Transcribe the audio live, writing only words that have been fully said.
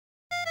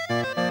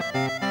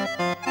Hey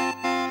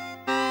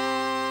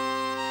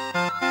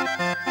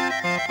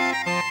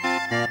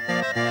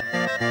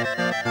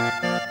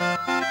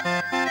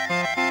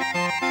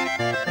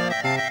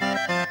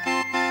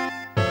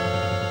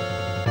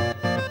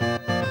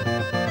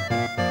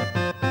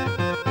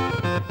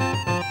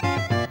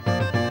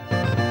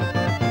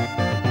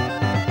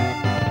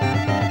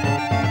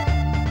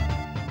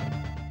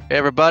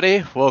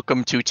everybody,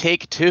 welcome to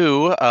take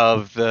 2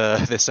 of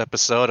this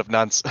episode of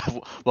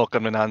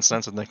Welcome to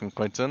Nonsense with Nick and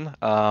Quintin.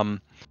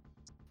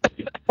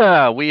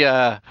 We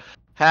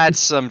had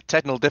some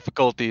technical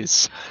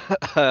difficulties.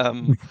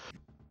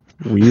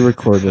 We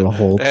recorded a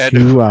whole and,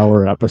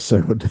 2-hour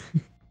episode.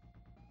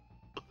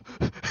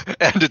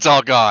 and it's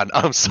all gone.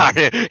 I'm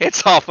sorry,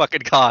 it's all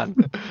fucking gone.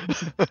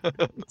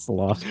 It's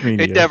lost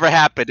media. It never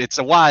happened. It's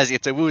a wazi,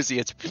 it's a woozy,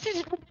 it's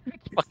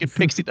fucking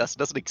pixie dust. It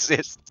doesn't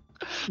exist.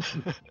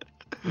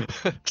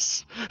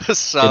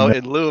 So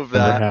in lieu of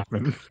that,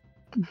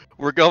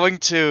 we're going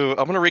to.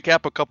 I'm going to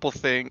recap a couple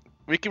things.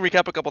 We can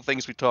recap a couple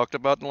things we talked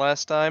about the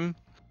last time.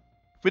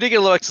 We did get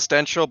a little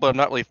existential, but I'm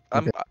not really.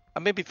 I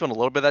may be feeling a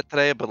little bit of that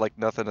today, but like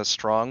nothing as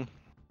strong.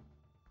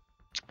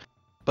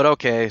 But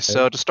okay,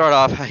 so to start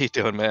off, how you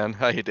doing, man?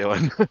 How you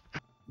doing?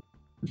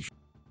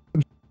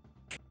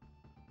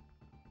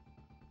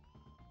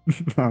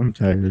 I'm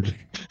tired.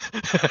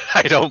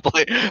 I don't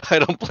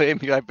blame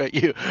you. I bet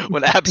you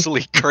went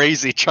absolutely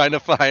crazy trying to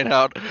find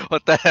out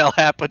what the hell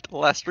happened to the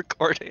last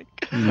recording.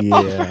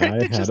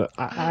 Yeah,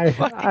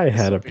 I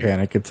had a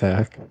panic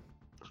attack.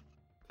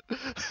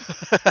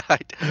 I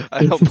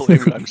don't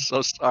blame you. I'm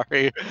so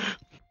sorry.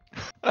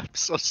 I'm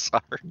so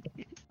sorry.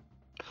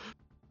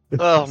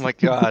 Oh my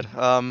god.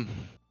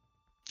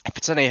 If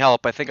it's any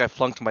help, I think I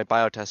flunked my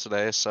bio test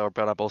today, so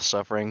we're both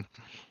suffering.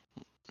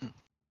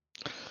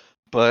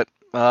 But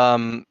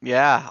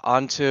yeah,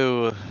 on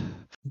to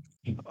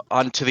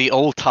the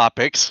old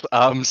topics.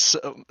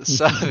 So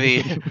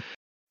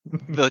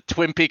the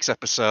Twin Peaks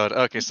episode.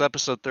 Okay, so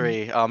episode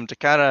 3. To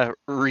kind of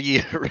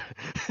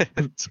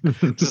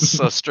this is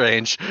so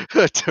strange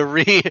to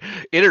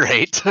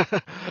reiterate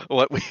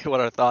what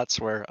our thoughts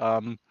were.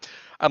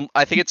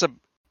 I think it's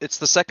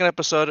the second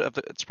episode of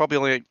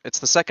it's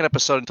the second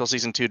episode until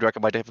season 2,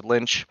 directed by David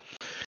Lynch.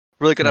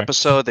 Really good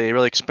episode. They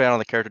really expand on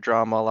the character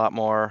drama a lot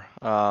more.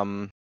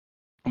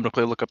 I'm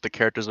gonna look up the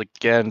characters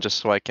again just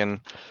so I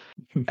can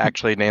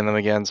actually name them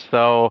again.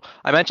 So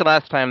I mentioned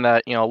last time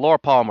that Laura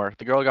Palmer,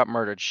 the girl who got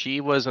murdered,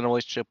 she was in a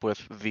relationship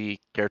with the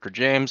character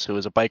James, who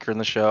was a biker in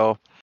the show.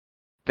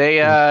 They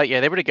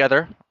they were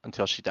together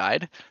until she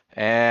died,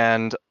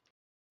 and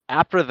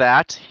after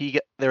that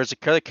there was a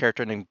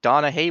character named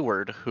Donna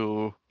Hayward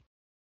who,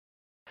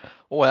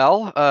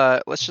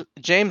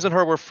 James and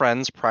her were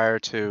friends prior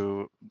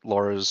to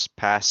Laura's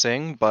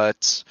passing,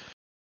 but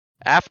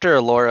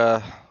after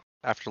Laura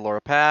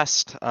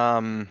passed,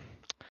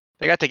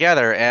 they got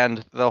together,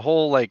 and the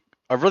whole a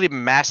really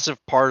massive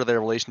part of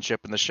their relationship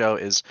in the show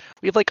is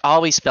we've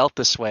always felt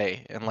this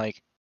way, and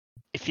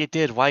if you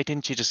did, why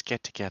didn't you just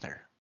get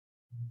together?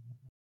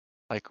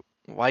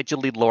 Why'd you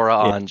lead Laura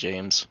on,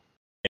 James?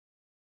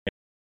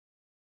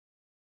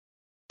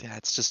 Yeah,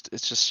 it's just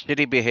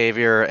shitty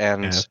behavior,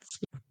 and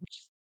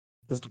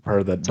just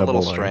part of that. It's a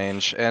little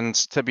strange,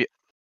 and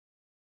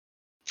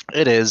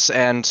it is,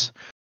 and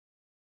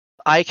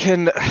I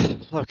can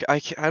look. I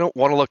don't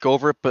want to look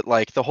over it, but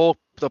the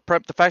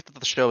fact that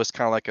the show is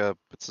kind of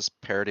it's this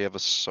parody of a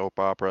soap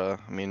opera.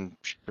 I mean,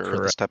 sure,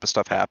 this type of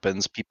stuff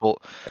happens.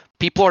 People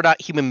are not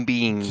human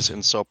beings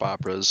in soap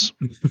operas.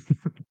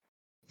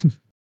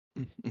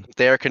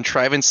 They are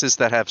contrivances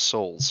that have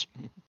souls,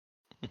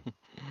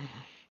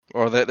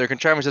 or they're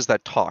contrivances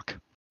that talk,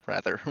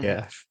 rather.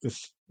 Yeah,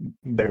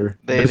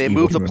 they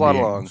move the plot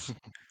along.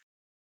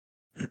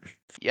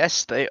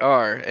 Yes, they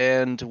are,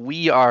 and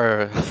we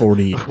are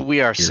 40.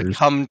 We are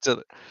succumbed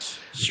to.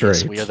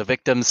 Yes, we are the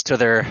victims to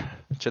their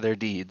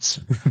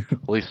deeds.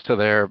 At least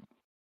we're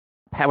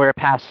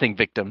passing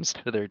victims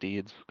to their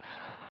deeds,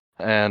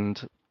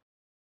 and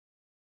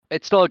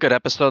it's still a good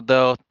episode,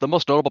 though. The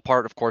most notable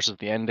part, of course, is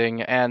the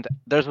ending, and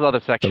there's another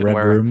section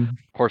where, of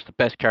course, the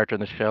best character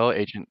in the show,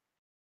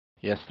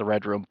 Yes, the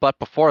Red Room. But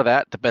before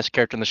that, the best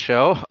character in the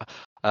show,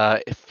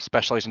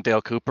 Special Agent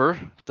Dale Cooper,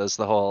 does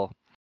the whole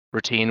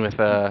routine with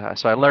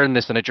so I learned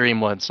this in a dream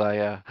once.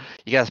 You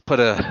guys put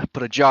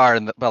a jar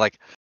in about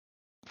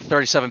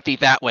 37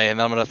 feet that way, and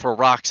then I'm gonna throw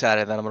rocks at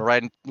it, and then I'm gonna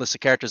write a list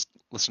of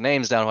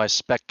names down who I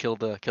suspect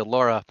killed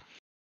Laura.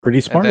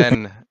 Pretty smart. And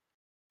then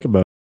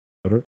about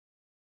it.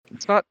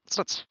 It's not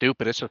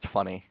stupid, it's just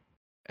funny.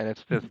 And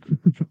it's just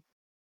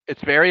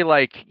it's very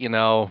how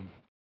do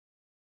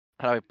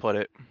I put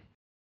it?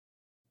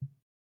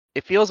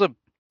 It feels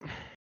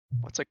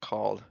what's it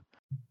called?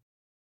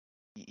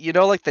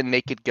 The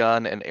Naked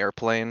Gun and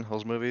Airplane,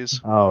 those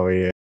movies? Oh,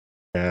 yeah.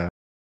 Yeah.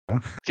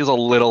 Feels a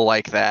little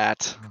like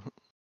that.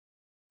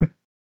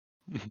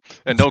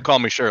 And don't call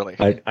me Shirley.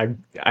 I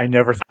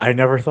never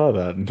thought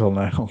that until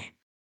now.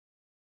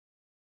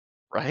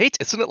 Right?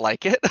 Isn't it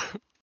like it?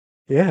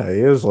 Yeah, he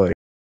is like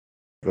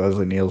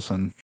Leslie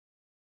Nielsen.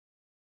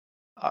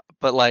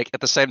 but like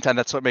at the same time,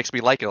 that's what makes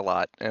me like it a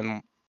lot,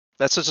 and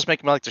that's what's just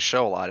making me like the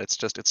show a lot. It's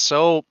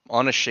so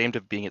unashamed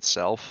of being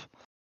itself,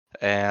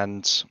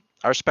 and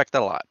I respect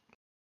that a lot.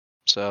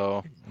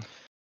 So,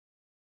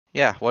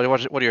 yeah, what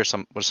are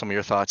some of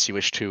your thoughts you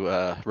wish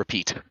to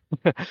repeat?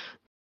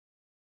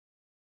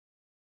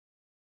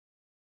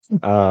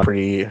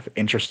 Pretty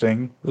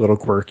interesting, a little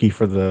quirky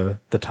for the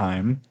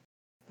time.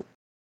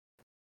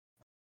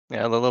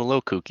 Yeah, a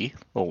little kooky, a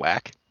little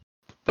whack,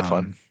 but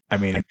fun. I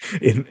mean,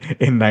 in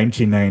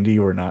 1990,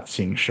 we're not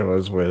seeing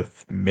shows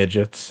with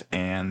midgets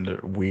and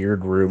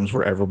weird rooms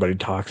where everybody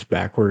talks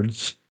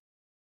backwards.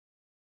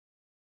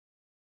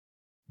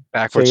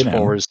 Backwards,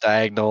 forwards,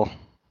 diagonal,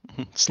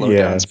 slow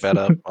down, sped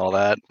up, all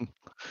that.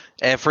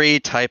 Every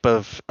type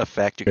of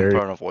effect you can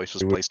put on a voice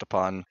was placed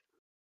upon.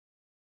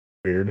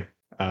 Weird.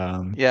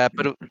 Yeah,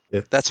 but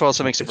that's what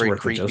also makes it very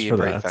worth it just creepy for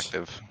and very that.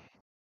 effective.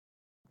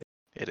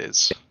 It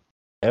is.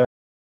 Yeah.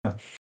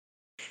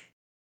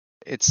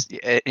 It's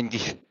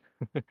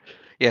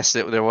yes.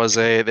 There was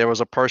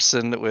a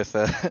person with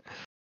a.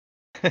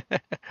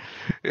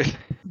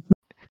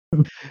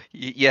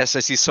 Yes,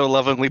 as you so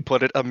lovingly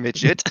put it, a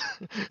midget,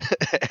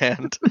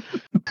 and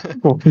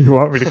What do you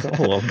want me to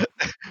call him?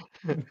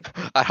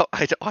 I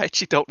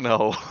actually don't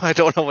know. I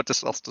don't know what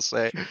else to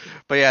say,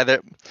 but yeah,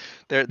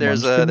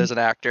 there's an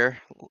actor.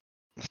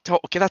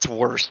 Okay, that's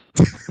worse.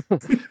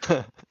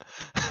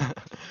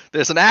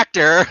 There's an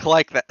actor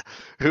like that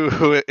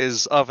who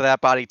is of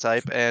that body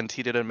type, and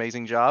he did an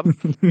amazing job.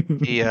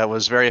 He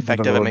was very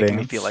effective at making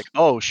me feel like,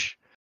 oh,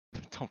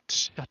 don't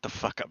shut the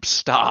fuck up,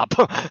 stop.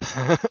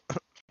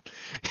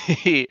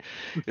 He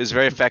was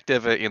very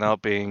effective at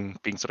being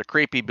sort of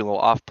creepy, being a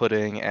little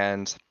off-putting,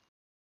 and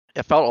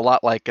it felt a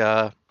lot like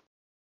not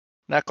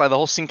like the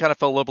whole scene kind of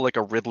felt a little bit like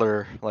a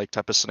Riddler like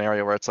type of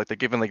scenario where it's like they're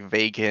giving like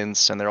vague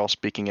hints and they're all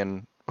speaking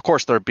in. Of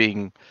course, they're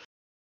being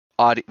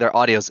their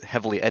audio is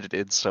heavily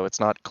edited, so it's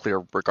not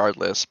clear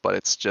regardless. But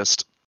it's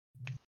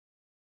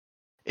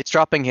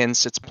dropping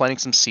hints. It's planting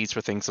some seeds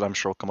for things that I'm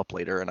sure will come up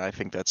later, and I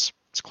think it's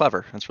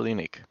clever. It's really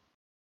unique.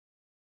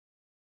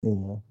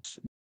 Yeah.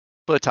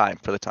 For the time.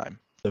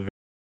 A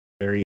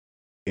very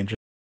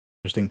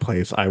interesting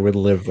place. I would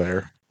live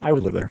there.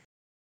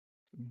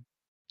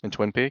 In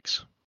Twin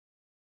Peaks.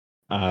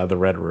 The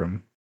Red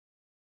Room.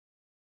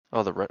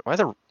 Oh, the red. Why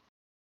there?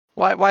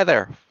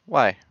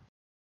 Why?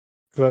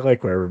 Because I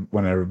like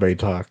when everybody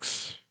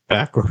talks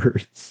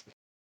backwards.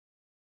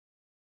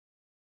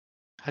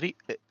 How do you?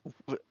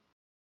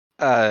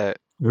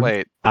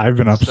 Wait. I've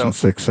been up since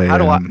 6 a.m. How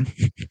do I?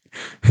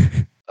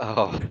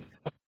 Oh.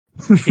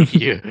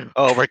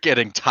 Oh, we're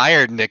getting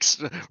tired, Nick.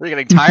 We're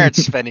getting tired,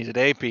 Spenny,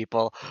 today,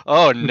 people.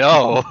 Oh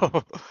no.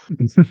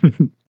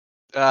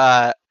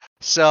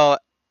 So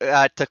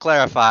to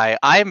clarify,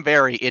 I'm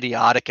very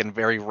idiotic and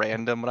very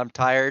random when I'm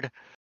tired.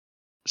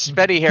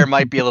 Spenny here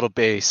might be a little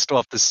based. We'll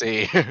have to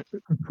see.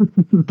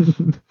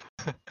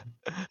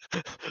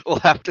 We'll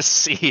have to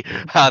see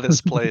how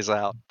this plays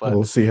out. But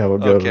we'll see how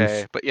it goes.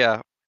 Okay, but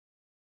yeah.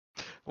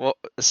 Well,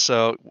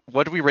 so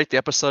what did we rate the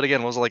episode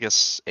again? Was it like a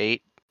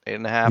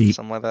 8.5,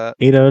 something like that?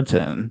 8 out of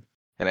 10.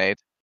 An 8.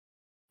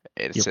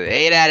 It's an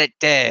 8 out of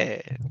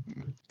 10.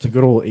 It's a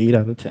good old 8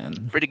 out of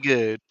 10. Pretty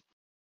good.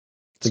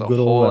 It's a good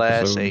old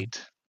episode.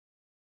 8.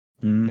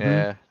 Mm-hmm.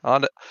 Yeah.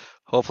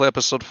 Hopefully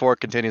episode 4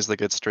 continues the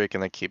good streak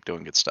and they keep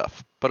doing good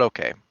stuff. But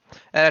okay.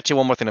 And actually,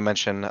 one more thing to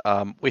mention.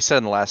 We said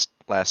in the last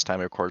time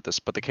we recorded this,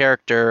 but the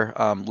character,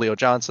 Leo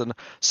Johnson,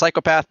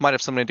 psychopath, might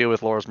have something to do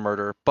with Laura's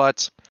murder.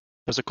 But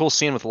there's a cool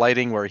scene with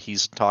lighting where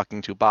he's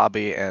talking to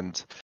Bobby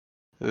and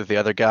the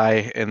other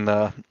guy in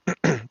the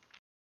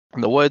in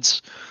the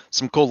woods.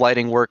 Some cool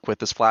lighting work with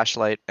this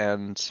flashlight,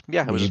 and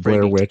yeah, it was just the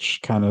Blair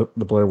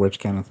Witch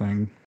kind of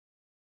thing.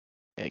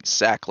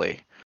 Exactly.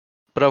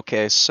 But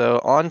okay,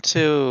 so on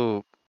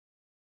to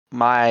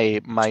my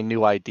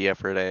new idea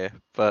for today.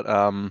 But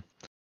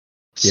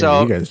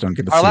so you guys don't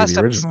get to see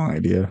the original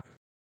idea.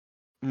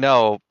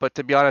 No, but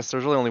to be honest,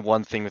 there's really only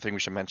one thing we think we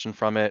should mention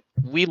from it.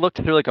 We looked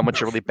through like a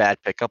bunch of really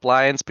bad pickup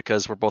lines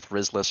because we're both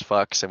Rizless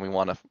fucks and we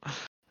want to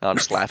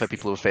just laugh at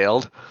people who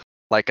failed,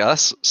 like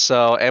us.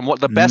 So, and what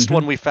the best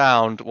one we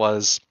found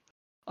was,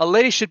 a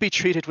lady should be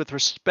treated with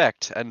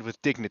respect and with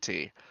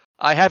dignity.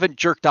 I haven't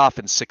jerked off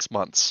in 6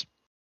 months.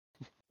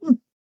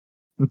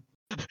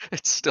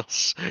 It's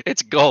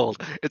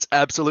gold. It's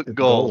absolute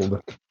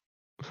gold.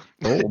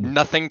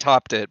 Nothing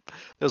topped it.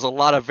 There's a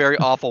lot of very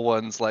awful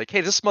ones like, hey,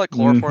 does this smell like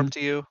chloroform to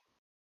you?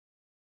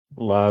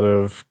 A lot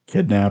of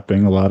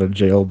kidnapping, a lot of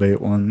jailbait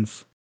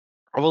ones.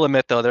 I will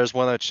admit though, there's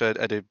one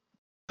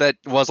that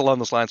was along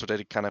those lines, which I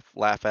did kind of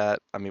laugh at.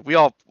 I mean, we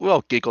all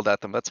giggled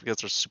at them. That's because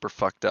they're super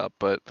fucked up.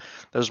 But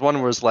there's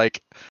one where it's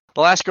like,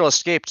 the last girl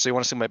escaped, so you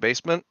want to see my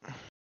basement?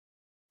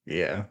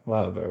 Yeah, a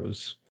lot of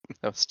those.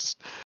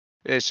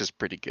 It's just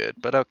pretty good.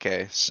 But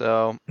okay,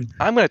 so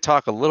I'm going to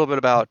talk a little bit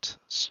about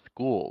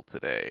school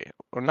today.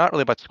 Or not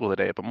really about school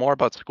today, but more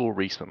about school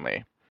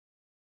recently.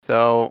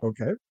 So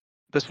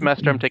this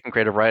semester I'm taking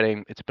creative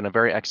writing. It's been a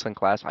very excellent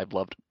class. I've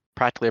loved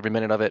practically every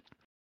minute of it.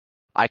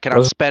 I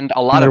cannot spend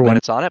a lot of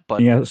minutes on it,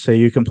 but say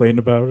you complained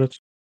about it.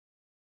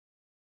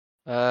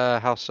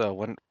 How so?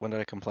 When did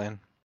I complain?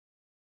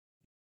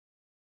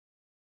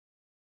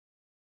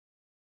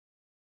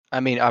 I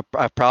mean,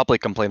 I've probably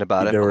complained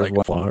about it, There but was like,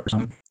 one flaw or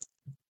something.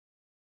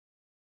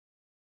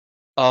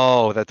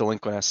 oh, that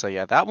delinquent essay.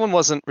 Yeah, that one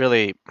wasn't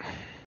really.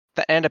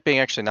 That ended up being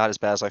actually not as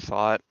bad as I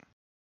thought.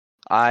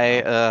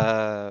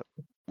 I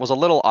was a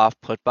little off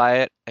put by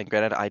it, and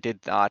granted, I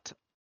did not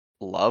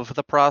love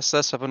the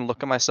process of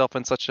looking myself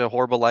in such a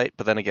horrible light.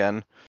 But then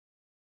again,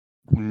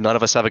 none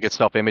of us have a good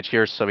self-image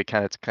here, so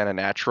it's kind of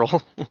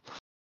natural.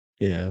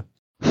 Yeah.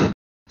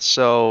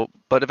 So,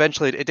 but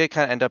eventually it did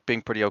kind of end up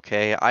being pretty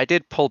okay. I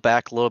did pull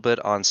back a little bit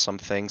on some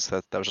things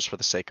that was just for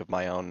the sake of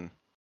my own,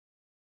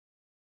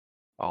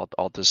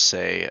 I'll just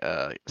say,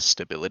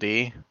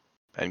 stability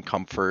and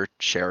comfort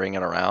sharing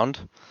it around.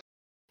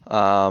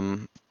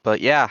 But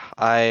yeah,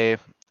 it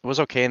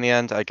was okay in the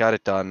end. I got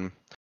it done.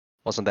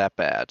 Wasn't that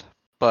bad.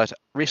 But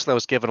recently I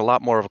was given a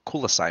lot more of a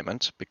cool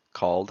assignment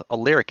called a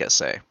lyric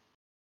essay.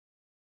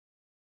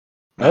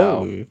 Now,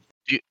 Oh,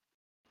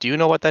 do you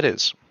know what that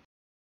is?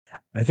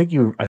 I think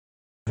I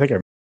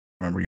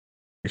remember you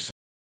saying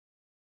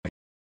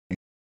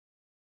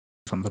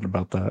something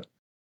about that.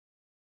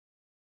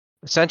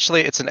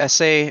 Essentially, it's an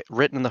essay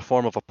written in the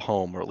form of a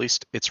poem, or at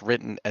least it's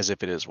written as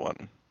if it is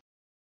one.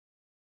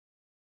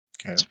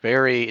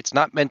 Okay. It's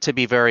not meant to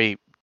be very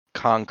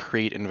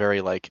concrete and very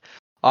like,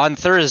 on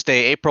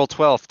Thursday, April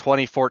 12th,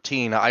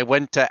 2014, I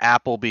went to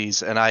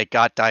Applebee's and I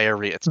got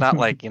diarrhea. It's not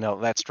like,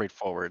 that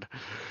straightforward.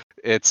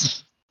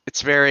 It's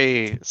it's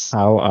very How it's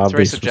very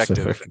oddly subjective.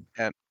 specific.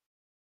 And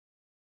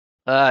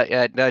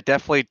yeah, no,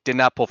 definitely did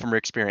not pull from your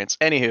experience.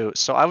 Anywho,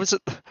 so I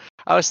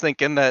was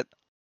thinking that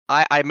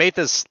I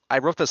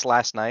wrote this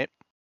last night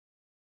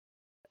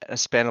in a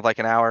span of like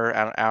an hour,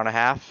 hour and a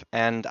half,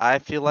 and I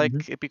feel like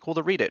Mhm. it'd be cool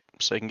to read it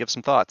so you can give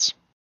some thoughts.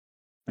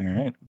 All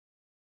right.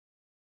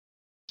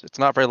 It's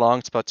not very long.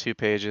 It's about 2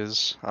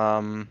 pages.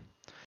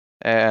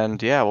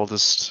 And yeah, we'll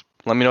just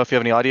let me know if you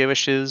have any audio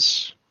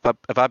issues.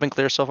 Have I been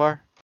clear so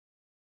far?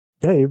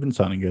 Yeah, you've been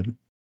sounding good.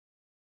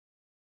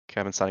 Okay,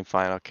 I've been sounding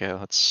fine. Okay,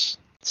 let's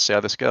see how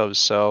this goes.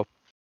 So,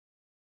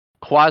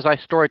 quasi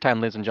story time,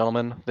 ladies and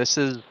gentlemen. This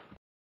is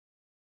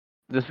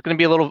going to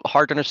be a little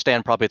hard to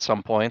understand probably at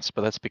some points,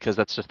 but that's because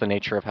that's just the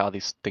nature of how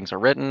these things are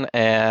written.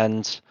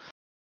 And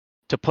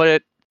to put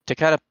it, to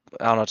kind of,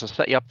 I don't know, to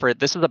set you up for it,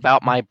 this is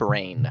about my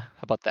brain. How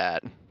about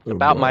that? It's Oh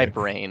about my boy,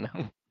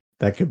 brain.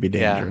 that could be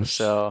Yeah, dangerous.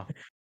 so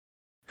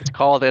it's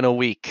called In a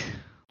Week.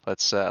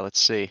 Let's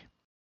see.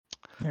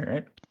 All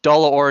right.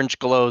 Dull orange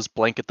glows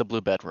blanket the blue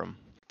bedroom.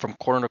 From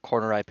corner to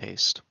corner I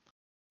paced.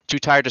 Too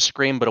tired to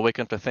scream, but awake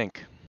enough to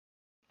think.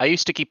 I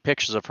used to keep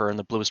pictures of her in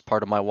the bluest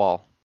part of my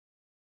wall.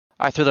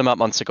 I threw them out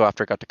months ago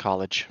after I got to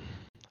college.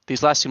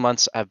 These last 2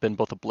 months have been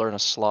both a blur and a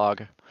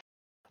slog.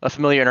 A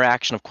familiar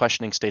interaction of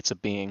questioning states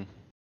of being.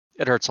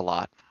 It hurts a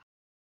lot.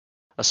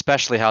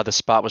 Especially how this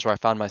spot was where I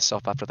found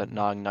myself after that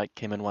gnawing night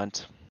came and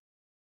went.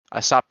 I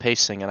stopped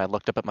pacing and I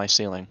looked up at my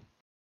ceiling.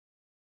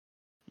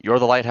 You're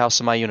the lighthouse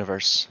in my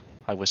universe,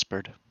 I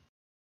whispered.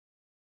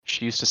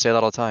 She used to say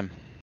that all the time,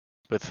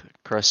 with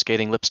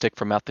coruscating lipstick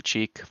from mouth to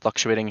cheek,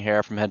 fluctuating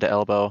hair from head to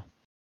elbow.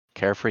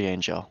 Carefree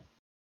angel.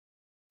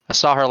 I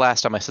saw her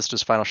last at my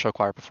sister's final show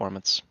choir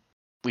performance.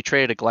 We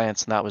traded a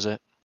glance and that was it.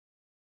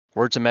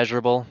 Words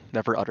immeasurable,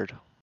 never uttered.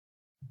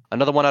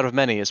 Another one out of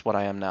many is what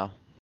I am now.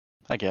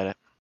 I get it.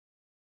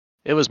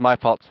 It was my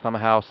fault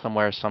somehow,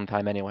 somewhere,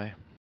 sometime anyway.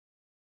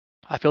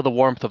 I feel the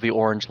warmth of the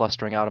orange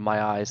lustering out of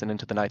my eyes and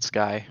into the night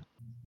sky.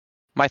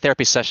 My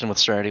therapy session with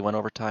Serenity went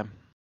overtime.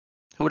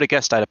 Who would have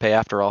guessed I'd pay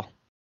after all?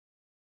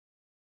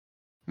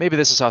 Maybe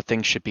this is how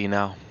things should be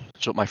now,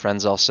 is what my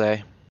friends all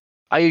say.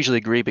 I usually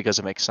agree because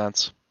it makes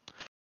sense.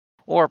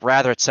 Or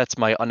rather, it sets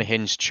my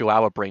unhinged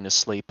chihuahua brain to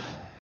sleep.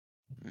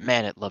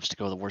 Man, it loves to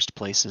go to the worst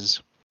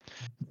places.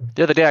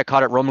 The other day I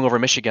caught it roaming over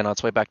Michigan on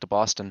its way back to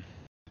Boston.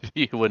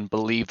 You wouldn't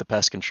believe the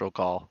pest control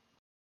call.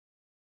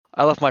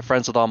 I love my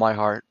friends with all my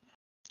heart.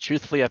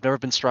 Truthfully, I've never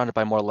been surrounded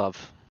by more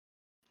love.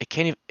 It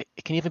can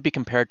even be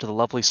compared to the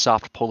lovely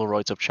soft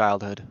Polaroids of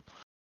childhood.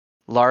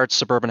 Large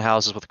suburban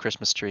houses with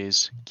Christmas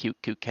trees,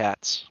 cute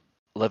cats,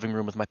 a living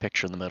room with my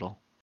picture in the middle.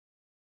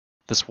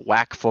 This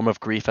whack form of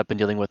grief I've been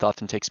dealing with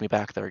often takes me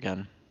back there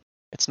again.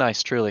 It's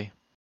nice, truly.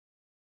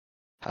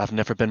 I've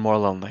never been more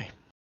lonely.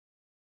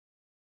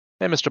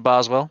 Hey, Mr.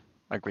 Boswell,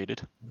 I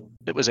greeted.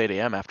 It was 8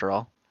 a.m. after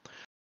all.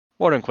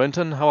 Morning,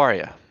 Quintin. How are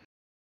you?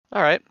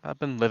 All right. I've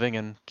been living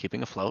and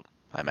keeping afloat,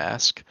 I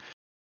mask.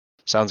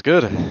 Sounds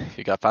good.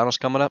 You got finals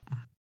coming up?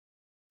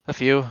 A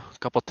few, a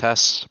couple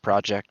tests, a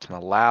project, and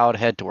a loud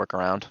head to work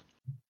around.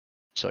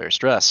 So you're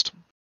stressed.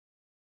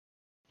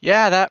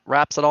 Yeah, that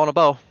wraps it all in a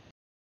bow.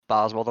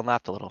 Boswell then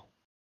laughed a little.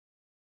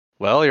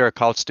 Well, you're a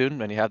college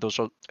student and you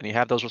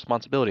have those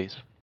responsibilities.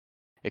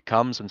 It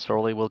comes and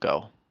slowly will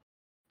go.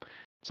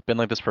 It's been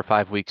like this for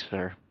 5 weeks,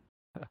 sir.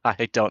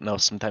 I don't know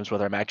sometimes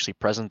whether I'm actually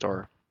present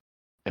or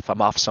if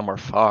I'm off somewhere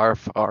far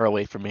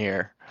away from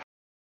here.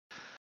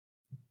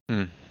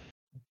 You're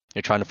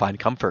trying to find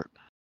comfort.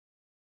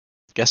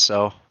 Guess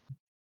so.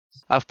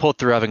 I've pulled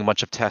through having a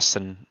bunch of tests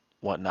and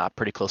whatnot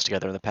pretty close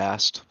together in the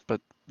past, but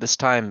this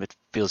time it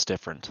feels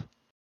different.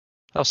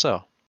 How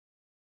so?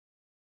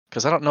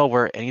 Because I don't know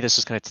where any of this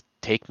is going to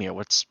take me or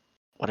what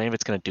any of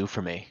it's going to do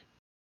for me.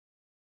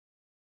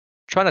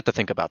 Try not to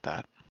think about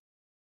that.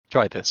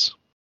 Try this.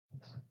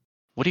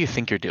 What do you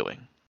think you're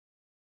doing?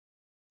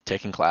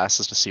 Taking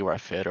classes to see where I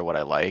fit or what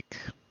I like?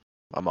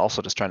 I'm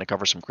also just trying to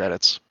cover some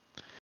credits.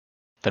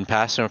 Then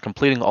passing or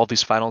completing all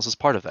these finals is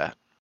part of that.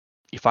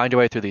 You find your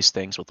way through these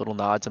things with little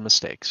nods and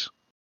mistakes.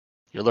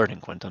 You're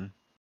learning, Quintin.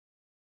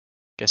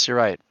 Guess you're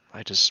right.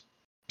 I just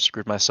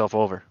screwed myself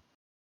over.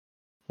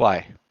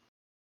 Why?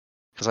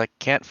 Because I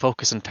can't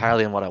focus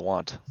entirely on what I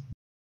want.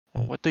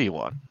 Well, what do you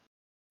want?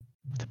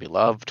 To be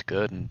loved,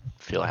 good, and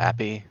feel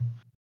happy?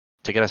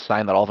 To get a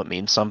sign that all of it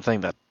means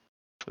something, that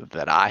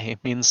I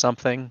mean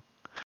something?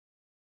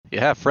 You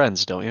have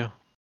friends, don't you?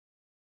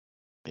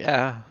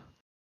 Yeah.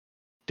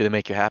 Do they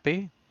make you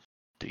happy?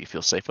 Do you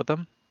feel safe with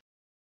them?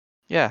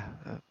 Yeah.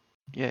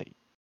 Yeah.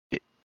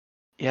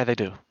 Yeah, they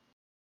do.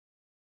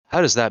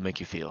 How does that make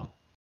you feel?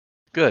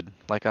 Good.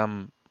 Like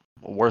I'm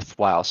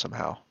worthwhile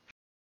somehow.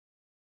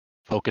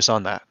 Focus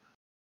on that.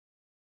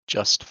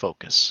 Just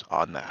focus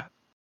on that.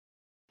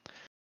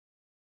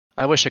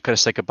 I wish I could have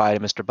said goodbye to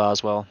Mr.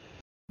 Boswell.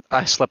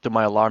 I slept through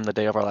my alarm the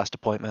day of our last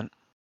appointment.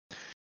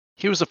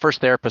 He was the first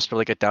therapist to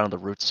really get down to the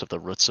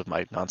roots of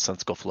my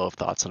nonsensical flow of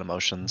thoughts and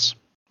emotions.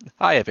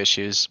 I have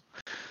issues.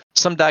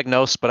 Some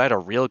diagnosed, but I had a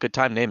real good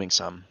time naming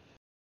some.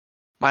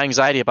 My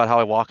anxiety about how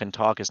I walk and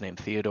talk is named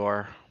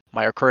Theodore.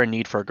 My recurrent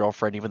need for a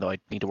girlfriend, even though I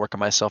need to work on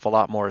myself a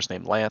lot more, is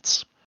named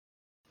Lance.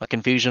 My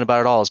confusion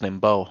about it all is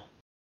named Bo.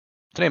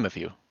 To name a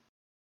few.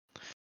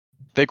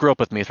 They grew up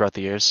with me throughout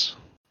the years.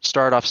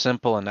 Started off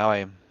simple, and now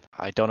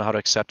I don't know how to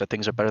accept that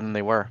things are better than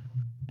they were.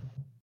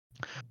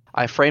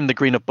 I framed the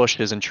green of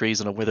bushes and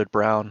trees in a withered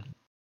brown,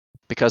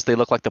 because they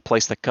look like the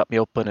place that cut me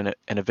open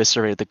and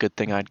eviscerated the good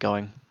thing I had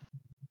going.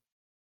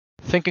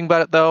 Thinking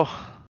about it, though,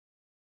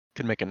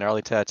 could make a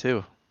gnarly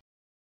tattoo.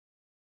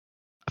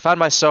 I found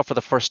myself for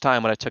the first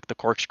time when I took the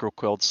corkscrew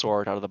quilled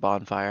sword out of the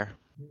bonfire.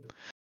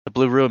 The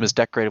blue room is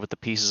decorated with the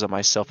pieces of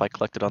myself I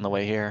collected on the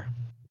way here.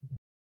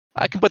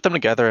 I can put them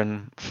together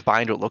and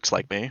find what looks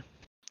like me.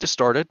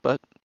 Distorted,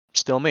 but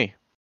still me.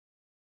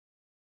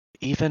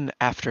 Even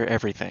after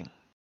everything,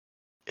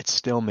 it's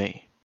still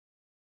me.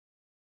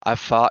 I've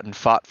fought and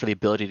fought for the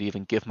ability to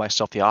even give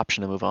myself the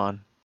option to move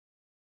on.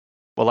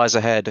 What lies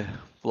ahead,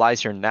 what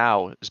lies here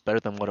now, is better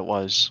than what it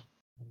was.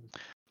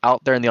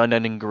 Out there in the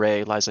unending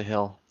gray lies a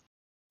hill.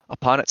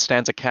 Upon it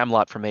stands a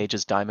Camelot from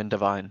ages diamond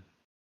divine.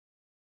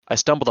 I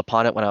stumbled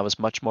upon it when I was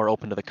much more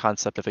open to the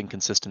concept of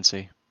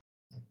inconsistency.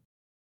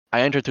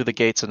 I entered through the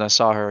gates and I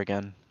saw her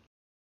again.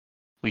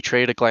 We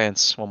traded a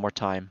glance one more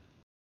time.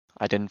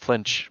 I didn't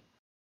flinch.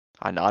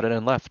 I nodded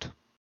and left.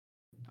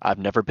 I've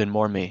never been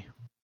more me.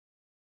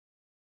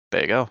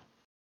 There you go.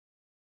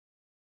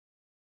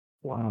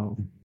 Wow.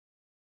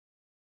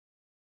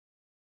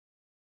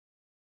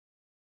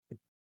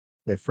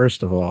 Okay,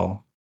 first of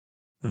all,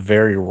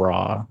 very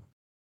raw.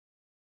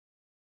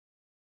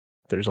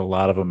 There's a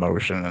lot of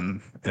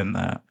emotion in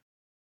that.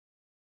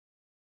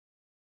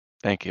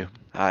 Thank you.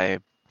 I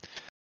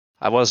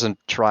wasn't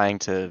trying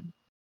to.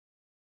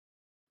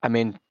 I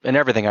mean, in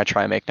everything I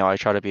try and make now, I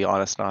try to be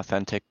honest and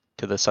authentic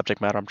to the subject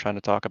matter I'm trying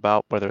to talk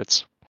about, whether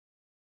it's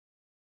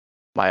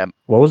my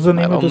What was the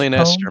my name of this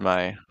loneliness poem? or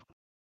my.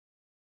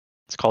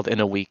 It's called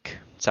In a Week.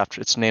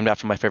 It's named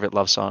after my favorite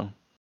love song.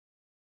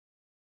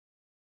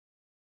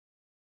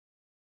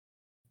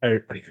 I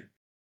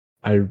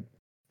I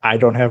I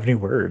don't have any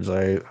words.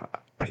 I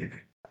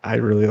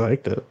really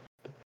liked it.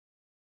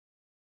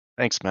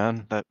 Thanks,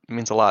 man. That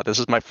means a lot. This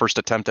is my first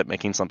attempt at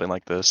making something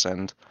like this,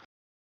 and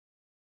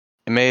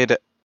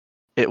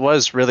it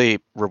was really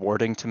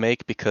rewarding to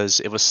make because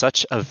it was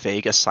such a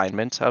vague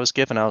assignment I was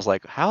given. I was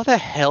like, how the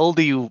hell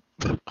do you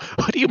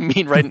what do you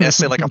mean write an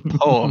essay like a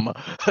poem?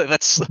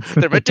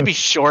 They're meant to be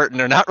short and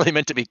they're not really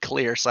meant to be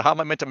clear. So how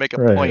am I meant to make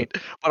a Right. point,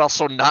 but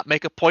also not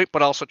make a point,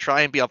 but also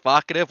try and be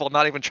evocative while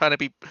not even trying to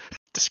be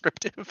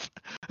descriptive?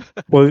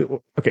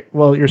 Well, okay.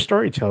 Well, your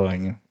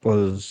storytelling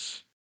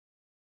was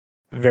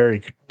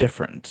very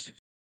different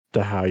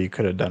to how you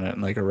could have done it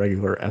in like a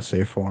regular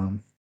essay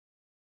form.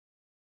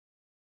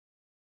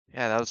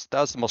 Yeah, that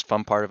was the most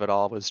fun part of it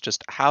all, was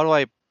just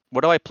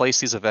where do I place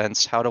these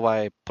events? How do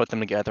I put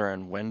them together,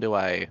 and when do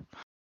I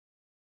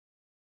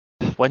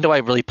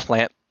really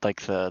plant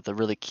like the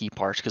really key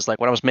parts? Because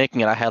like when I was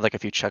making it, I had like a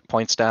few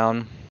checkpoints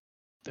down.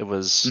 It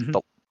was Mm-hmm.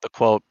 the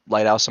quote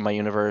 "Lighthouse in my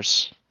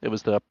universe." It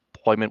was the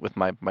appointment with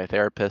my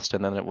therapist,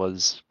 and then it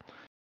was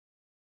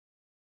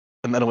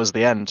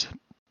the end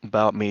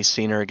about me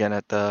seeing her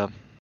again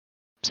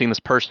seeing this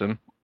person.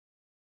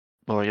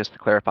 Well, I guess to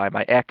clarify,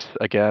 my ex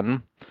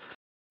again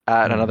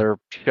at Yeah. another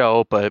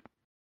show, but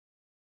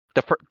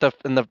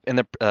in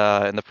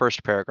the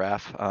first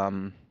paragraph,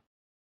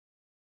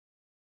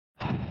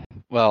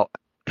 well,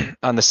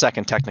 on the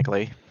second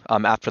technically,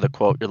 after the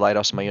quote "Your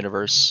lighthouse in my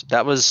universe,"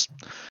 that was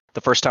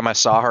the first time I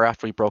saw her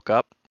after we broke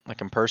up,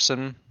 like in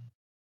person.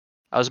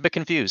 I was a bit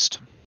confused.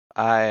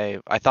 I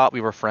thought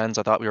we were friends.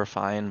 I thought we were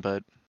fine,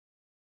 but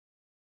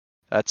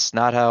that's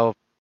not how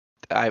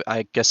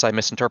I guess I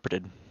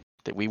misinterpreted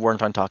that we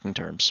weren't on talking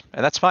terms,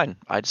 and that's fine.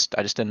 I just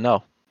didn't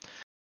know.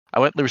 I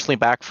went recently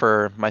back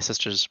for my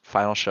sister's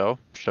final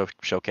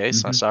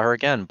showcase, and I saw her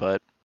again.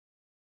 But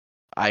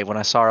when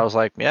I saw her, I was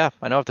like, yeah,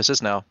 I know what this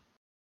is now.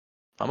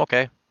 I'm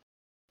okay.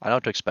 I know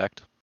what to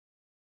expect.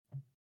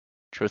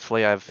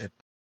 Truthfully, It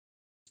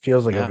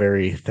feels like yeah. a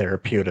very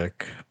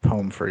therapeutic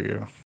poem for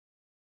you.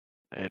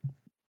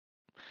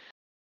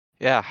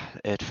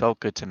 It felt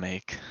good to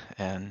make,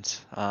 and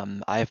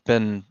I've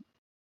been.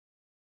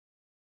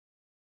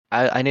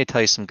 I need to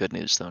tell you some good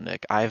news though,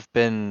 Nick. I've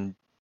been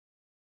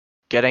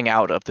getting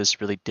out of this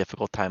really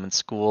difficult time in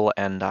school,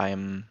 and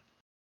I'm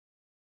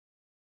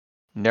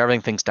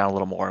narrowing things down a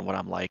little more on what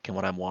I'm like and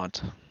what I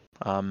want.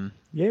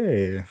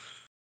 Yay.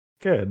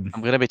 Good. I'm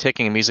going to be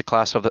taking a music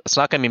class. It's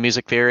not going to be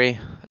music theory.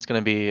 It's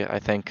going to be, I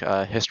think,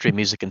 history,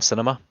 music, and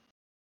cinema.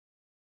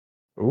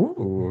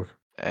 Ooh.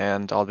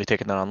 And I'll be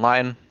taking that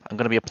online. I'm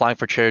going to be applying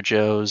for Chair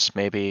Joe's.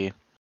 Maybe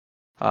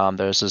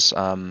there's this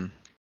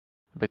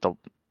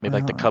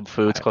like the Cub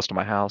Foods close to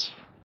my house.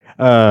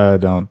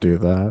 Don't do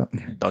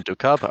that. Don't do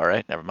Cub. All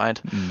right, never mind.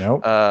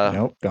 Nope.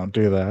 Nope. Don't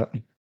do that.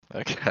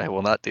 Okay, I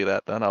will not do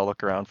that then. I'll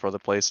look around for other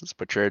places,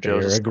 but Trader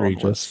Joe's They're is still on the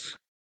list. egregious.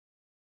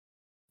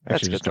 That's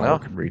Actually, good just to don't know.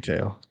 work in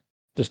retail.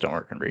 Just don't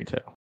work in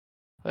retail.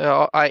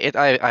 Yeah,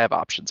 I have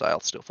options. I'll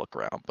still look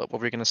around. But what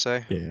were you gonna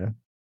say? Yeah.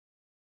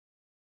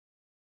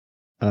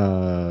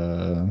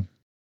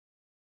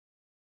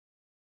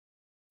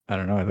 I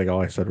don't know. I think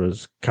all I said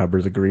was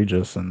Cubber's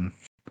egregious, and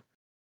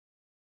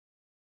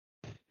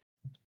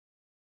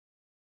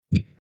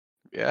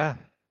Yeah.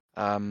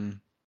 I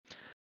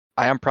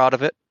am proud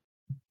of it,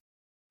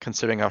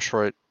 considering how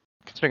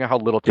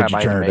little did time you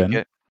I had to turn it make in?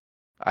 it.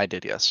 I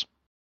did, yes.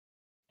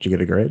 Did you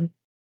get a grade?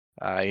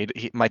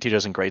 My teacher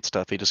doesn't grade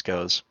stuff. He just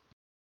goes,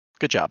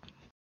 "Good job."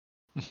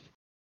 Well, that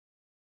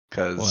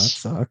Because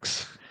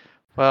sucks.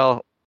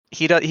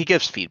 he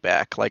gives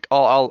feedback. Like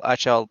I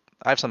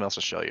have something else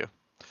to show you.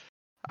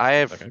 I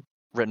have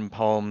written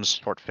poems,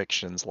 short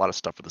fictions, a lot of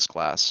stuff for this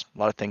class. A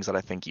lot of things that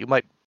I think you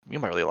might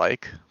really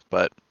like.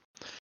 But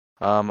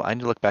I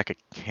need to look back at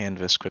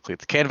Canvas quickly.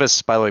 The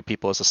Canvas, by the way,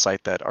 people, is a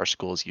site that our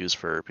schools use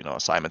for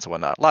assignments and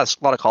whatnot. A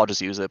lot of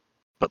colleges use it,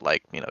 but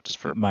just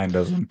for mine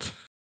doesn't.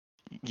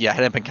 Yeah,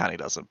 Hennepin County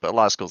doesn't, but a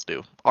lot of schools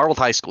do. Arnold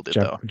High School did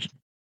though.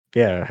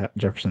 Yeah,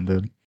 Jefferson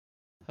did.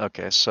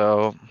 Okay,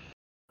 so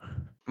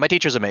my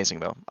teacher's amazing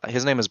though.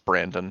 His name is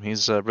Brandon.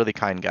 He's a really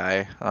kind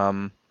guy.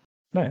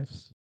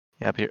 Nice.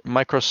 Yeah,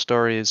 micro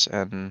stories,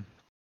 and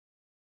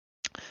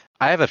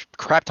I have a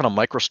crap ton of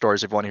micro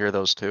stories if you want to hear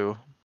those too.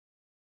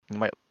 You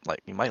might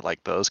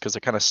like those because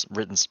they're kind of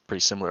written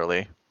pretty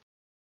similarly.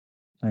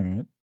 All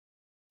right.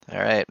 All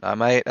right, I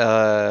might.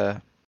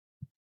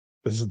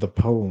 This is the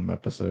poem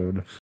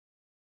episode.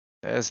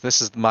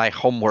 This is my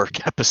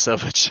homework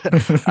episode, which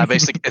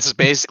this is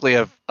basically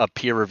a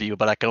peer review,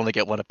 but I can only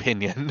get one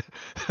opinion,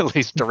 at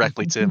least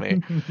directly to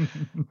me.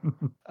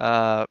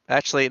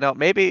 Actually, no,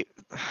 maybe.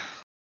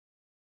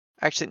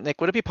 Actually, Nick,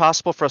 would it be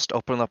possible for us to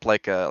open up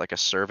like a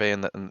survey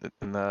in the?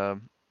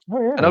 Oh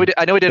yeah.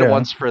 I know we did it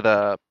once for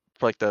the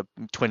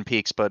Twin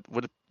Peaks, but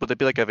would it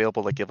be like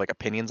available to give like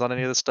opinions on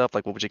any of this stuff?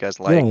 Like, what would you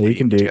guys like? Yeah,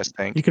 What do you guys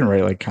think? You can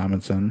write like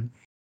comments in.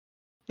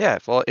 Yeah,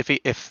 well, if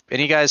any of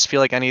you guys feel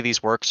like any of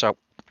these works are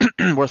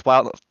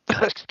worthwhile,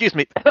 excuse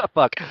me,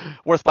 fuck,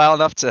 worthwhile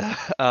enough to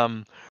I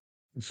don't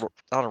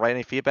know, write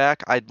any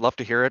feedback, I'd love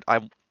to hear it.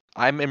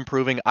 I'm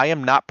improving. I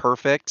am not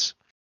perfect.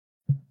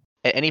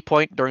 At any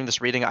point during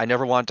this reading, I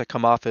never want to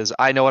come off as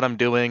I know what I'm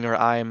doing or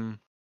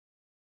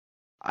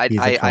He's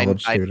a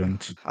college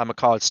student. I'm a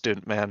college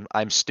student, man.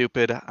 I'm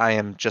stupid. I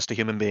am just a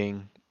human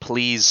being.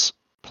 Please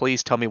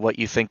tell me what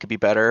you think could be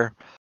better.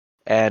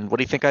 And what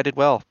do you think I did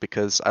well?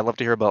 Because I love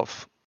to hear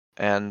both.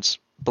 And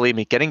believe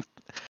me, getting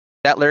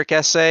that lyric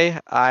essay,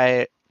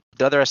 the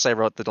other essay I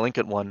wrote, the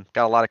delinquent one,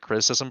 got a lot of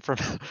criticism from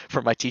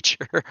my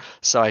teacher.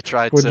 So I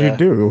tried What'd you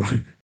do?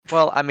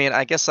 Well, I mean,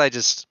 I guess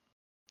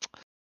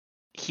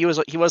he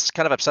was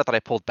kind of upset that I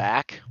pulled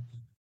back.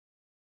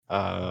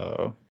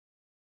 Oh.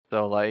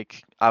 So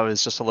like I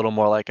was just a little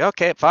more like,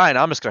 okay, fine,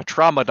 I'm just gonna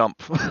trauma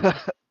dump.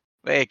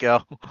 There you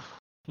go.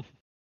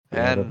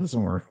 Yeah, that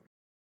doesn't work.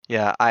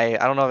 Yeah, I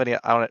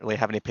don't really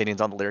have any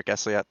opinions on the lyric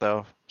essay yet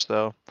though.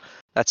 So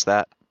that's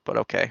that. But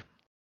okay.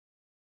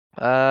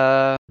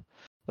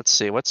 Let's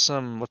see. What's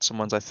some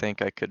ones I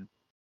think I could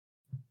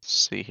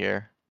see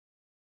here.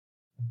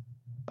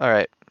 All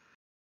right.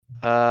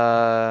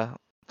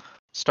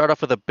 Start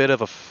off with a bit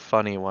of a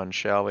funny one,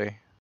 shall we?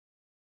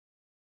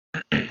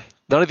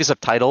 None of these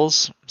have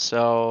titles,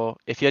 so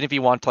if any of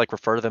you want to like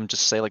refer to them,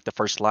 just say like the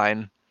first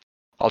line.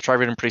 I'll try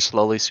reading pretty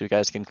slowly so you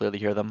guys can clearly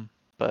hear them.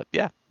 But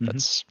yeah,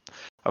 that's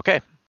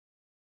okay.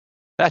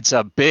 That's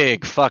a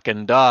big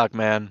fucking dog,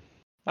 man.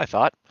 I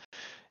thought.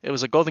 It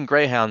was a golden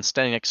greyhound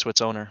standing next to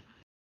its owner.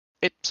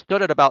 It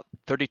stood at about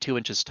 32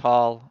 inches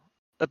tall,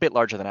 a bit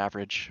larger than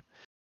average.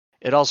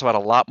 It also had a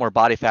lot more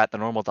body fat than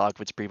a normal dog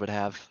of its breed would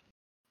have.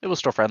 It was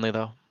still friendly,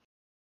 though.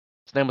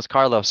 His name was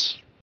Carlos.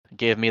 He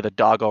gave me the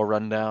doggo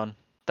rundown.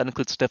 That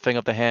includes sniffing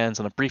of the hands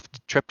and a brief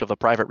trip to the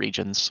private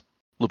regions.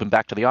 looping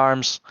back to the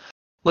arms,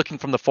 looking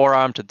from the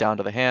forearm to down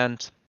to the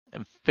hand,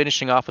 and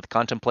finishing off with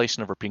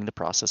contemplation of repeating the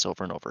process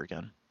over and over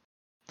again.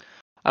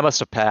 I must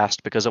have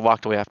passed because I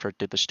walked away after it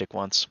did the shtick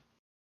once.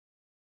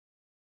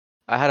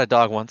 I had a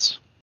dog once.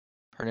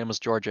 Her name was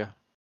Georgia.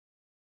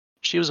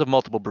 She was of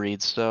multiple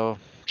breeds, so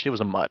she was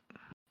a mutt.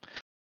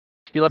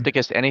 She loved to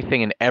kiss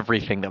anything and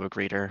everything that would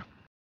greet her.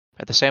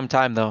 At the same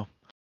time, though,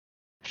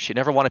 she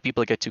never wanted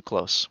people to get too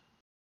close.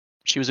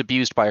 She was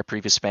abused by her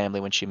previous family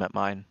when she met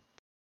mine.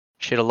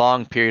 She had a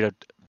long period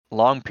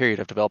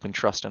of developing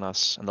trust in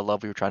us and the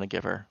love we were trying to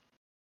give her.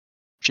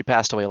 She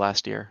passed away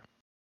last year.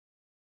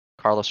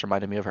 Carlos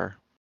reminded me of her.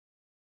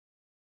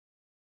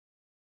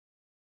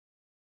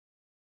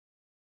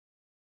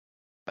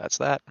 That's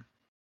that.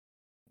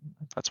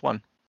 That's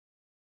one.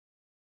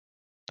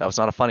 That was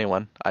not a funny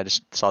one. I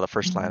just saw the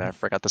first line. I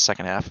forgot the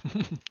second half.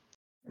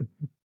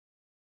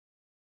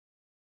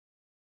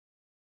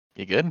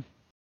 You good?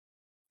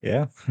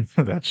 Yeah,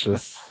 that's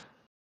just,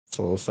 it's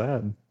a little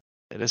sad.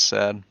 It is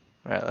sad.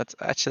 All right, let's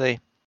actually.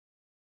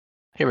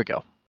 Here we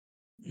go.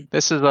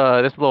 This is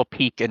a little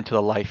peek into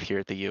the life here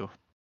at the U.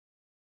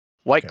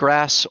 White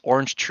grass,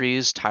 orange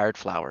trees, tired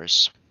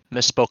flowers.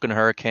 Misspoken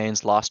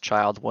hurricanes, lost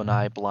child, one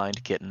eye,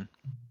 blind kitten.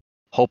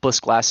 Hopeless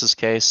glasses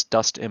case,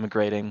 dust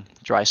immigrating,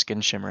 dry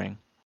skin shimmering.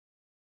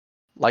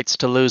 Lights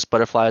to lose,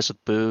 butterflies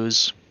with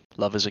booze.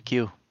 Love is a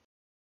cue.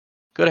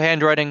 Good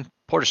handwriting,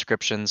 poor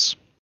descriptions.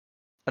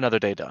 Another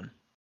day done.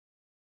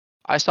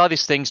 I saw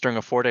these things during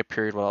a 4-day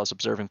period while I was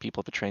observing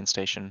people at the train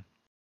station.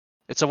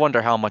 It's a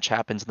wonder how much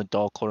happens in the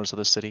dull corners of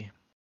the city.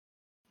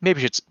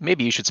 Maybe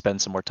you should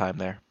spend some more time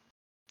there.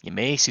 You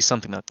may see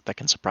something that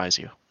can surprise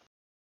you.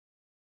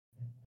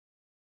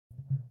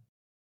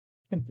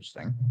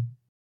 Interesting.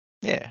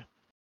 Yeah.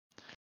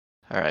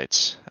 All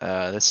right.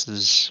 This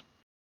is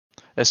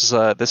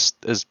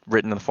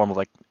written in the form of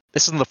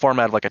this is in the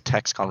format of like a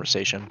text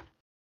conversation.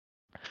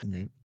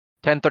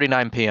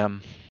 10:39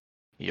 p.m.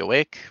 You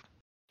awake?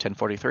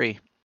 10:43.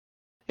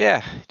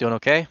 Yeah, doing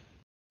okay.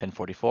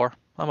 10:44.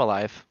 I'm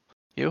alive.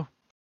 You?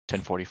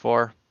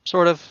 10:44.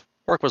 Sort of.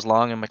 Work was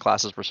long and my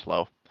classes were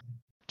slow.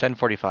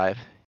 10:45.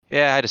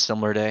 Yeah, I had a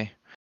similar day.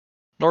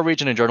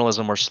 Norwegian and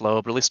journalism were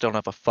slow, but at least I don't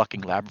have a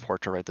fucking lab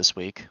report to write this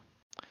week.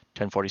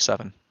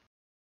 10:47.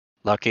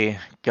 Lucky.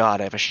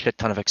 God, I have a shit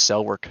ton of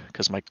Excel work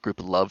because my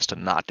group loves to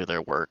not do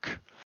their work.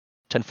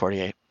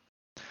 10:48.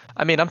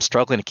 I mean, I'm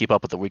struggling to keep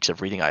up with the weeks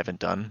of reading I haven't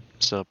done,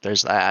 so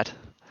there's that.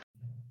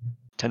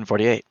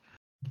 10:48.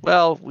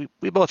 Well,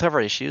 we both have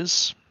our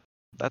issues.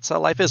 That's how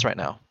life is right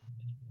now.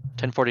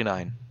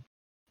 10:49.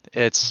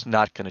 It's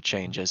not going to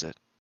change, is it?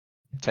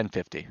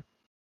 10:50.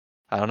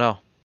 I don't know.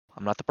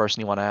 I'm not the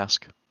person you want to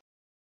ask.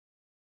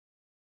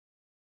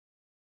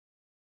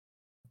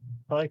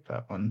 I like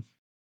that one.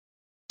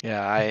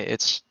 Yeah,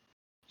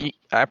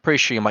 I'm pretty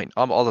sure you might.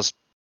 All this.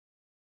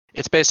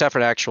 It's based after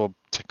an actual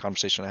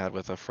conversation I had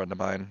with a friend of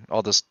mine.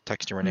 I'll just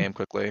text you her name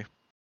quickly.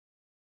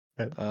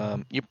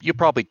 You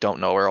probably don't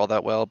know her all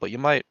that well, but you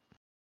might.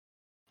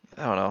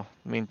 I don't know.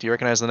 I mean, do you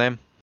recognize the name?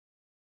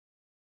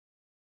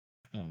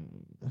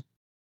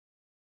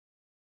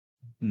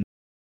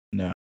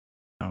 No.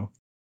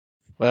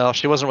 Well,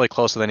 she wasn't really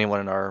close with anyone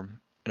in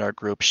our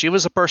group. She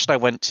was the person I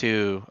went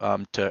to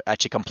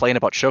actually complain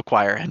about show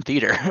choir and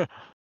theater,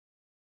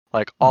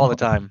 like all the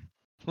time.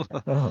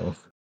 Oh.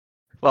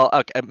 Well,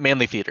 okay,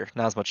 mainly theater,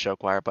 not as much show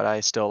choir, but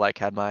I still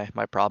had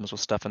my problems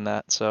with stuff in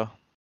that. So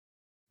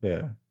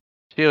yeah,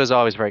 she was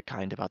always very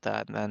kind about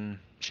that, and then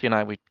she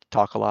and we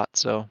talk a lot.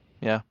 So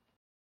yeah.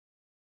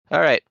 All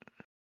right,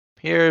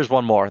 here's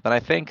one more. Then I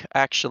think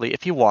actually,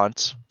 if you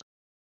want,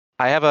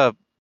 I have a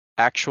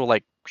actual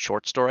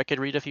short story I could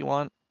read if you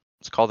want.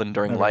 It's called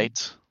Enduring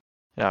Light.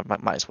 Yeah,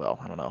 might as well.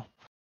 I don't know.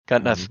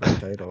 Got enough. That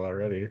title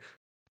already.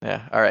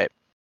 Yeah. All right.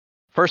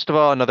 First of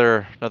all,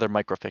 another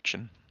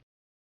microfiction.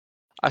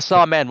 I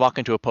saw a man walk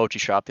into a poetry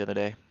shop the other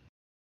day.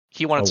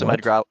 He wanted some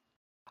Edgar Allan.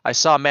 I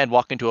saw a man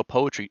walk into a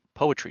poetry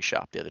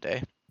shop the other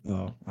day.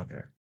 Oh,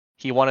 okay.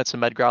 He wanted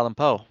some Edgar Allan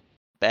Poe.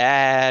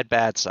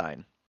 Bad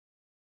sign.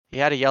 He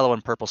had a yellow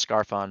and purple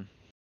scarf on.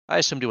 I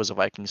assumed he was a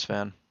Vikings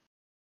fan.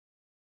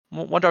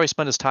 Wonder how he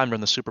spent his time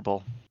during the Super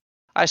Bowl.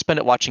 I spent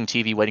it watching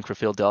TV waiting for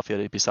Philadelphia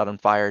to be set on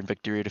fire and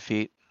victory or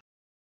defeat.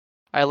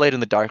 I laid in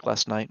the dark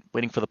last night,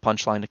 waiting for the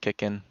punchline to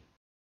kick in.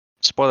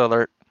 Spoiler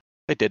alert,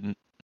 it didn't.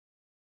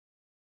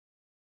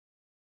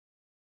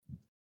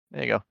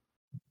 There you go.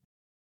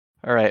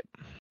 All right.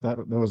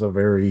 That was a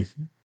very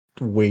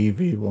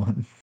wavy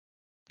one.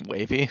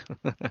 Wavy?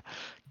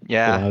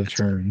 Yeah. A lot of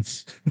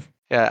turns.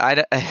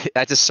 Yeah,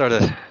 I just sort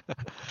of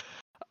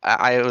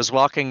I was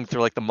walking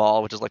through the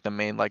mall, which is the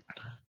main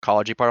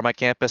collegey part of my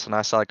campus, and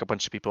I saw a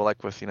bunch of people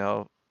with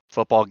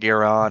football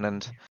gear on,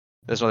 and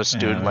there's another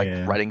student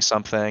writing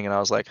something, and I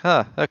was like,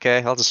 huh,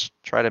 okay, I'll just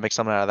try to make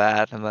something out of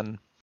that, and then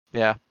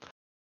yeah,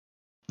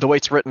 the way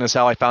it's written is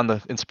how I found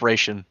the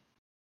inspiration,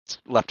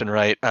 left and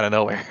right out of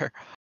nowhere.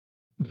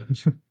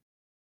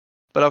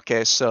 But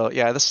okay, so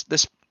yeah,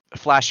 this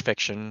flash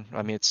fiction,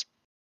 I mean it's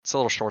a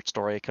little short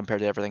story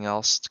compared to everything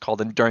else. It's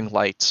called Enduring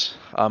Light.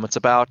 It's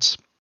about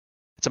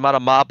a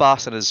mob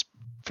boss and his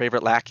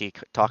favorite lackey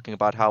talking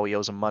about how he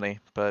owes him money,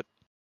 but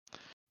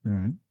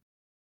Mm-hmm.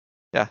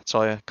 yeah, it's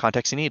all the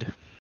context you need.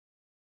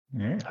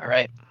 Yeah. All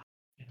right.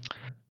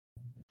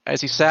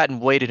 As he sat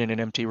and waited in an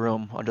empty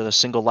room under the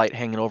single light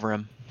hanging over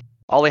him,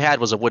 all he had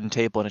was a wooden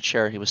table and a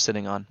chair he was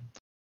sitting on,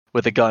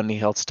 with a gun he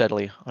held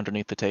steadily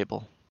underneath the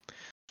table.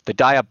 The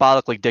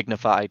diabolically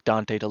dignified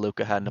Dante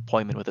DeLuca had an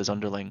appointment with his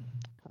underling,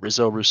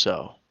 Rizzo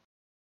Rousseau.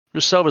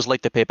 Rousseau was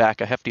late to pay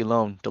back a hefty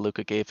loan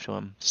DeLuca gave to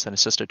him to send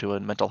his sister to a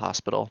mental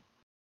hospital,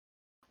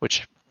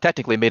 which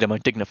technically made him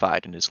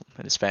undignified in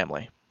his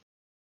family.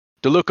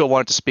 DeLuca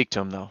wanted to speak to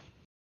him, though,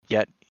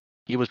 yet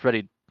he was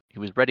ready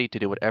to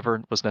do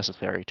whatever was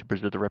necessary to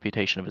preserve the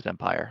reputation of his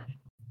empire.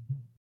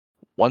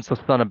 Once the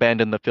sun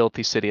abandoned the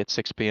filthy city at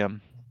 6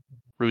 p.m.,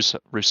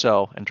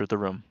 Rousseau entered the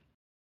room.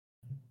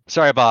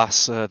 Sorry,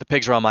 boss, the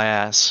pigs are on my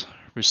ass,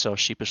 Rousseau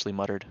sheepishly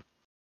muttered.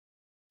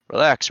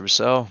 Relax,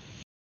 Rousseau.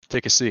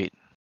 Take a seat.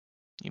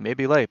 You may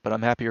be late, but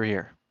I'm happy you're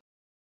here.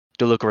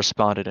 DeLuca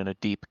responded in a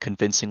deep,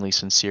 convincingly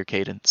sincere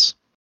cadence.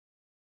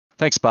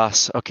 Thanks,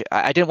 boss. Okay,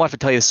 I didn't want to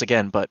tell you this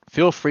again, but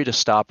feel free to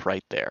stop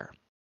right there.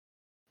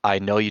 I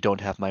know you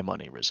don't have my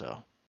money,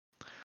 Rizzo.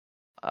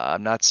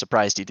 I'm not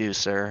surprised you do,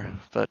 sir,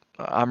 but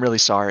I'm really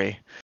sorry.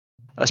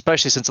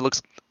 Especially since it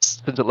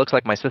looks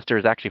like my sister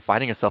is actually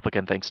finding herself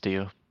again thanks to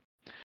you.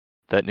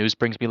 That news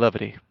brings me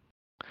levity.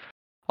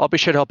 I'll be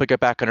sure to help her get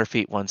back on her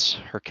feet once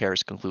her care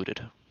is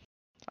concluded.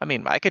 I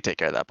mean, I could take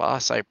care of that,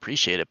 boss. I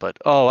appreciate it, but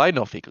I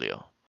know,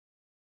 Figlio.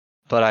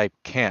 But I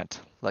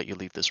can't let you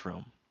leave this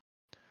room.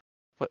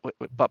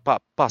 Wait,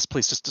 boss,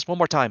 please, just one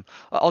more time.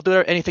 I'll do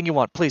anything you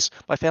want, please.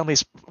 My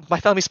family's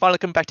finally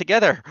coming back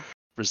together.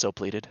 Rizzo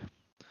pleaded.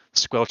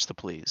 Squelch the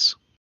please.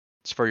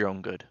 It's for your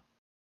own good.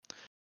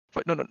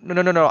 But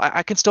no.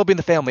 I can still be in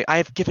the family.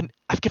 I've given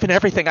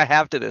everything I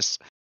have to this.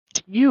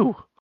 To you.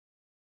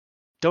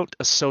 Don't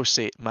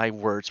associate my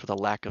words with a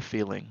lack of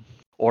feeling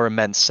or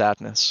immense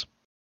sadness.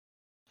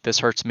 This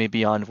hurts me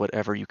beyond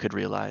whatever you could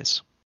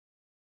realize.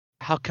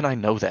 How can I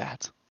know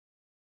that?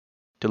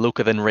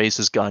 DeLuca then raised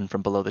his gun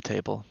from below the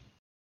table.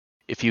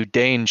 If you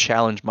deign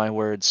challenge my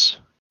words,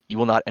 you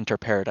will not enter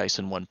paradise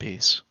in one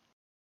piece.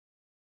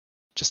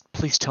 Just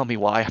please tell me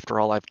why after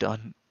all I've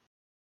done.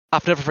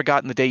 I've never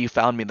forgotten the day you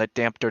found me in that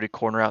damp, dirty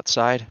corner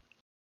outside.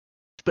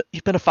 But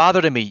you've been a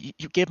father to me.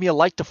 You gave me a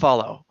light to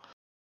follow.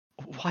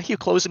 Why are you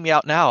closing me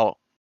out now?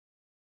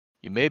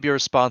 You may be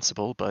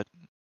responsible, but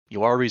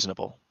you are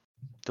reasonable,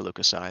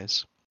 DeLuca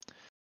sighs.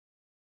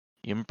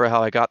 You remember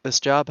how I got this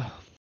job?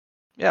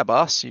 Yeah,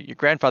 boss. Your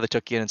grandfather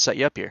took you in and set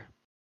you up here.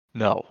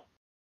 No.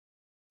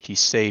 He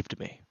saved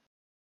me.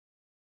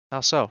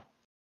 How so?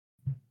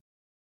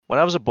 When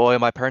I was a boy,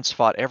 my parents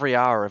fought every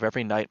hour of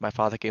every night my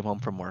father came home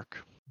from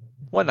work.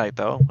 One night,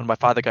 though, when my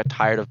father got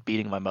tired of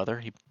beating my mother,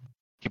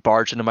 he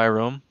barged into my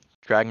room,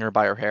 dragging her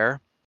by her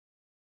hair.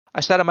 I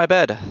sat on my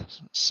bed,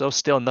 so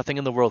still nothing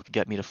in the world could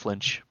get me to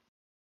flinch.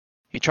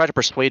 He tried to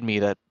persuade me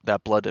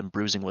that blood and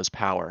bruising was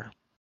power.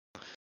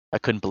 I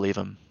couldn't believe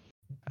him,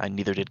 and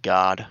neither did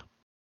God.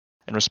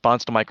 In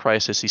response to my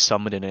crisis, he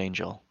summoned an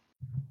angel.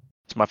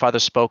 As my father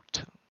spoke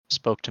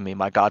to me,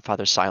 my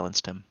godfather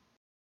silenced him.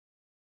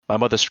 My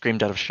mother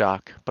screamed out of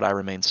shock, but I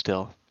remained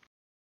still.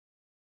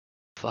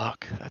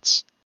 Fuck,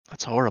 that's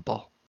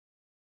horrible.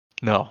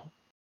 No,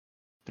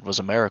 it was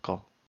a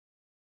miracle.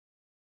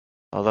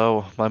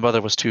 Although my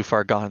mother was too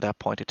far gone at that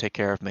point to take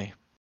care of me.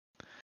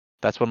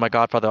 That's when my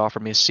godfather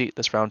offered me a seat at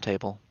this round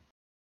table,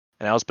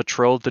 and I was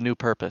betrothed to new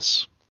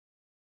purpose.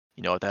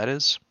 You know what that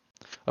is?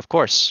 Of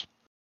course.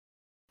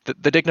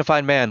 The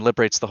dignified man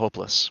liberates the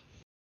hopeless.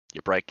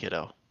 You're bright,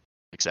 kiddo.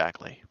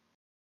 Exactly.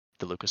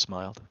 DeLuca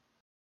smiled.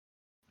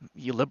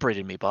 You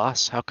liberated me,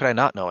 boss. How could I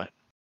not know it?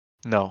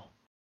 No.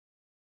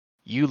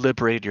 You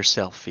liberated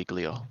yourself,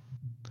 Figlio.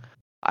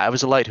 I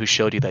was the light who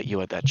showed you that you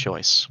had that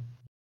choice.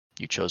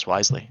 You chose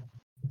wisely.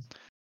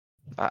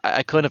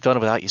 I couldn't have done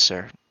it without you,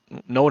 sir.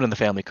 No one in the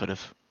family could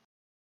have.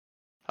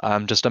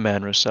 I'm just a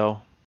man, Rousseau.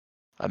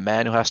 A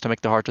man who has to make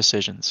the hard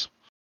decisions.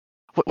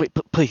 Wait,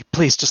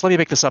 please, just let me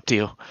make this up to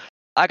you.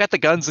 I got the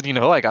guns and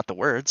I got the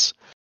words.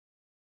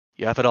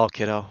 You have it all,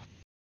 kiddo.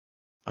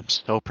 I'm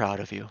so proud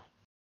of you.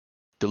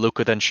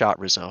 DeLuca then shot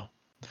Rizzo,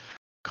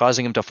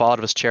 causing him to fall out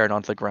of his chair and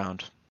onto the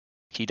ground.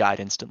 He died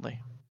instantly.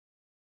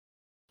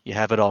 You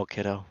have it all,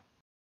 kiddo.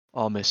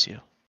 I'll miss you.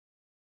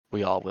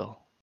 We all will.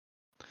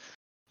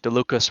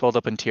 DeLuca swelled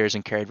up in tears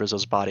and carried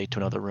Rizzo's body to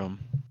another room.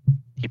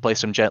 He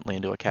placed him gently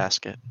into a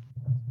casket.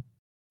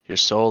 Your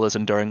soul is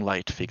enduring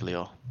light,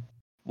 Figlio,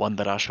 one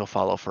that I shall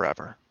follow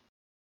forever.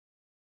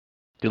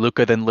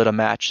 DeLuca then lit a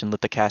match and lit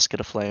the casket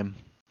aflame.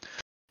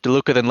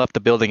 DeLuca then left the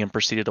building and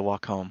proceeded to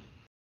walk home.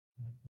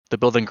 The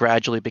building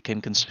gradually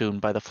became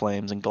consumed by the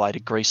flames and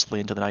glided gracefully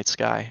into the night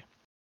sky.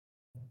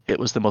 It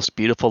was the most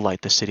beautiful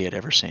light the city had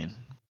ever seen.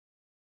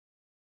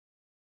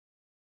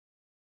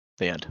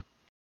 The end.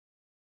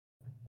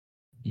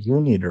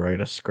 You need to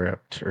write a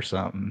script or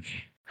something.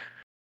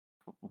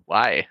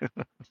 Why?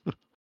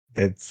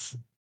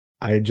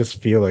 I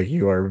just feel like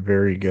you are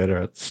very good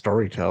at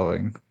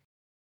storytelling.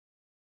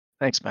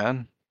 Thanks,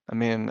 man. I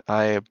mean,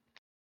 I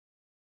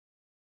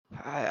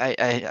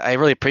I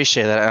really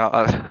appreciate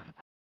that.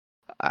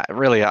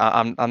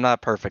 I'm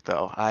not perfect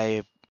though.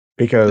 This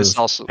Because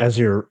also. as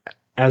you're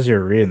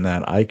reading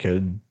that, I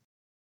could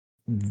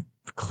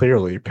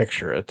clearly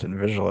picture it and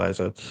visualize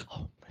it.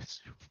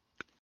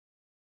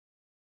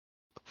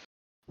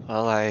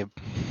 Oh, well,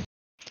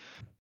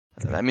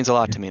 that means a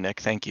lot to me, Nick.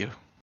 Thank you.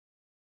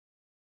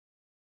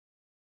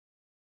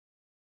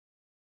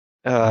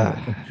 Uh,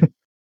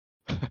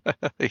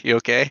 you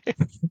okay?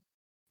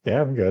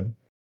 Yeah, I'm good.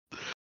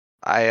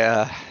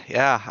 Yeah,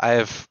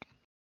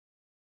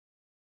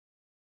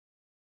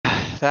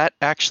 that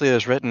actually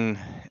was written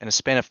in a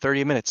span of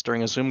 30 minutes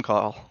during a Zoom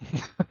call.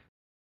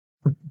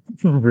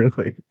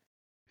 Really?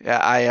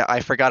 Yeah,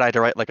 I forgot I had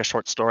to write like a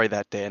short story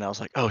that day, and I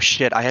was like, oh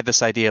shit, I had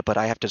this idea, but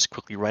I have to just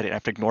quickly write it. I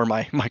have to ignore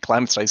my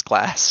climate studies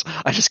class.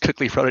 I just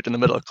quickly wrote it in the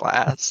middle of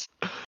class.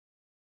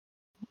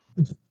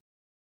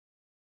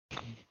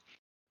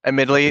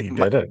 Admittedly, You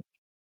did it.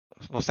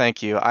 well,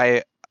 thank you.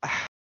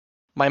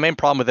 My main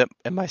problem with it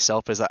and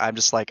myself is that I'm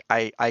just like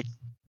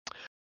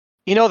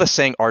the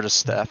saying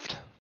artist theft.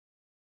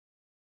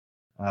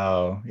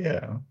 Oh,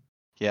 yeah.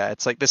 Yeah,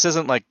 it's like this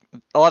isn't like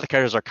a lot of the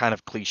characters are kind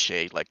of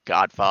cliched, like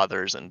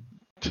Godfathers and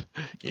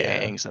Yeah.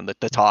 gangs, and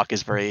the talk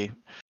is very,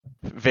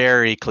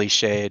 very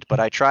cliched. But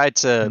I tried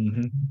to.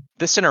 Hmm.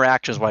 This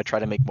interaction is what I try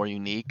to make more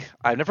unique.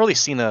 I've never really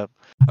seen of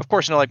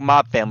course, like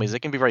mob families, they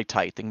can be very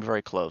tight, they can be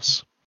very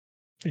close.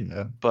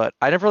 Yeah. But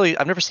I've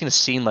never seen a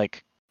scene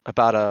like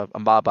about a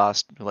mob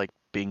boss like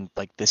being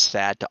like this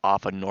sad to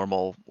off a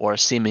normal or a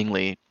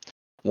seemingly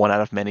one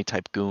out of many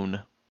type goon.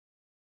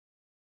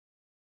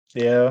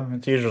 Yeah,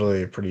 it's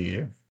usually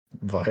pretty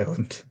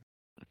violent.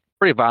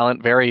 Pretty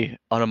violent, very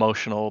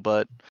unemotional,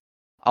 but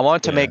I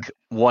wanted to Yeah. make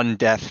one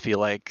death feel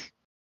like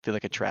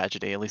a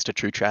tragedy, at least a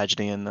true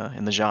tragedy in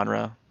the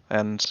genre.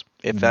 And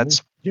if Mhm.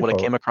 that's what I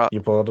came across,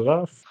 You pulled it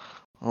off.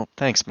 well,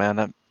 thanks, man.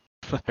 That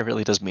it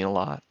really does mean a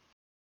lot.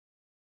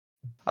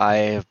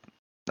 I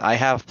I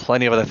have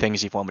plenty of other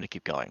things if you want me to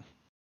keep going.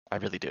 I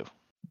really do.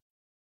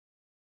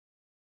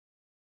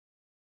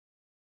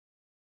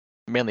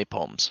 Mainly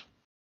poems,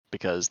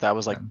 because that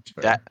was like That's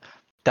fair.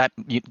 that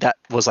that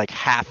was like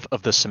half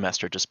of the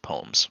semester just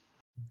poems.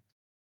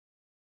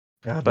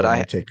 God, But when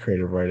I take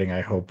creative writing,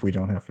 I hope we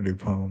don't have to do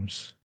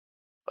poems.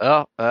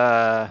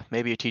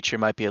 maybe your teacher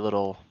might be a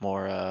little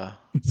more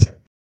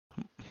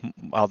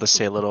I'll just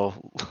say a little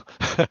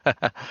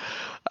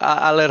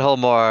a little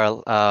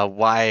more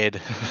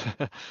wide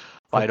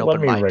wide Let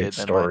open me write minded than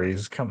mine.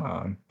 stories. Come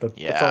on. That's all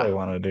Yeah. I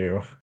want to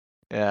do.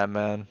 Yeah,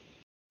 man.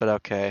 But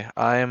okay.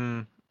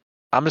 I'm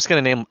just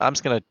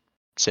gonna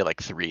say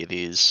like three of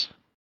these.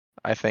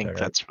 I All think right.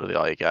 that's really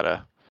all you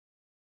gotta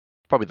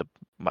probably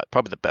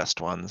probably the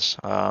best ones.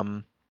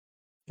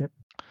 Yep.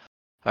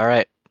 All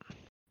right.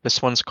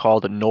 This one's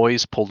called A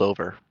Noise Pulled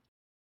Over.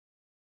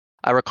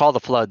 I recall the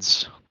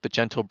floods, the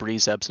gentle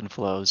breeze ebbs and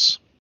flows.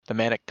 The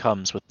manic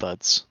comes with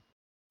thuds.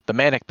 The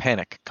manic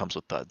panic comes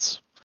with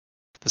thuds.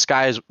 The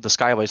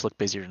skyways look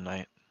busier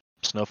tonight.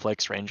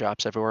 Snowflakes,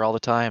 raindrops everywhere all the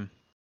time.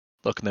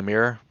 Look in the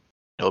mirror,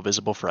 no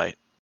visible fright.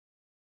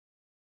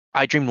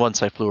 I dreamed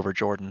once I flew over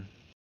Jordan.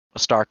 A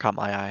star caught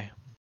my eye.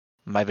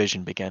 My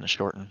vision began to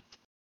shorten.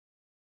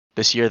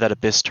 This year that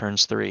abyss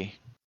turns 3.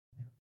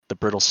 The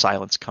brittle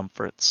silence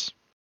comforts.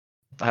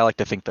 I like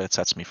to think that it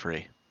sets me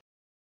free.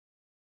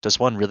 Does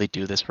one really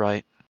do this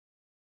right?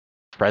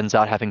 Friends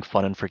out having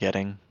fun and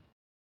forgetting.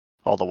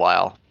 All the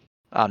while,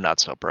 I'm not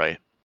so bright.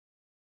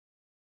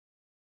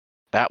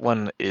 That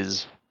one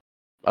is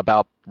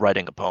about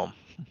writing a poem.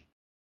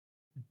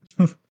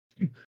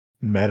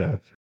 Meta.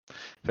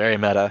 Very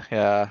meta,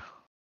 yeah.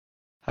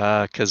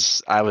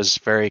 Because I was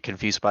very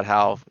confused about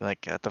how,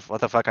 like, what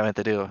the fuck I meant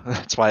to do.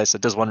 That's why I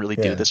said, does one really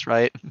do Yeah. this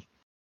right?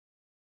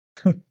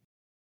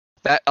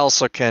 That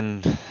also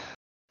can.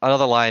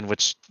 Another line,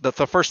 which the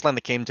first line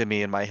that came to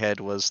me in my head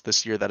was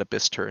this year that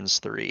abyss turns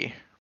 3.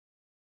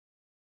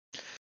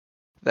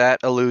 That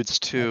alludes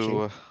Catchy.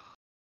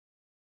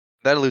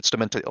 to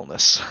mental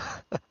illness.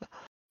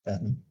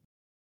 Um,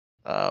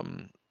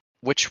 Um,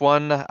 which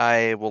one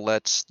I will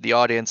let the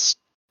audience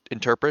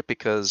interpret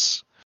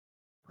because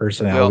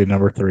Personality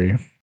number 3.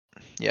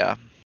 yeah,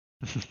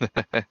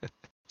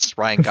 it's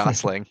Ryan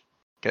Gosling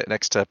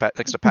next to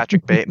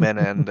Patrick Bateman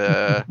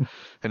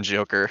and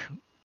Joker.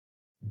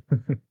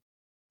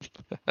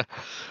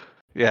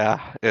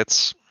 Yeah,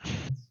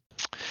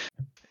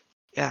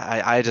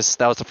 I just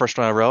that was the first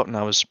one I wrote, and I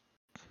don't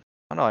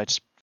know, I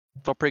just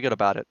felt pretty good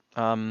about it.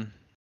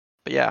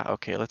 But yeah,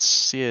 okay, let's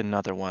see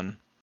another one.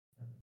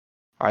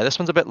 All right, this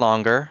one's a bit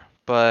longer,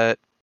 but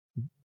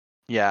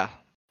yeah,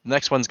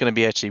 next one's gonna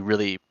be actually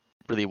really,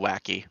 really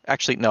wacky.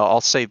 Actually, no,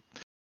 I'll say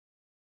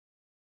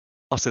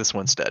this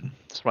one instead.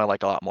 This one I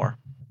like a lot more.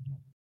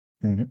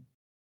 Mhm.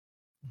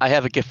 I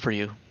have a gift for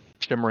you,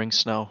 shimmering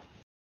snow,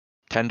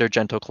 tender,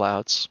 gentle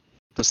clouds.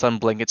 The sun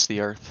blankets the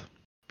earth,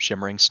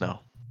 shimmering snow.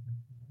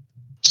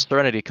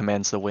 Serenity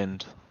commands the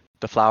wind.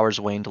 The flowers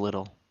waned a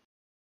little.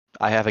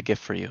 I have a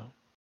gift for you,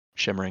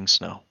 shimmering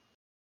snow.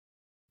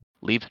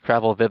 Leaves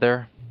travel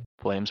thither,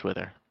 flames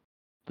wither.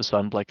 The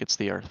sun blankets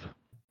the earth,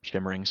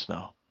 shimmering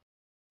snow.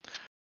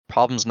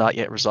 Problems not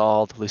yet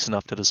resolved, loose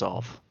enough to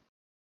dissolve.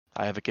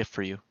 I have a gift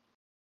for you.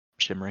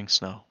 Shimmering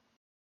snow.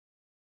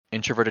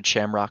 Introverted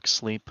shamrocks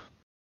sleep.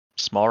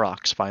 Small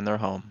rocks find their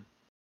home.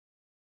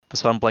 The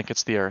sun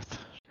blankets the earth.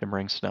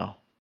 Shimmering snow.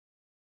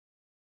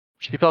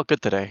 She felt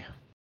good today.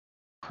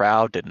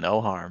 Crowd did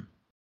no harm.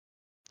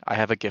 I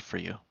have a gift for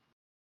you.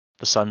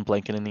 The sun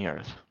blanketing the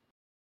earth.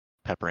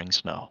 Peppering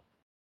snow.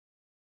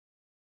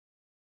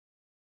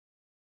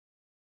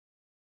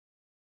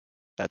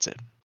 That's it.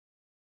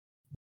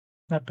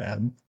 Not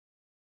bad.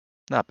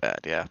 Not bad,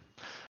 yeah.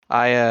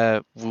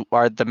 A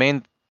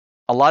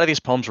lot of these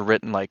poems were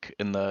written like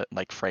in the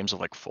like frames of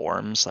like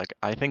forms. Like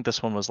I think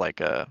this one was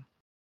like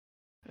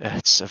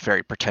it's a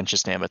very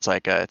pretentious name. It's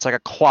like a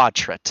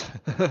quadrit,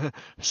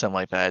 something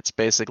like that. It's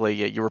basically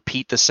you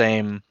repeat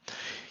you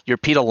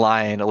repeat a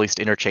line at least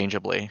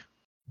interchangeably.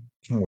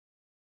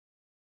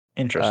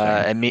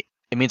 Interesting.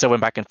 It means I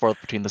went back and forth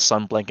between the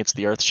sun blankets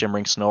the earth,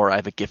 shimmering snow, or I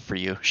have a gift for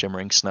you,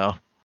 shimmering snow.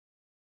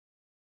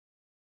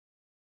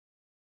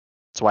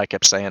 That's why I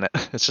kept saying it.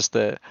 It's just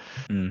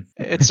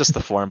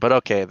the form. But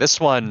okay, this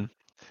one's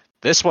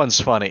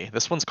funny.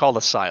 This one's called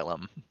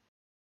Asylum.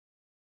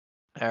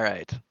 All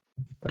right.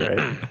 All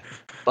right.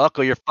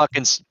 buckle your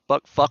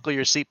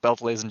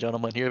seatbelt, ladies and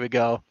gentlemen. Here we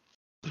go.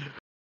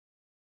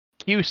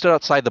 Hugh stood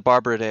outside the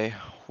barber today,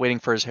 waiting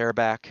for his hair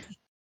back.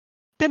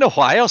 Been a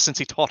while since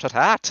he taught it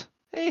hat.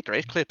 Hey,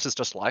 Great Clips is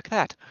just like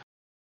that.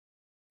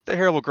 The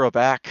hair will grow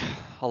back,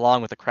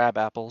 along with the crab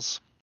apples.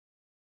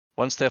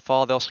 Once they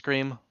fall, they'll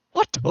scream,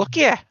 "What took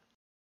ya?"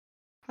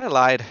 I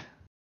lied.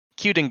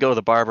 Q didn't go to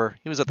the barber.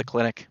 He was at the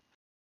clinic.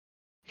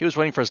 He was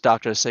waiting for his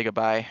doctor to say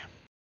goodbye.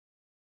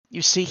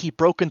 You see, he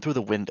broke in through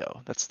the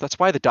window. That's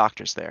why the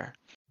doctor's there.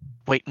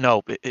 Wait,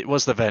 no, it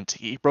was the vent.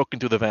 He broke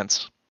into the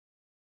vents.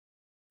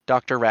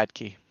 Dr.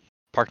 Radke,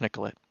 Park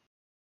Nicollet.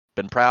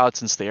 Been proud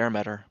since the air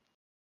met her.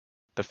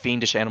 The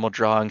fiendish animal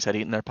drawings had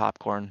eaten their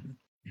popcorn.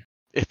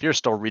 If you're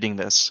still reading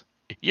this,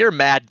 you're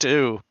mad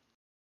too.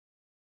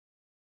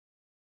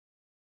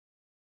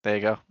 There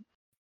you go.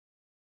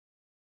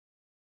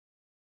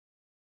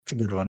 It's a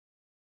good one.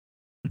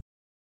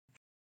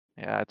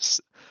 Yeah, it's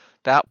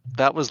that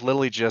was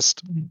literally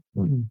just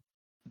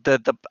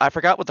the I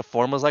forgot what the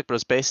form was like, but it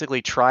was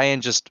basically try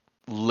and just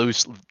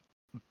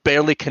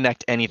barely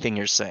connect anything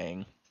you're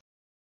saying.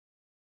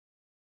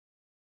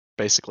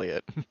 Basically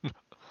it.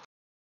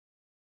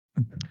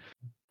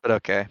 But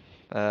okay.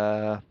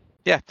 Yeah,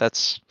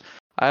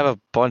 I have a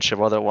bunch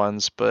of other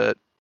ones, but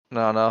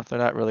no, they're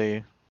not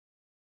really.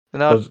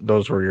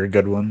 Those were your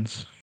good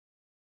ones.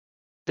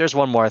 There's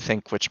one more I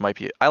think, which might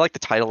be. I like the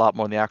title a lot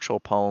more than the actual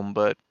poem,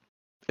 but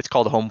it's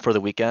called "Home for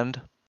the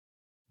Weekend."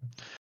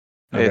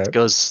 Okay. It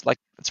goes like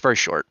it's very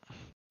short.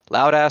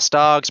 Loud ass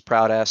dogs,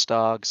 proud ass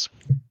dogs.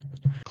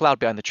 Cloud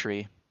behind the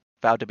tree,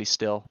 vowed to be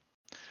still.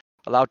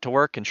 Allowed to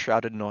work in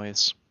shrouded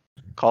noise.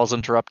 Calls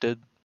interrupted.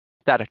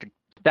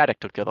 Static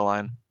took the other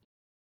line.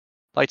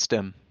 Lights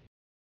dim.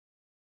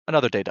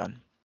 Another day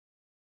done.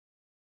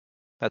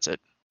 That's it.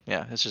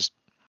 Yeah, it's just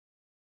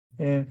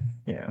Yeah.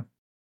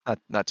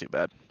 not too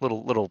bad.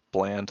 Little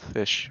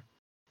bland-ish.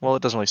 Well,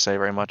 it doesn't really say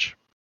very much.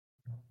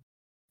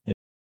 Yeah.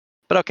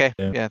 But okay,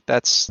 yeah,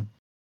 that's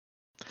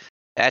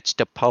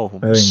the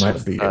poems. I think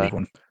mine's the unique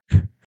one.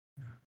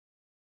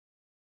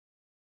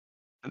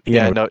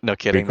 Yeah, no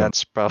kidding.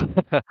 That's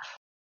probably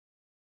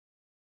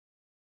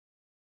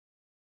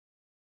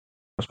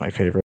that's my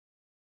favorite.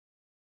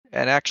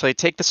 And actually,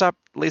 take this up,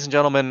 ladies and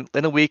gentlemen.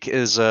 In a Week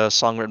is a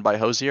song written by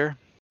Hosier.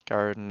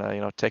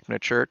 Garden, take me to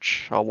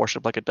church. I'll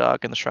worship like a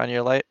dog in the shrine of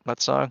your light. That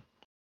song.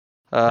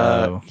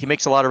 He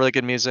makes a lot of really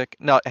good music.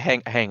 No,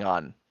 hang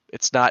on.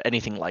 It's not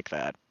anything like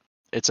that.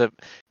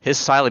 His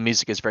style of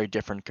music is very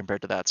different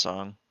compared to that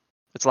song.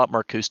 It's a lot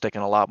more acoustic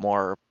and a lot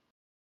more.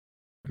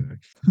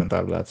 I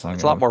thought of that song.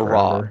 It's a lot more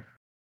raw.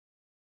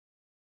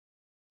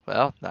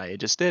 Well, now you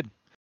just did.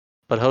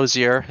 But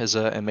Hosier is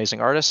an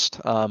amazing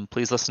artist.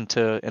 Please listen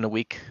to In a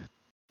Week.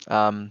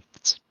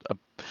 It's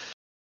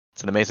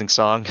an amazing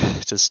song.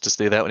 just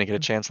do that when you get a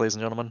chance, ladies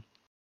and gentlemen.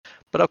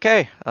 But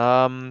okay.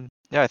 Yeah,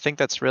 I think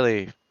that's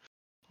really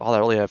all I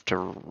really have to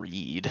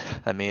read.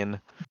 I mean,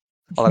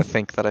 all I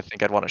think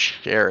I'd want to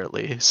share at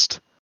least.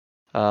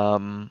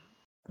 Yeah.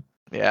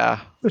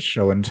 The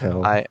show and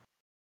tell. A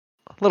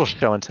little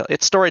show and tell.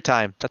 It's story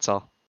time. That's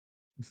all.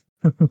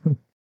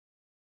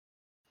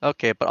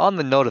 Okay, but on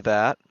the note of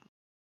that,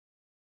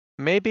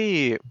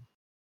 maybe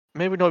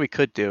we know what we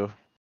could do.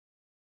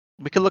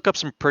 We could look up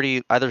some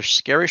pretty either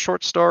scary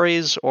short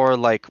stories or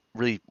like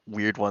really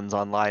weird ones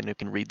online and we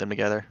can read them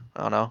together.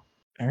 I don't know.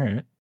 All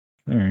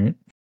right.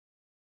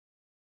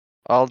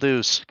 I'll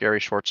do scary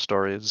short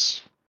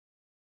stories.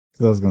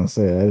 I was gonna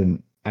say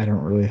I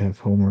don't really have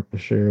homework to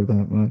share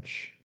that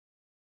much.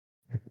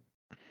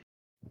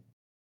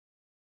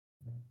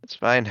 It's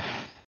fine.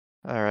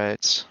 All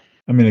right.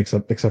 I mean,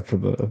 except for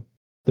the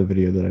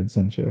video that I'd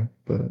sent you,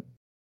 but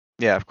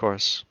yeah, of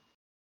course.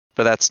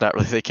 But that's not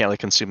really, they can't really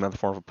consume that in the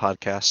form of a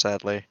podcast,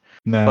 sadly.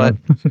 no. But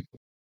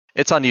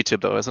it's on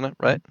YouTube though, isn't it?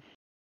 Right?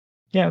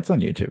 Yeah, it's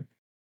on YouTube.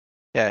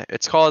 Yeah,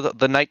 it's called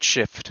The Night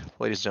Shift,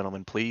 ladies and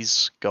gentlemen.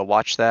 Please go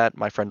watch that.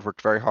 My friend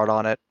worked very hard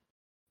on it.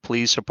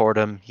 Please support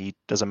him. He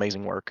does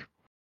amazing work.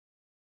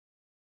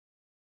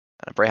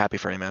 I'm very happy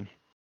for him, man.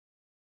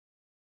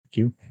 Thank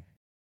you.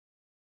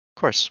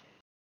 Of course.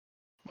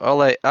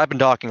 I've been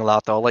talking a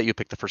lot, though. I'll let you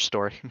pick the first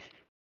story.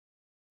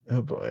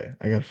 Oh boy,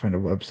 I gotta find a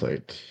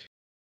website.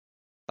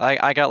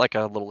 I got like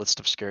a little list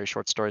of scary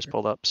short stories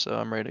pulled up, so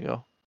I'm ready to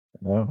go.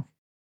 No,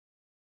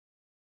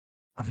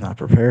 I'm not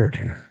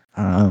prepared.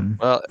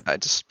 Well, I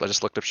just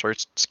looked up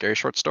scary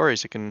short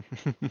stories. You can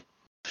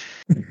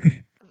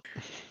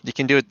you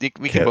can do it.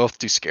 We can both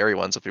do scary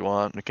ones if you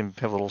want. We can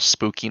have a little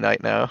spooky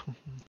night now.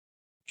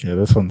 Okay,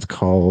 this one's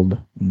called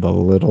The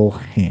Little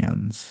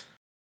Hands.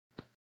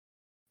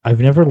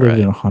 I've never lived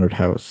in a haunted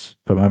house,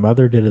 but my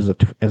mother did as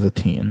a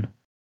teen.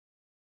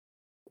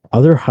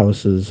 Other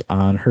houses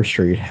on her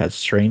street had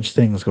strange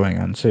things going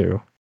on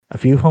too. A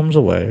few homes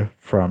away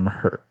from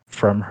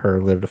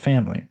her lived a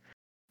family.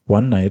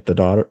 One night the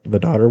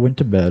daughter went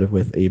to bed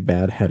with a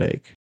bad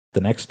headache.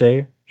 The next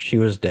day, she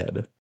was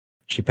dead.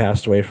 She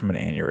passed away from an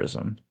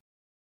aneurysm.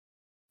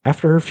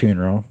 After her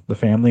funeral, the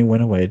family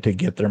went away to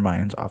get their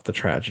minds off the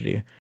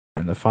tragedy,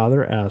 and the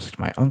father asked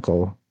my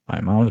uncle, my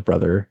mom's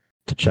brother,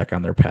 to check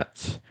on their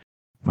pets.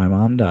 My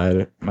mom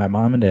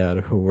and dad,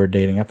 who were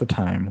dating at the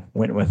time,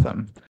 went with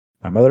them.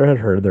 My mother had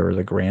heard there was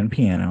a grand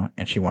piano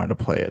and she wanted to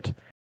play it.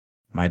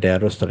 My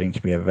dad was studying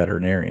to be a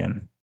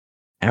veterinarian.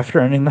 After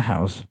entering the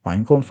house, my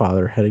uncle and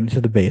father heading to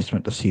the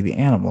basement to see the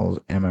animals,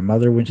 and my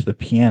mother went to the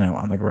piano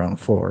on the ground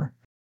floor.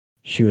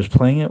 She was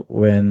playing it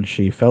when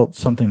she felt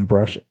something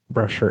brush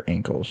her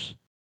ankles.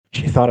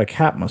 She thought a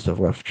cat must have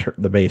left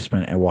the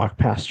basement and walked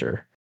past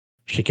her.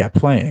 She kept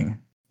playing,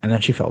 and then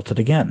she felt it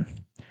again.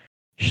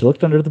 She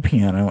looked under the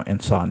piano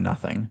and saw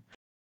nothing.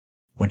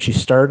 When she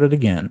started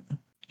again,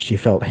 she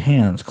felt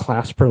hands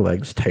clasp her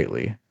legs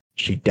tightly.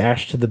 She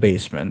dashed to the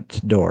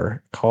basement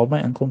door, called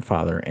my uncle and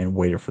father, and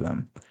waited for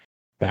them.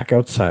 Back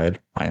outside,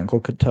 my uncle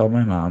could tell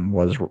my mom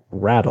was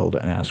rattled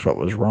and asked what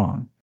was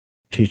wrong.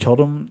 She told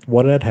him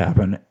what had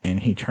happened, and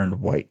he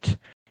turned white.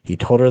 He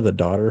told her the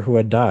daughter who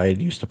had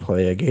died used to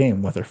play a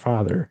game with her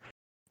father.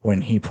 When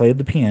he played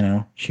the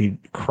piano, she'd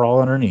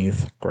crawl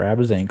underneath, grab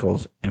his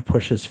ankles, and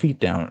push his feet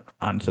down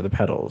onto the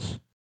pedals.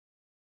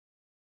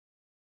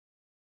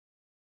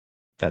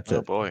 That's Oh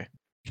it. boy.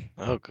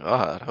 Oh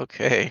god.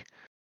 Okay.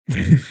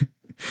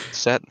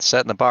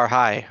 Setting the bar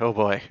high. Oh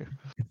boy.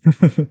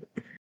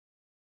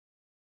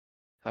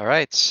 All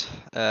right.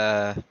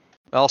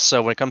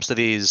 Also, when it comes to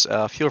these,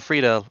 feel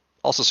free to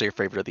also say your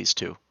favorite of these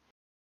two.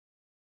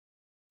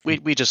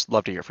 We just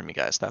love to hear from you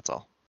guys. That's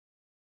all.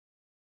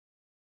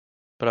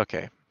 But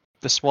okay,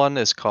 this one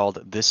is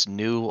called This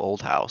New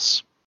Old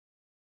House.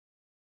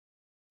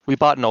 We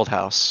bought an old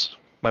house,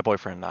 my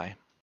boyfriend and I.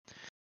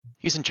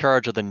 He's in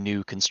charge of the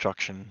new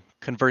construction,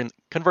 converting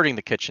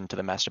the kitchen to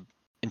the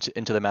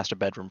into the master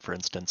bedroom, for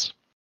instance,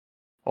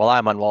 while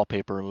I'm on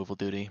wallpaper removal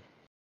duty.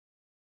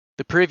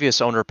 The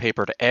previous owner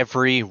papered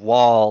every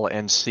wall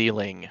and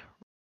ceiling.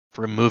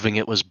 Removing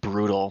it was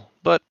brutal,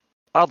 but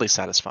oddly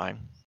satisfying.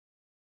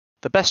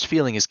 The best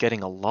feeling is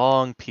getting a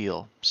long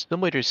peel,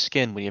 similar to your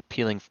skin when you're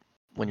peeling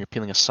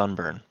a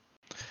sunburn.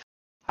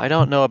 I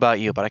don't know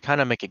about you, but I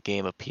kind of make a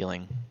game of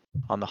peeling,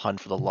 on the hunt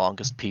for the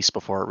longest piece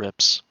before it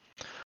rips.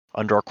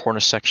 Under a corner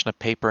section of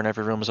paper in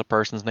every room is a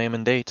person's name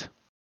and date.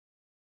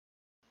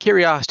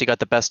 Curiosity got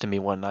the best of me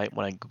one night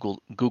when I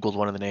Googled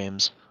one of the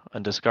names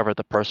and discovered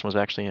the person was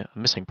actually a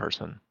missing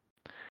person.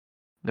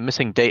 The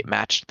missing date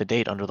matched the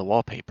date under the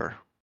wallpaper.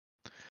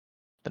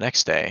 The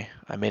next day,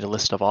 I made a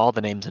list of all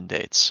the names and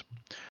dates.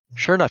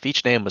 Sure enough,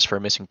 each name was for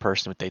a missing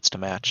person with dates to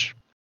match.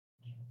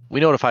 We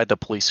notified the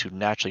police who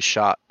naturally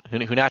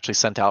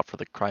sent out for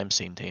the crime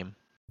scene team.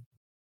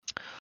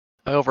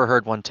 I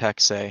overheard one tech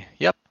say,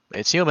 "Yep,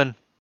 it's human."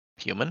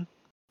 Human?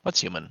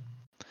 What's human?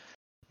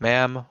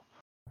 Ma'am,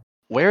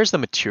 where's the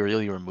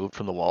material you removed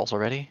from the walls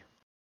already?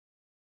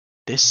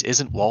 This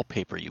isn't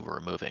wallpaper you were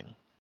removing.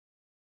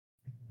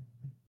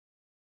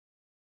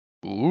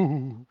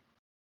 Ooh.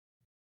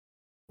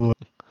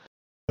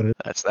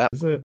 That's that.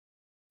 Is it?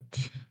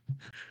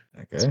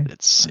 Okay.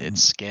 It's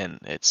skin.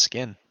 It's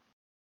skin.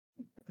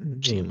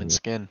 Human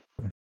skin.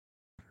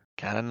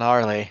 Kinda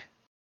gnarly.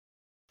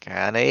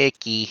 Kinda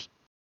icky.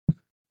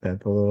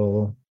 That's a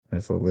little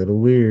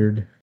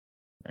weird.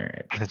 All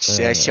right. That's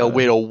a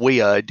little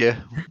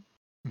weird.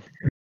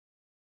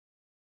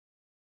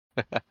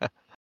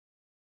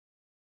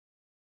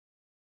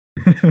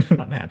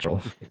 Not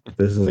natural.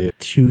 This is a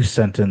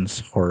 2-sentence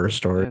horror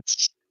story.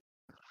 It's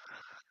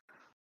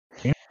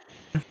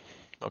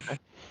okay.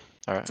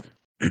 All right.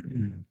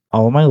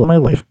 All my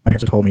life, my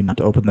parents told me not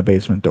to open the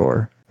basement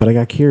door, but I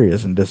got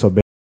curious and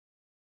disobeyed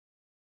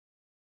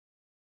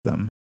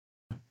them.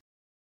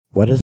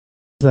 What is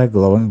that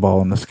glowing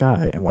ball in the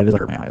sky, and why does it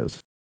hurt my eyes?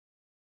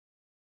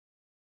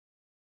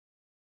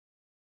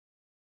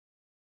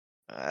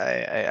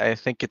 I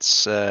think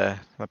it's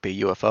might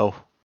be a UFO.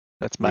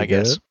 That's my You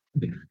get guess.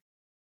 it?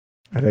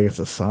 I think it's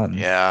the sun.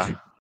 Yeah,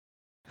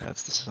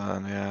 that's the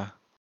sun. Yeah.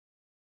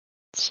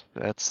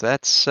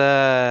 That's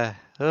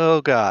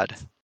oh God.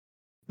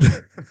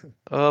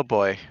 Oh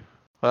boy.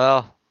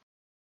 Well,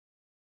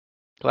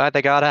 glad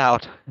they got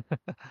out.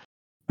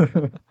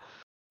 All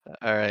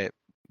right.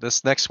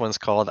 This next one's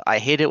called I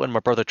Hate It When My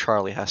Brother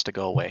Charlie Has to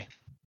Go Away.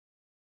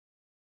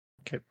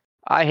 Okay.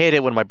 I hate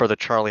it when my brother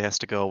Charlie has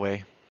to go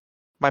away.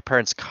 My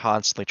parents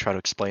constantly try to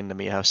explain to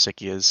me how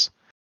sick he is.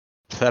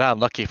 That I'm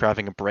lucky for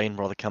having a brain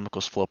where the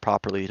chemicals flow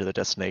properly to the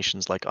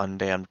destinations like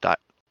undammed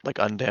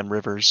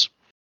rivers.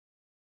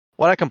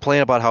 When I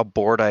complain about how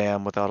bored I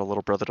am without a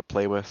little brother to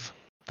play with,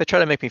 they try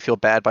to make me feel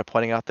bad by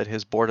pointing out that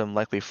his boredom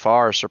likely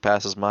far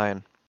surpasses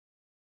mine,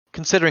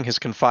 considering he's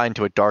confined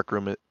to a dark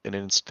room in an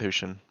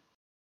institution.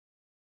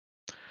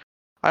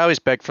 I always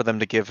beg for them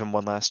to give him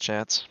one last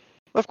chance.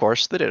 Of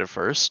course, they did it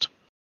first.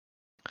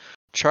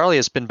 Charlie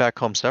has been back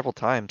home several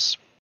times,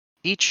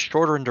 each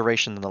shorter in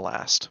duration than the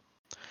last.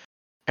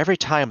 Every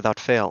time, without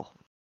fail,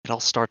 it all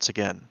starts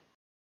again.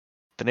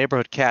 The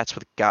neighborhood cats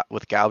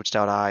with gouged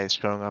out eyes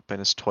showing up in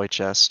his toy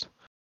chest.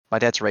 My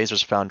dad's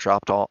razors found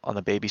dropped all on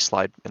the baby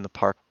slide in the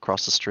park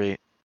across the street.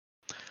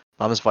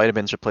 Mom's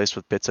vitamins replaced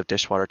with bits of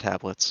dishwater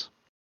tablets.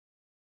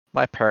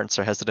 My parents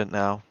are hesitant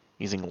now,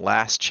 using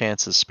last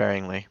chances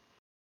sparingly.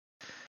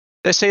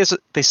 They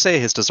say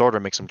his disorder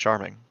makes him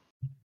charming.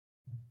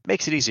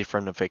 Makes it easy for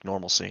him to fake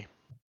normalcy.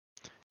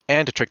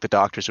 And to trick the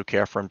doctors who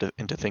care for him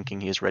into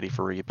thinking he is ready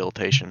for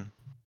rehabilitation.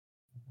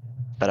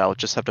 But I'll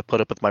just have to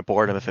put up with my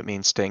boredom if it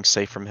means staying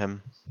safe from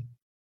him.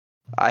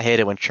 I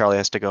hate it when Charlie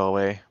has to go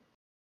away.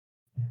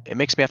 It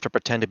makes me have to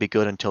pretend to be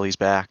good until he's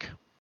back.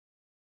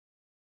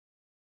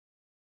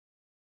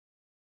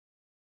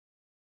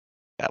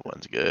 That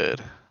one's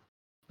good.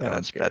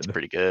 That's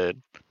pretty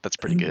good. That's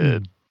pretty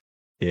good.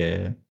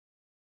 Yeah.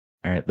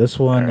 All right. This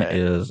one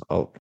is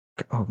oh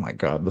my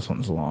god, this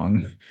one's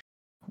long.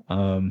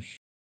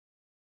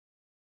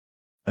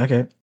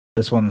 Okay.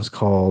 This one's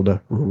called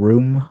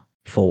Room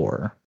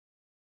 4.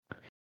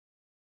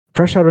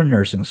 Fresh out of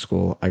nursing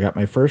school, I got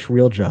my first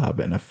real job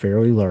in a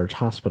fairly large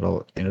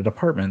hospital in a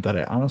department that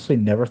I honestly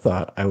never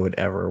thought I would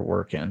ever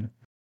work in.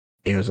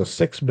 It was a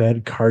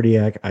 6-bed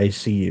cardiac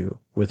ICU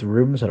with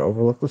rooms that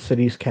overlooked the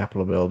city's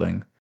Capitol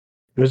building.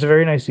 It was a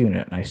very nice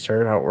unit, and I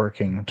started out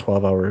working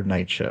 12-hour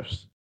night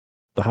shifts.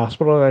 The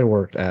hospital I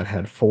worked at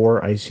had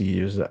 4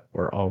 ICUs that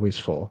were always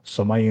full,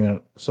 so my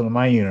unit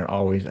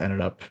always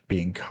ended up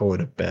being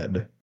code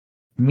bed.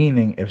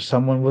 Meaning, if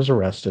someone was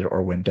arrested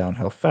or went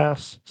downhill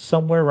fast,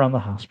 somewhere around the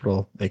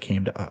hospital, they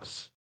came to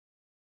us.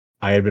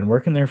 I had been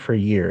working there for a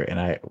year, and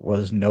I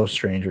was no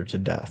stranger to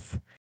death.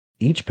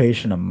 Each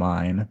patient of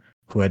mine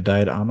who had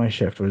died on my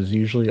shift was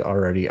usually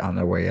already on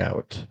their way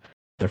out.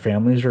 Their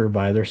families were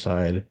by their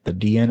side, the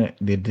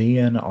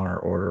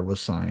DNR order was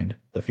signed,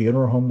 the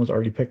funeral home was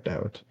already picked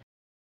out.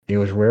 It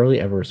was rarely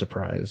ever a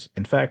surprise.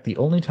 In fact, the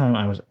only time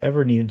I was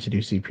ever needed to do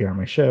CPR on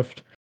my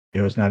shift,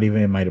 it was not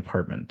even in my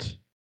department.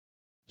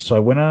 So I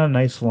went on a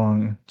nice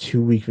long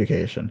 2-week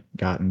vacation,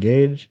 got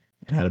engaged,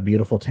 and had a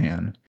beautiful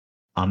tan.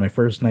 On my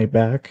first night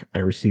back, I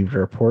received a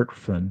report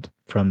from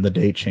the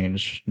date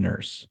change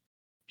nurse.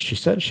 She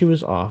said she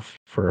was off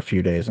for a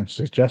few days and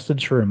suggested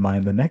to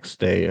remind the next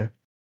day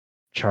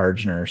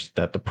charge nurse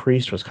that the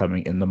priest was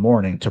coming in the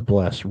morning to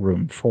bless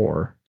room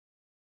 4.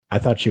 I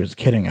thought she was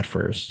kidding at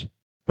first,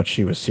 but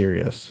she was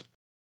serious.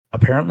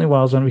 Apparently,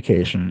 while I was on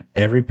vacation,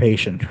 every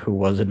patient who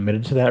was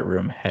admitted to that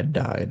room had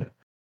died.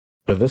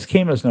 But this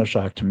came as no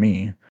shock to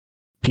me.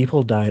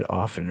 People died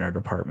often in our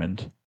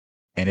department,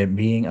 and it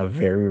being a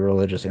very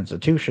religious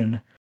institution,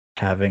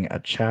 having a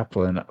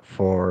chaplain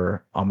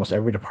for almost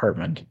every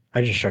department,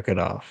 I just shook it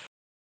off.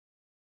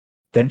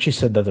 Then she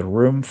said that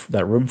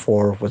room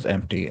 4 was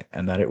empty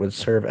and that it would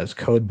serve as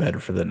code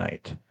bed for the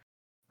night.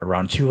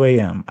 Around 2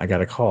 a.m., I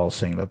got a call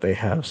saying that they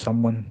have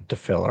someone to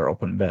fill our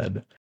open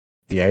bed.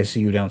 The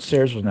ICU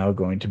downstairs was now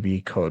going to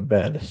be code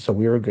bed, so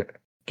we were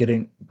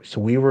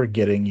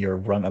getting your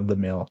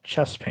run-of-the-mill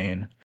chest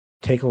pain,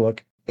 take a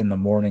look in the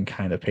morning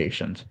kind of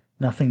patient.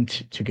 Nothing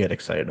to get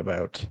excited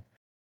about.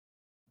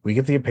 We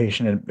get the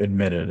patient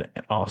admitted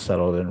and all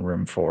settled in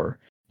room 4.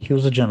 He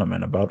was a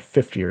gentleman, about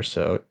 50 or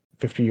so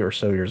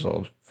years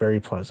old,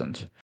 very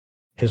pleasant.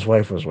 His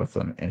wife was with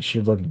him, and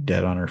she looked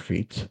dead on her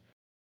feet.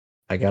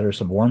 I got her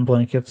some warm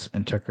blankets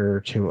and took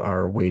her to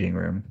our waiting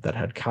room that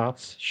had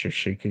cots so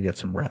she could get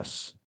some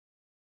rest.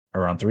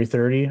 Around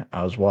 3:30,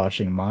 I was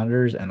watching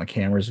monitors and the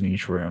cameras in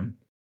each room.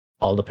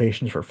 All the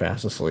patients were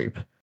fast asleep.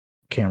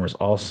 Cameras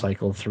all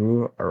cycled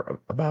through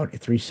about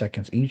 3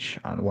 seconds each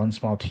on one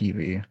small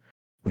TV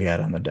we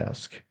had on the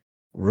desk.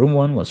 Room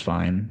 1 was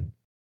fine.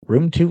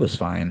 Room 2 was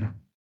fine.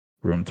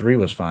 Room 3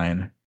 was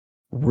fine.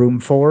 Room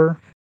 4,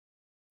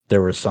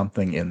 there was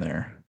something in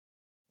there.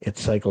 It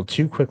cycled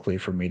too quickly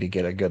for me to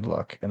get a good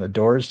look, and the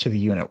doors to the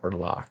unit were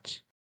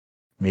locked.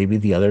 Maybe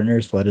the other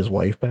nurse let his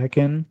wife back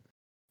in?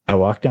 I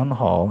walked down the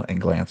hall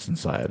and glanced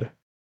inside.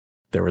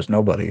 There was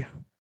nobody.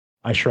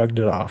 I shrugged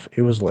it off.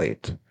 It was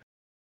late.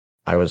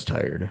 I was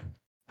tired.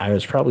 I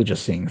was probably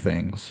just seeing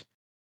things.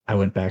 I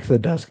went back to the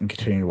desk and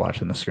continued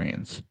watching the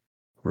screens.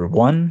 Room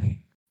 1,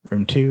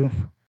 room 2,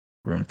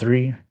 room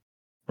 3,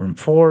 room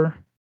 4.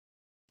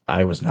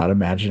 I was not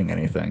imagining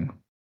anything.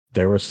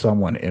 There was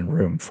someone in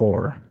room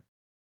 4.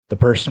 The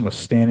person was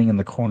standing in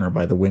the corner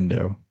by the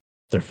window,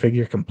 their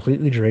figure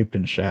completely draped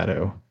in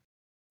shadow.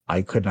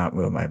 I could not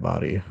move my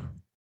body.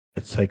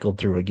 It cycled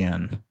through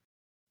again.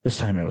 This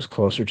time it was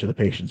closer to the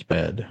patient's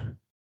bed,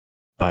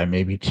 by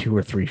maybe 2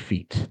 or 3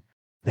 feet.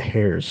 The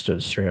hairs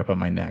stood straight up on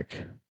my neck.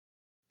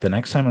 The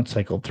next time it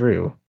cycled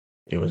through,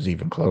 it was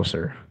even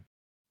closer.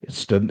 It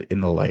stood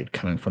in the light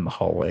coming from the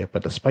hallway,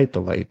 but despite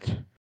the light,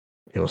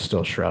 it was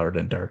still shrouded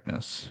in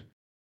darkness.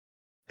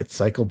 It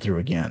cycled through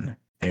again,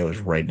 and it was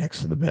right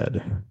next to the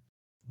bed.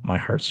 My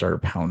heart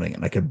started pounding,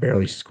 and I could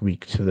barely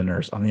squeak to the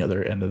nurse on the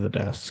other end of the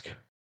desk.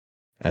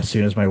 As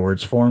soon as my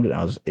words formed and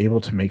I was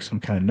able to make some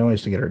kind of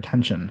noise to get her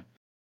attention,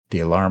 the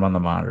alarm on the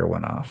monitor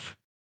went off,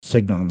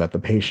 signaling that the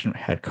patient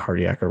had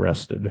cardiac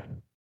arrested.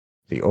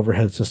 The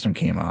overhead system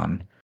came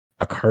on.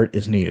 A cart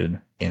is needed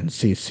in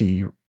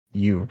CCU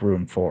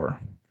room 4.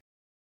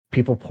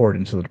 People poured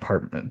into the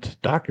department.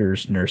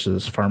 Doctors,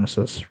 nurses,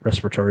 pharmacists,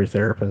 respiratory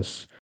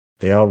therapists.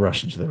 They all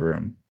rushed into the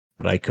room,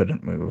 but I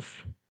couldn't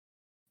move.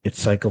 It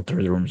cycled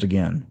through the rooms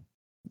again.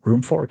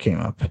 Room 4 came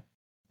up,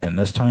 and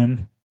this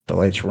time the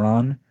lights were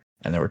on,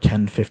 and there were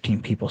 10,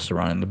 15 people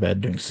surrounding the bed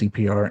doing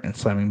CPR and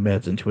slamming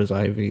meds into his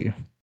IV.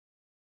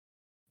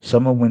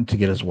 Someone went to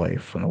get his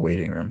wife from the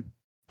waiting room,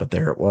 but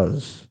there it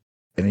was,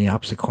 in the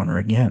opposite corner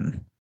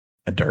again,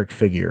 a dark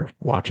figure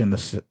watching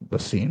the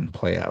scene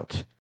play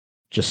out,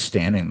 just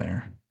standing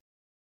there.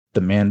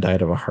 The man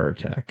died of a heart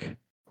attack.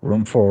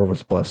 Room 4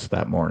 was blessed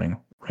that morning,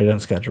 right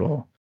on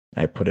schedule.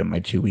 I put in my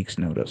 2 weeks'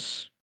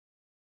 notice.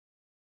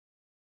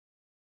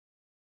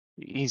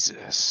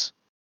 Jesus.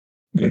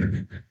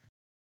 It's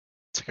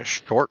like a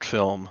short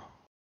film.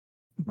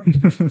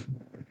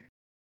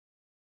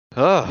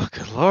 Oh,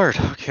 good lord.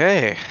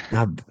 Okay.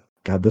 God,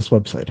 this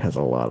website has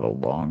a lot of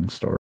long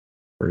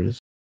stories.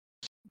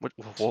 What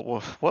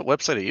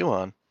website are you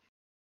on?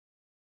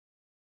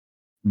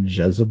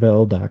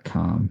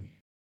 Jezebel.com.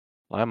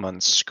 I'm on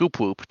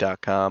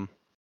scoopwhoop.com.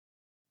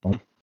 Oh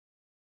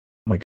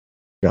my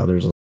God,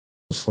 there's a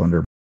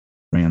Slender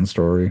Man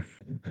story.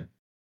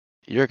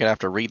 You're going to have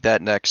to read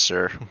that next,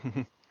 sir.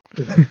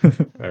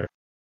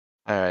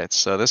 All right,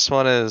 so this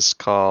one is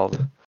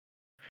called...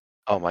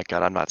 Oh my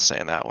god, I'm not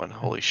saying that one.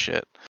 Holy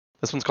shit.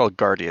 This one's called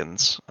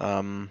Guardians.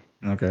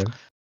 Okay.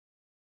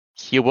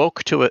 He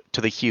awoke to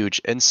the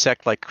huge,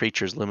 insect-like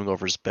creatures looming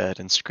over his bed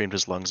and screamed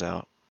his lungs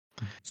out.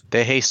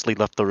 They hastily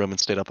left the room and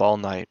stayed up all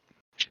night,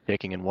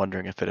 shaking and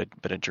wondering if it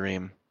had been a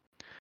dream.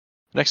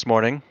 Next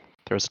morning,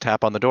 there was a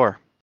tap on the door.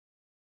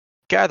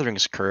 Gathering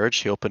his courage,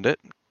 he opened it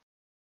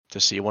to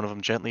see one of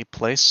them gently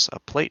place a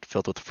plate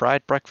filled with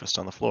fried breakfast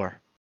on the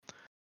floor,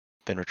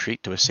 then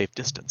retreat to a safe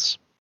distance.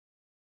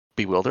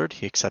 Bewildered,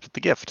 he accepted the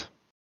gift.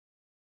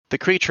 The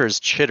creatures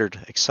chittered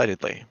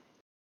excitedly.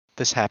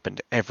 This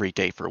happened every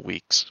day for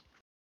weeks.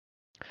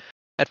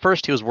 At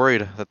first, he was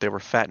worried that they were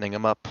fattening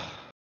him up,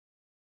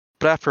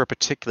 but after a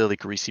particularly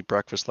greasy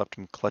breakfast left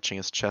him clutching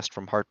his chest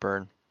from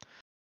heartburn,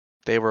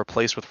 they were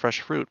replaced with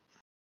fresh fruit,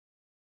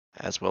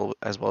 as well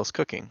as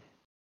cooking.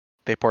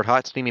 They poured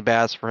hot, steamy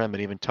baths for him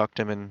and even tucked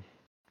him in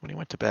when he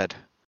went to bed.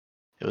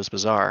 It was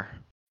bizarre.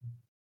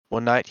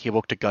 One night, he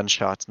awoke to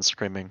gunshots and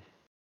screaming.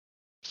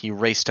 He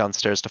raced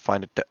downstairs to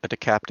find a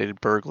decapitated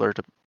burglar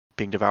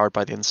being devoured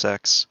by the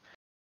insects.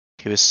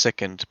 He was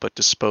sickened, but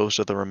disposed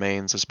of the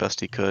remains as best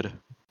he could.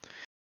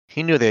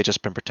 He knew they had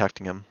just been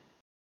protecting him.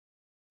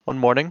 One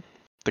morning,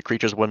 the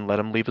creatures wouldn't let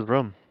him leave his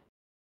room.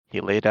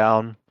 He lay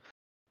down,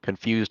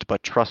 confused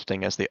but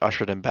trusting as they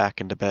ushered him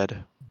back into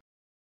bed.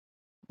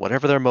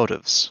 Whatever their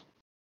motives,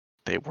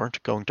 they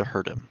weren't going to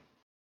hurt him.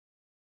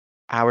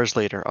 Hours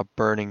later, a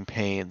burning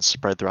pain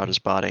spread throughout his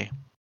body.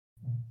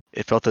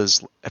 It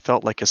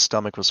felt like his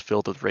stomach was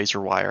filled with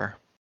razor wire.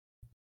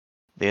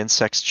 The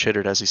insects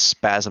chittered as he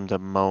spasmed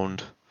and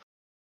moaned.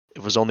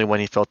 It was only when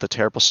he felt the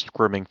terrible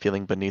squirming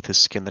feeling beneath his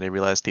skin that he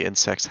realized the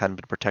insects hadn't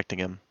been protecting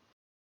him.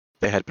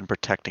 They had been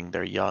protecting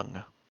their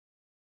young.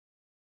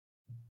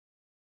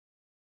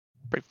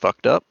 Pretty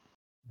fucked up.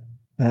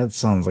 That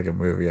sounds like a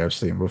movie I've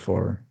seen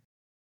before.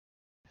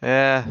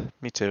 Yeah,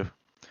 me too.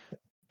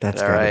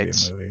 That's gotta be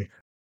a movie.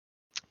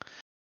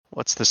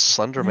 What's this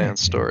Slender Man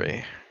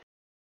story?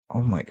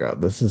 Oh my god,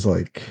 this is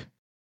like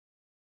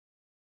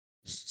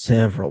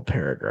several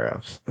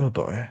paragraphs. Oh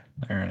boy.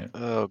 All right.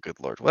 Oh, good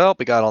lord. Well,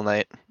 we got all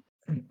night.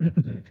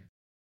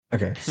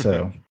 Okay,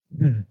 so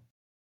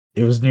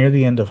it was near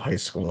the end of high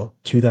school,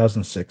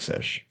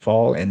 2006-ish,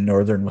 fall in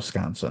northern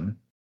Wisconsin.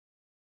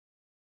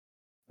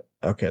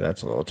 Okay,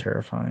 that's a little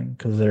terrifying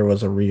because there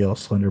was a real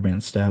Slender Man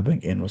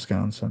stabbing in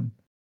Wisconsin.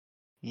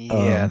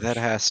 Yeah, that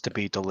has to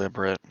be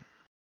deliberate.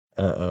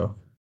 Uh-oh.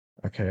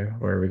 Okay,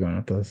 where are we going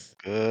with this?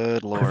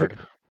 Good lord.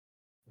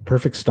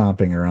 Perfect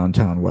stomping around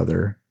town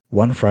weather.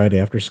 One Friday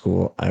after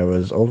school, I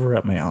was over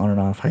at my on and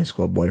off high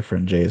school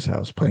boyfriend Jay's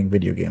house playing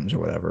video games or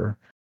whatever.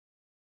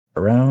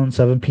 Around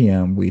 7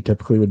 p.m., we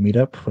typically would meet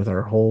up with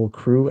our whole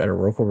crew at a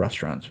local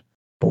restaurant,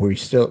 but we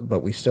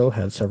still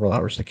had several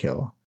hours to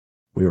kill.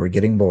 We were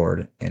getting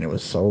bored, and it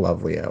was so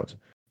lovely out.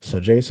 So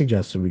Jay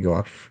suggested we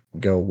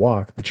go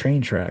walk the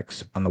train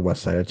tracks on the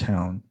west side of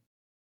town.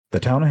 The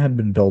town had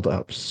been built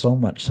up so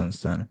much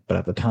since then, but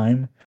at the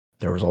time,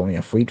 there was only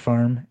a fleet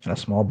farm and a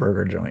small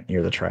burger joint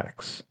near the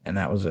tracks, and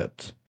that was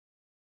it.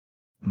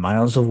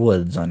 Miles of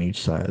woods on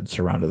each side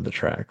surrounded the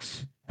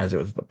tracks, as it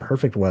was the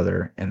perfect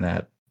weather, and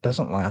that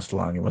doesn't last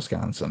long in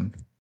Wisconsin.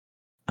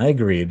 I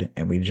agreed,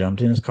 and we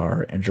jumped in his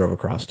car and drove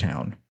across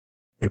town.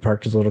 We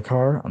parked his little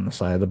car on the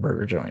side of the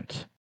burger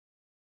joint.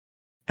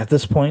 At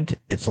this point,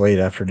 it's late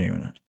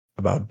afternoon,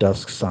 about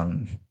dusk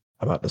sun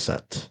about to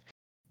set.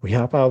 We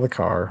hop out of the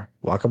car,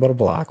 walk about a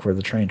block where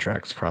the train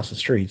tracks cross the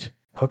street,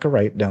 hook a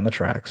right down the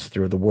tracks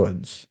through the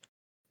woods.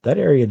 That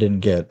area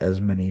didn't get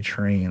as many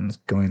trains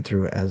going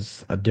through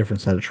as a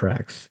different set of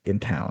tracks in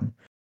town.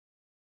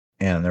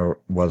 And there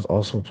was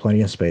also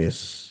plenty of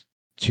space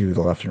to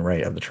the left and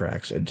right of the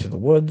tracks into the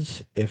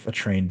woods if a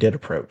train did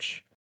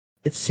approach.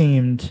 It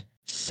seemed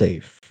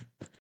safe.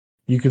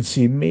 You could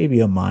see maybe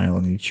a mile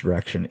in each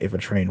direction if a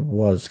train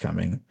was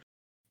coming,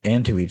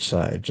 and to each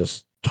side,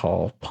 just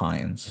tall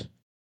pines.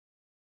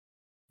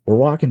 We're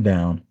walking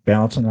down,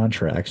 bouncing on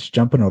tracks,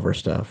 jumping over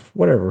stuff,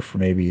 whatever, for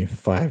maybe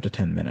 5 to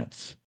 10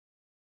 minutes.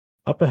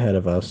 Up ahead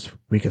of us,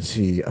 we could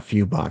see a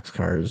few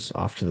boxcars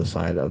off to the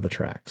side of the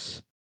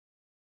tracks.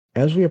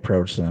 As we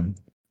approached them,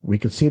 we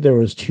could see there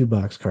was two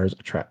boxcars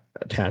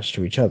attached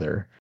to each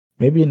other,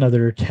 maybe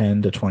another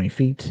 10 to 20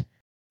 feet,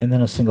 and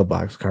then a single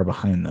boxcar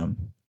behind them.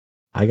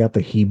 I got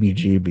the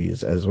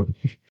heebie-jeebies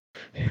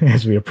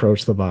as we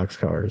approached the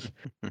boxcars,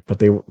 but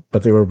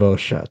they were both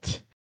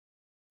shut.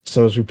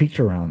 So as we peeked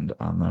around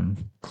on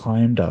them,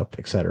 climbed up,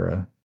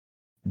 etc.,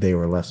 they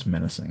were less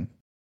menacing.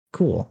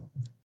 Cool.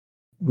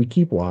 We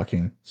keep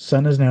walking.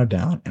 Sun is now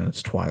down, and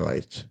it's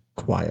twilight.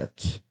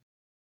 Quiet.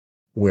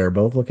 We're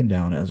both looking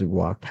down as we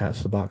walk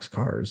past the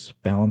boxcars,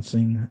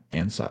 balancing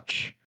and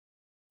such.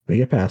 We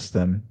get past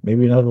them,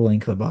 maybe another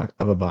length of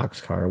a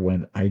boxcar,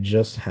 when I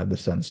just had the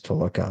sense to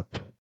look up.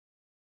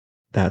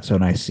 That's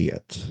when I see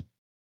it.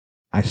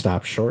 I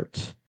stop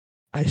short.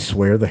 I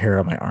swear the hair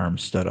on my arm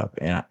stood up,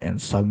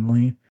 and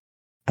suddenly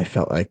I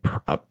felt like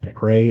a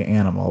prey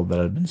animal that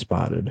had been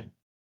spotted.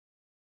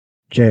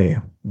 Jay,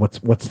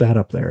 what's that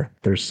up there?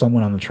 There's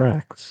someone on the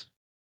tracks.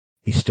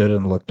 He stood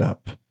and looked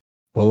up.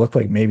 What looked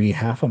like maybe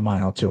half a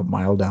mile to a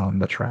mile down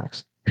the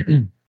tracks.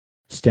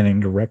 Standing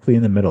directly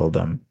in the middle of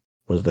them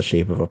was the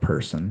shape of a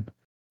person,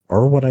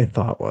 or what I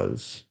thought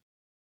was.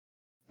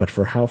 But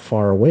for how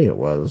far away it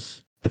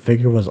was, the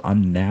figure was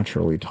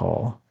unnaturally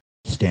tall,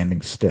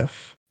 standing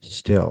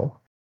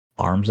still,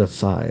 arms at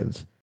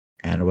sides,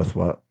 and with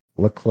what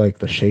looked like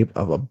the shape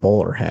of a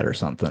bowler hat or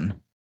something.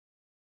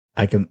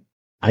 I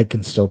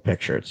can still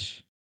picture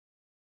it.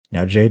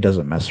 Now, Jay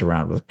doesn't mess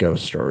around with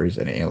ghost stories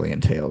and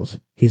alien tales.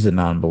 He's a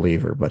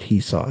non-believer, but he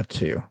saw it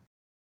too.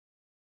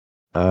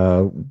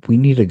 We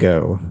need to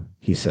go,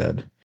 he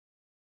said.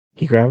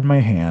 He grabbed my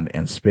hand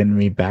and spun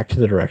me back to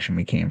the direction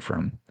we came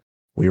from.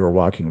 We were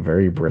walking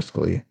very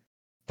briskly,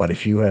 but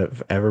if you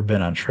have ever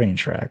been on train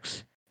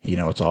tracks, you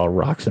know it's all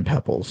rocks and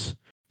pebbles,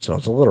 so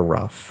it's a little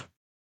rough.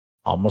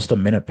 Almost a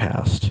minute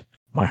passed.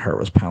 My heart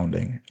was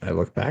pounding. I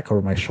looked back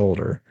over my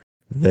shoulder.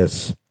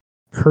 This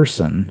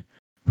person,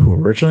 who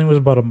originally was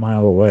about a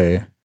mile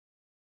away,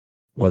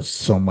 was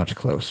so much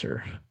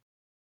closer.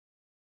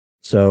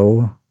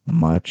 So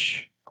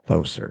much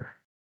closer.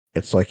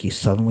 It's like he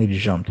suddenly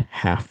jumped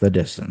half the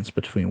distance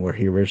between where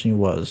he originally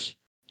was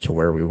to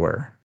where we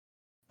were.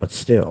 But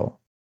still,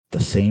 the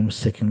same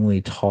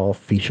sickeningly tall,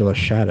 featureless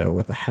shadow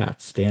with a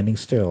hat, standing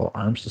still,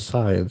 arms to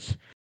sides,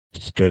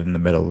 stood in the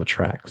middle of the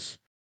tracks.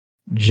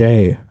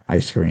 Jay, I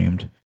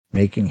screamed,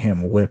 making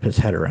him whip his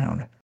head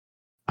around.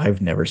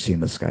 I've never seen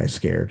this guy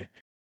scared.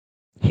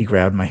 He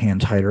grabbed my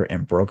hand tighter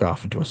and broke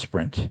off into a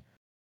sprint.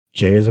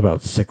 Jay is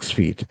about 6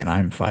 feet, and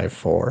I'm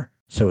 5'4",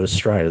 so his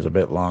stride is a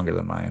bit longer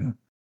than mine.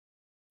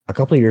 A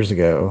couple of years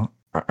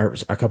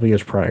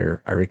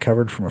prior, I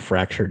recovered from a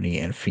fractured knee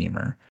and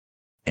femur,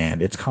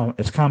 and it's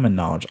common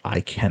knowledge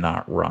I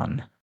cannot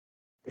run.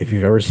 If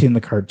you've ever seen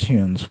the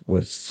cartoons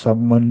with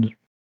someone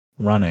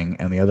running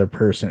and the other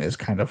person is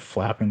kind of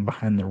flapping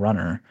behind the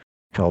runner,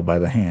 held by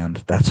the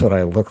hand, that's what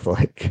I looked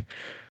like.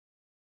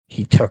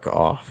 He took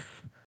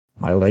off.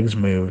 My legs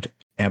moved,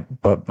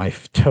 but my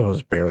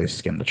toes barely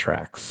skimmed the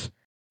tracks.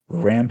 We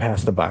ran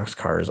past the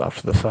boxcars off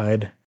to the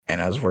side, and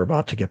as we're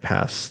about to get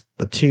past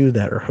the two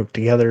that are hooked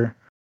together,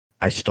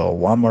 I stole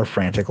one more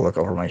frantic look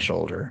over my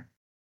shoulder.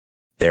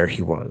 There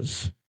he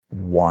was,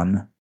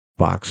 one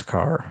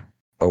boxcar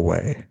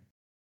away.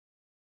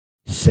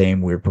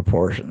 Same weird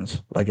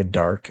proportions, like a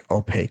dark,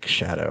 opaque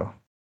shadow.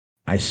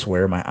 I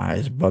swear my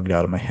eyes bugged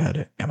out of my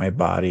head, and my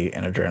body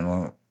and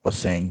adrenaline was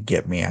saying,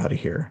 "Get me out of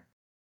here."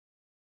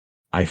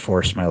 I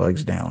forced my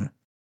legs down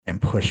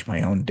and pushed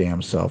my own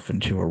damn self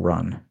into a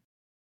run.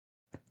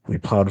 We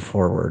plowed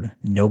forward,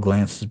 no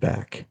glances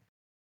back,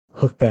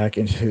 hooked back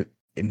into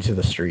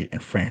the street,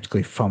 and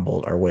frantically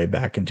fumbled our way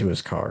back into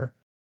his car,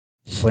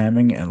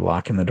 slamming and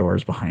locking the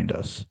doors behind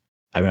us.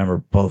 I remember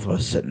both of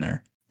us sitting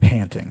there,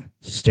 panting,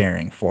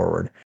 staring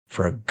forward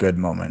for a good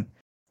moment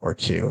or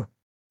two,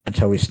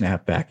 until we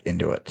snapped back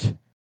into it.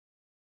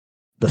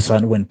 The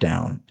sun went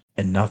down,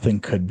 and nothing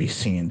could be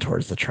seen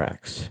towards the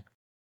tracks.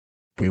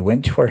 We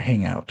went to our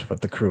hangout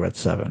with the crew at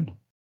 7,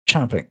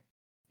 chomping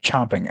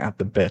at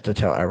the bit to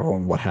tell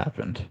everyone what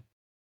happened.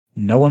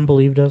 No one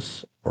believed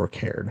us or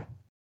cared.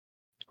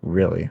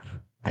 Really,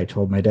 I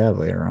told my dad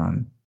later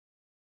on,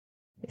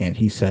 and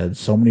he said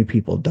so many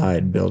people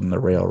died building the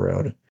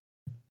railroad.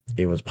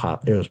 It was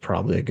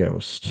probably a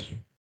ghost.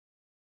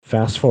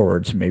 Fast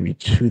forward to maybe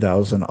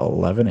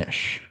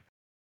 2011-ish.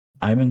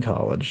 I'm in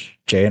college.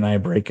 Jay and I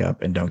break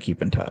up and don't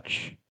keep in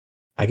touch.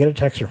 I get a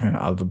text from him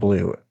out of the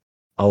blue,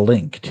 a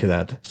link to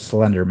that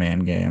Slender Man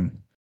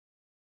game.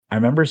 I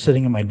remember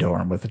sitting in my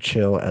dorm with a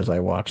chill as I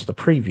watched the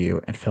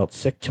preview and felt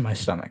sick to my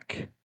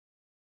stomach.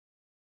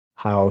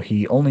 How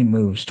he only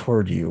moves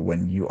toward you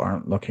when you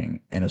aren't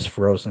looking and is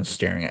frozen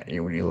staring at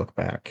you when you look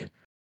back.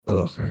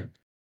 Ugh.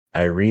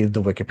 I read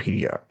the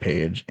Wikipedia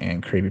page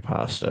and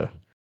creepypasta.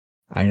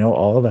 I know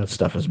all of that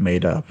stuff is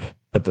made up,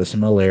 but the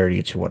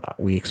similarity to what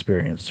we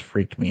experienced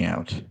freaked me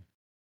out.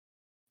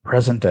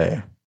 Present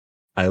day,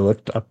 I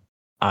looked up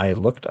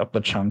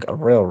the chunk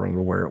of railroad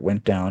where it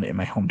went down in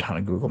my hometown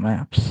of Google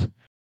Maps.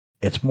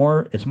 It's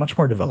much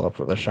more developed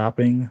with the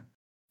shopping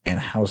and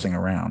housing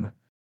around,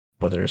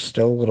 but there's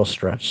still a little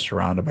stretch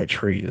surrounded by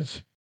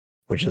trees,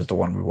 which is the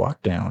one we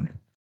walked down.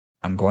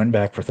 I'm going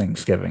back for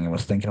Thanksgiving and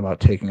was thinking about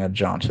taking a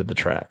jaunt to the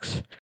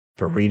tracks,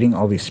 but reading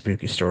all these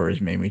spooky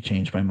stories made me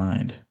change my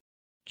mind.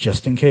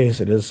 Just in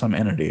case it is some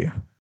entity,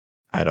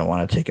 I don't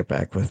want to take it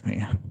back with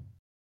me.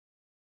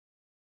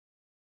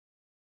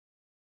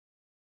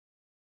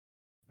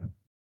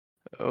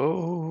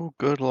 Oh,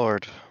 good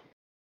lord.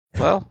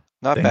 Well,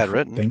 not bad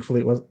written. Thankfully,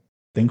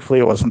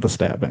 it wasn't the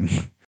stabbing.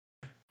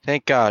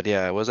 Thank God,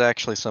 yeah, it was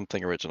actually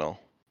something original.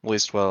 At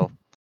least, well,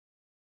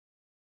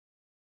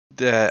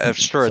 I'm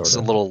sure it's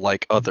a little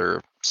like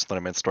other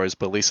Slenderman stories,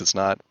 but at least it's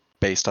not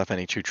based off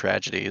any true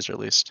tragedies, or at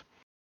least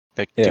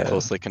too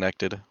closely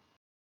connected.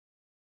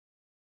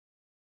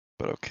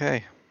 But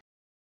okay.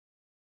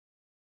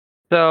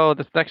 So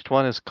this next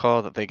one is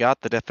called "They Got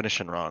the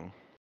Definition Wrong."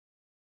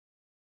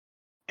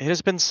 It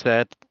has been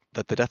said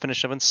that the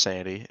definition of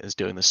insanity is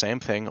doing the same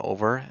thing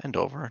over and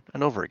over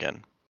and over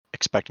again,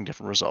 expecting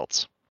different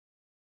results.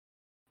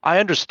 I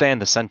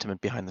understand the sentiment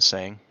behind the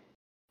saying,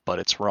 but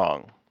it's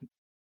wrong.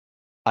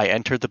 I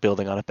entered the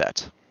building on a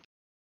bet.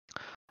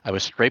 I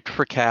was scraped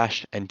for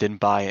cash and didn't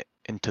buy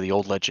into the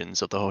old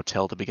legends of the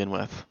hotel to begin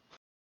with.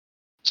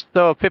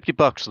 So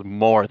 $50 was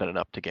more than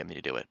enough to get me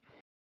to do it.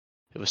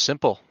 It was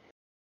simple.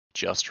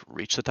 Just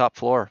reach the top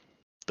floor,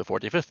 the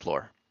 45th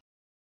floor,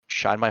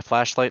 shine my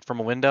flashlight from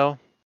a window,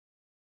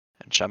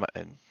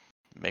 and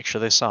make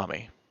sure they saw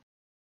me.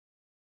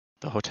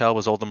 The hotel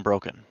was old and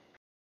broken,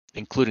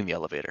 including the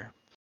elevator,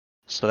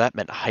 so that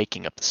meant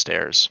hiking up the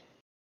stairs.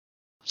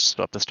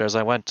 So up the stairs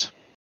I went.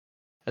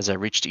 As I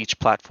reached each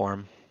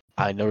platform,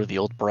 I noted the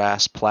old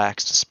brass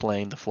plaques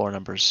displaying the floor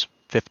numbers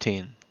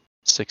 15,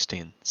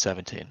 16,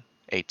 17,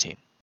 18.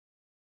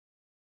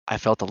 I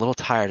felt a little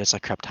tired as I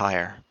crept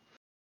higher.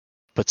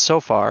 But so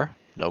far,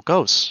 no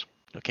ghosts,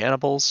 no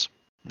cannibals,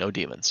 no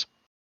demons.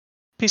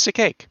 Piece of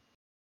cake.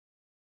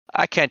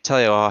 I can't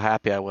tell you how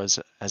happy I was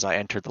as I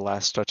entered the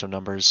last stretch of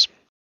numbers.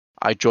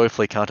 I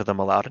joyfully counted them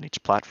aloud on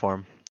each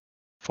platform.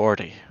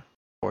 40,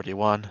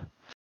 41,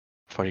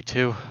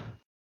 42,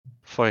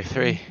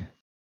 43,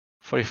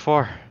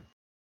 44.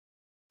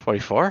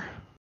 44?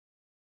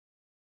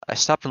 I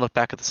stopped and looked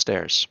back at the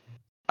stairs.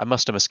 I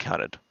must have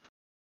miscounted.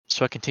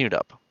 So I continued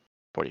up.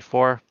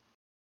 44.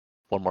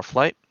 One more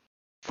flight.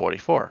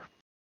 44.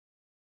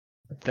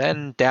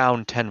 Then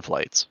down 10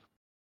 flights.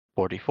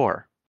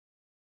 44.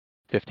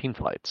 15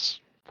 flights.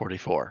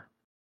 44.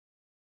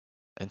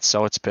 And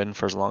so it's been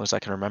for as long as I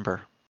can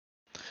remember.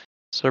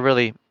 So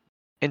really,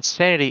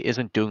 insanity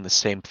isn't doing the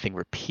same thing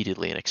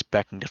repeatedly and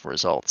expecting different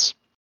results.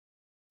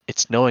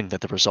 It's knowing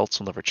that the results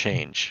will never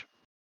change.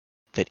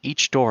 That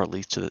each door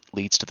leads to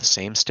the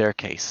same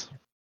staircase,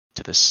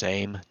 to the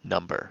same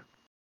number.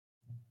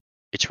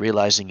 It's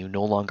realizing you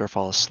no longer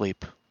fall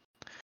asleep.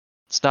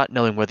 It's not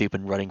knowing whether you've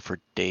been running for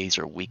days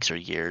or weeks or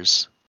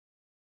years.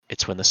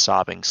 It's when the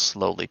sobbing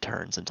slowly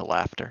turns into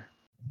laughter.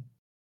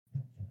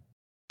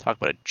 Talk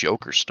about a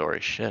Joker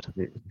story, shit.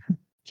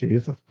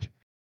 Jesus.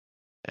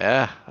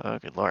 Yeah, oh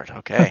good lord,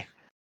 okay.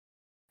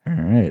 All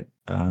right.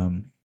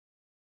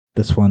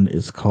 This one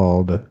is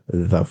called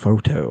The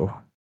Photo.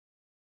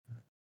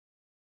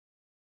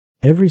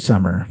 Every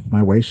summer,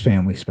 my wife's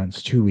family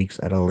spends 2 weeks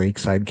at a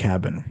lakeside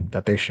cabin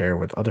that they share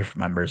with other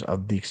members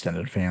of the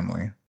extended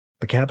family.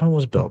 The cabin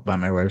was built by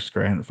my wife's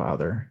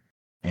grandfather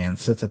and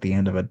sits at the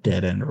end of a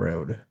dead-end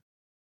road.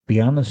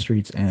 Beyond the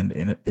street's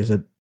end is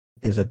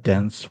a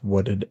dense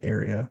wooded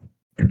area.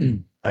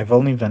 I've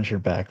only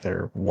ventured back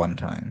there one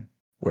time,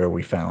 where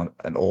we found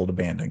an old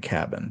abandoned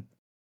cabin.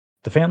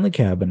 The family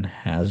cabin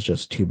has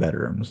just 2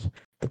 bedrooms.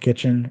 The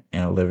kitchen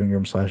and a living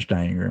room /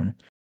 dining room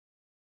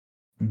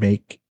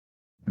make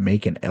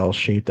an L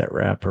shape that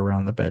wrap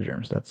around the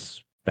bedrooms.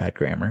 That's bad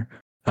grammar.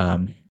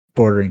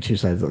 Bordering 2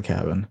 sides of the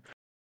cabin.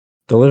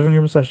 The living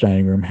room slash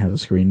dining room has a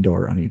screen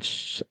door on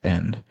each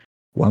end,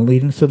 one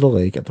leading to the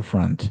lake at the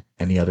front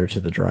and the other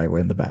to the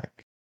driveway in the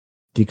back.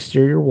 The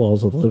exterior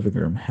walls of the living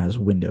room has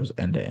windows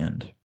end to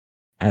end.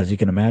 As you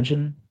can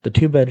imagine, the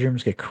two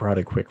bedrooms get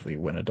crowded quickly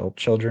when adult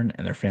children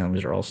and their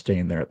families are all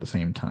staying there at the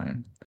same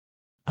time.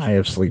 I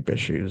have sleep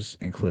issues,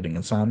 including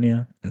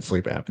insomnia and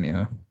sleep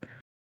apnea.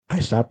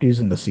 I stopped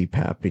using the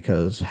CPAP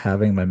because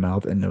having my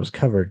mouth and nose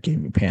covered gave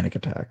me panic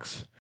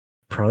attacks.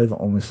 Probably the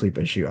only sleep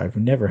issue I've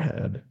never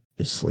had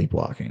is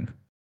sleepwalking.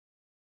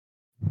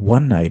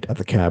 One night at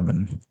the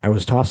cabin, I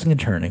was tossing and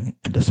turning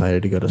and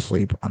decided to go to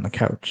sleep on the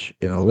couch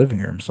in the living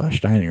room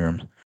slash dining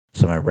room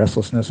so my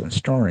restlessness and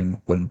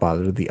snoring wouldn't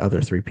bother the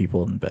other three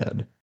people in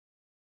bed.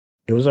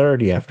 It was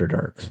already after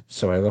dark,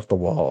 so I left the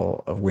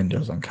wall of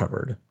windows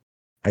uncovered.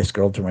 I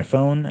scrolled through my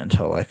phone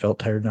until I felt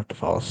tired enough to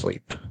fall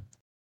asleep.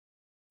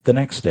 The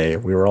next day,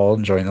 we were all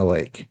enjoying the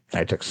lake,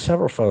 and I took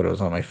several photos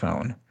on my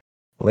phone.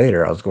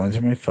 Later, I was going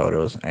through my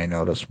photos, and I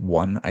noticed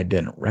one I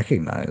didn't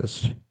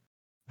recognize.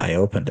 I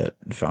opened it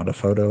and found a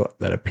photo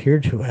that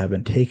appeared to have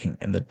been taken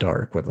in the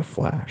dark with a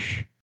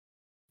flash.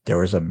 There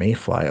was a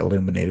mayfly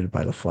illuminated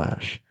by the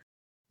flash.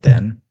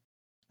 Then,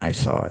 I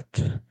saw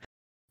it.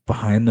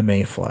 Behind the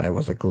mayfly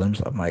was a glimpse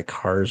of my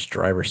car's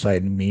driver's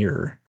side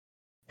mirror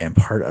and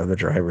part of the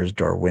driver's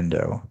door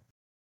window.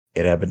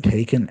 It had been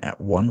taken at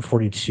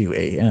 1:42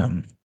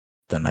 a.m.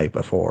 the night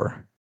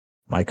before.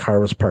 My car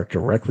was parked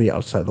directly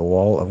outside the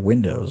wall of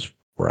windows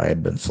where I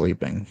had been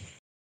sleeping.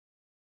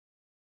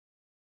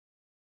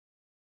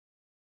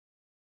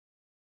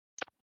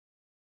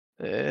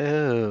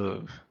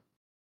 Ew.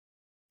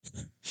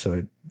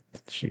 So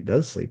she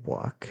does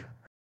sleepwalk.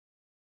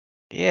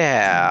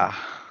 Yeah.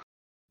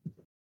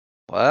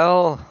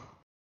 Well,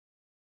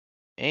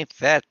 ain't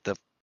that the...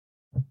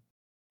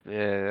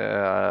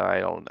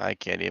 Yeah, I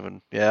can't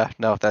even. Yeah,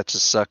 no, that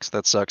just sucks.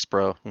 That sucks,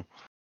 bro.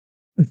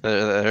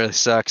 That really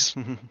sucks.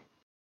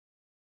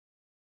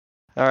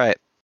 All right.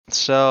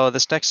 So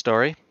this next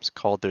story is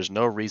called There's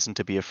No Reason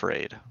to Be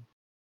Afraid.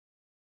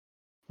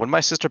 When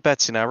my sister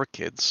Betsy and I were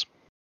kids,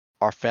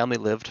 our family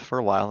lived for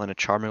a while in a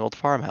charming old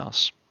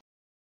farmhouse.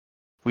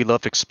 We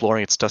loved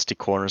exploring its dusty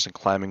corners and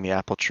climbing the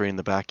apple tree in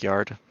the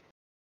backyard.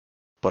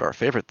 But our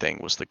favorite thing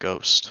was the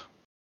ghost.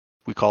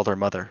 We called her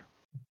Mother,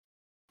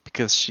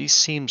 because she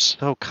seemed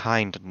so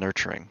kind and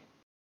nurturing.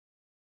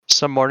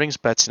 Some mornings,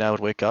 Betsy and I would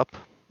wake up,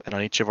 and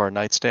on each of our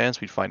nightstands,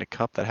 we'd find a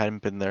cup that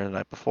hadn't been there the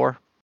night before.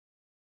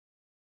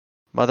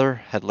 Mother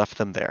had left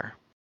them there,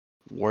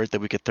 worried that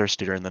we'd get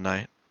thirsty during the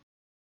night.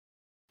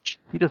 She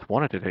just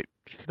wanted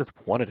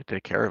to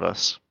take care of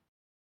us.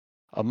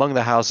 Among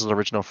the house's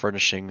original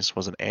furnishings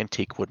was an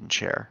antique wooden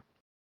chair,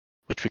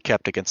 which we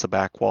kept against the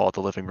back wall of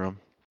the living room.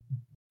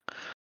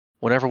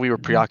 Whenever we were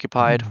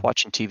preoccupied,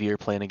 watching TV or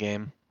playing a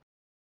game,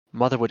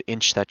 Mother would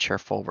inch that chair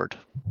forward,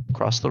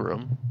 across the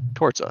room,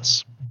 towards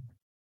us.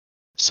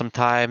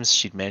 Sometimes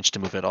she'd manage to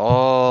move it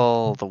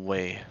all the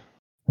way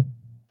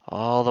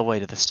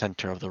to the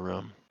center of the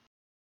room.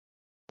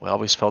 We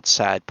always felt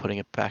sad putting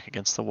it back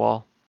against the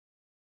wall.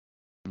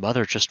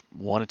 Mother just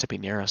wanted to be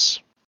near us.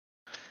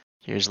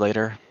 Years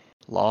later,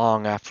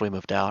 long after we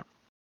moved out,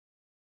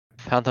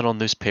 I found an old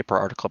newspaper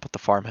article about the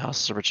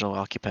farmhouse's original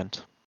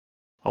occupant,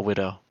 a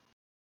widow.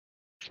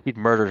 She'd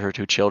murdered her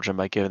two children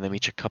by giving them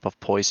each a cup of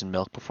poisoned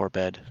milk before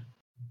bed.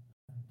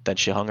 Then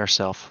she hung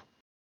herself.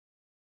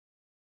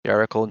 The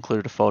article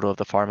included a photo of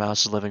the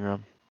farmhouse's living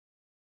room,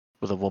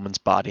 with a woman's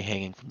body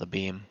hanging from the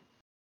beam.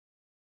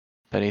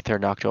 Beneath her,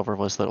 knocked over,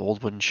 was the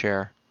old wooden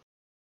chair,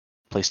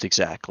 placed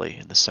exactly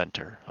in the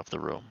center of the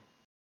room.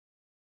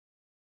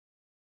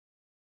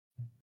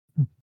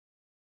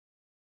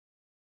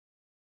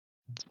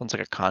 Sounds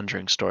like a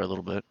Conjuring story a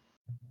little bit.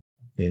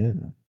 Yeah.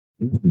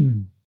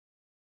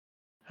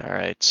 All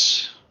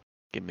right.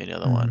 Give me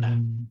another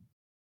one.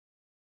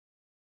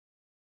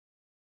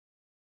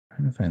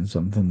 Trying to find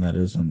something that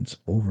isn't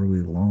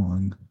overly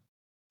long.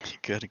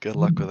 Good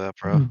luck with that,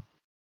 bro.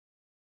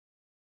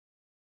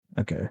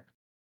 Okay.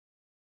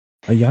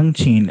 A young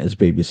teen is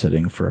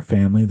babysitting for a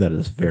family that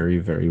is very,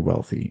 very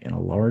wealthy in a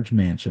large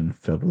mansion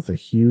filled with a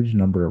huge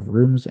number of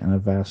rooms and a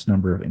vast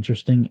number of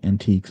interesting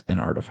antiques and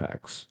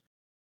artifacts.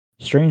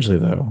 Strangely,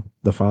 though,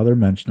 the father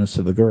mentions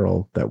to the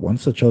girl that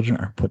once the children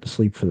are put to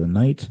sleep for the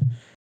night,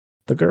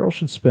 the girl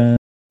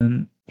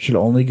should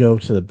only go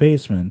to the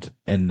basement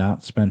and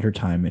not spend her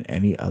time in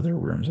any other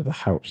rooms of the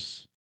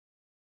house.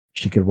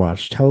 She could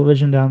watch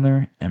television down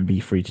there and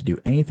be free to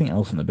do anything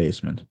else in the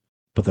basement,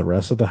 but the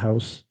rest of the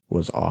house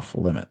was off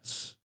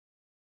limits.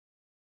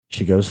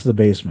 She goes to the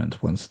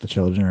basement once the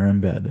children are in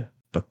bed,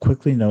 but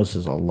quickly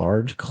notices a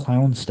large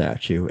clown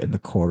statue in the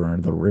corner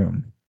of the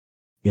room.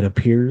 It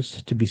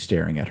appears to be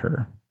staring at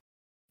her.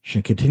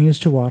 She continues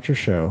to watch her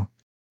show,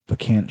 but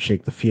can't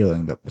shake the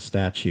feeling that the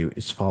statue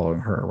is following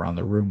her around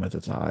the room with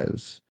its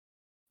eyes.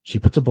 She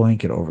puts a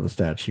blanket over the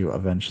statue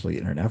eventually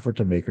in an effort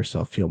to make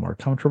herself feel more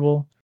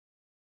comfortable,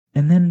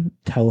 and then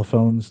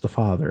telephones the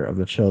father of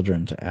the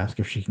children to ask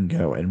if she can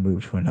go and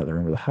move to another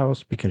room of the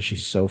house because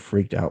she's so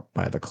freaked out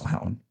by the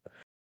clown.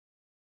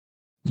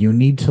 "You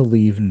need to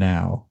leave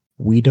now,"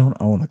 We don't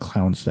own a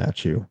clown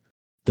statue.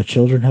 The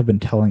children have been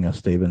telling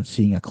us they've been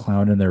seeing a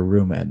clown in their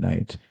room at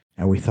night,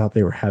 and we thought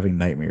they were having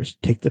nightmares.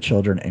 Take the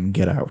children and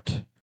get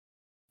out.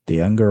 The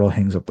young girl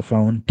hangs up the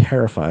phone,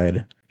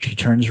 terrified. She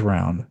turns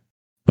around,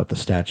 but the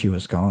statue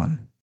is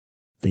gone,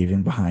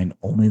 leaving behind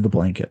only the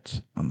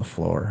blankets on the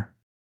floor.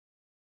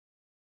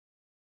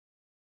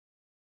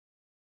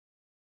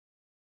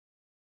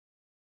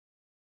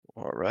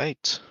 All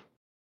right.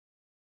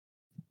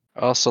 I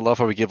also love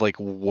how we give like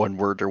one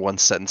word or one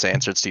sentence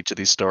answers to each of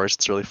these stories.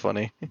 It's really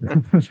funny.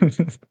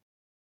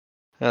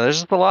 Yeah,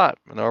 there's just a lot,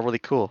 and they're all really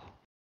cool.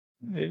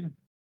 Yeah.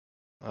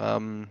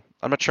 I'm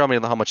not sure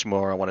how much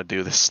more I want to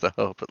do this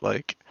though, but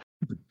like,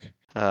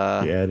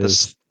 Yeah, it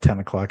this is 10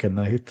 o'clock at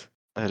night.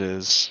 it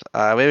is.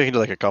 Maybe we can do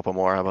like a couple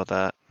more. How about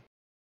that?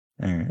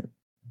 All right.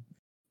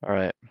 All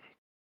right.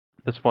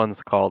 This one's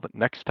called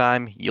 "Next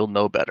Time You'll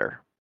Know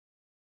Better."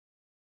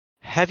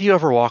 Have you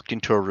ever walked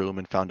into a room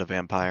and found a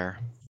vampire?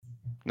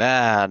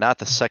 Nah, not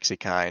the sexy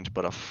kind,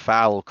 but a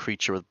foul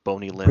creature with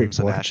bony Wait, limbs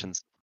and what?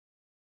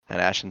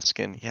 ashen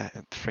skin. Yeah,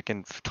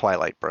 freaking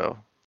Twilight, bro.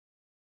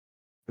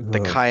 The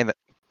Ugh. kind that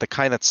the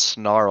kind that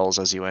snarls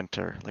as you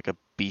enter, like a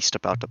beast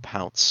about to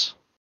pounce.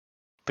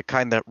 The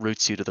kind that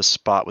roots you to the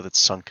spot with its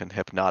sunken,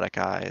 hypnotic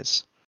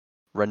eyes,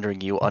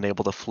 rendering you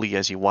unable to flee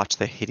as you watch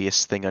the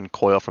hideous thing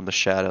uncoil from the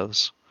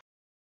shadows.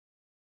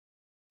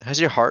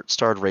 Has your heart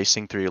started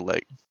racing through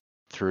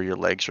your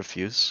legs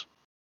refuse?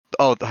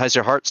 Oh, has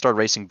your heart started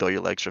racing though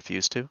your legs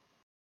refuse to?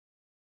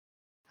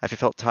 Have you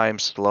felt time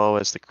slow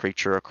as the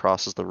creature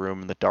crosses the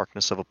room in the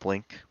darkness of a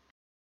blink?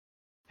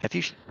 Have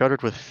you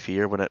shuddered with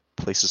fear when it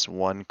places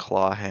one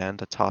claw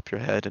hand atop your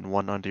head and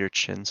one under your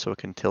chin so it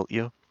can tilt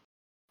you,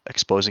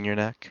 exposing your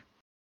neck?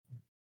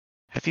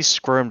 Have you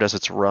squirmed as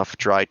its rough,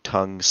 dry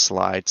tongue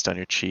slides down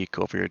your cheek,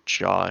 over your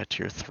jaw,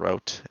 to your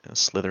throat, in a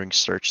slithering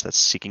search that's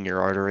seeking your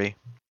artery?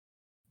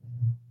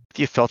 Have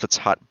you felt its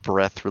hot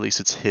breath release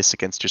its hiss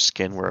against your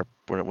skin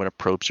when it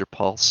probes your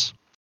pulse?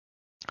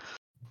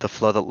 The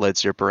flow that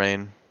leads your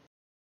brain,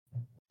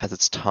 has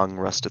its tongue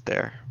rested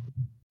there,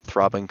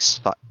 throbbing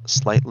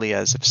slightly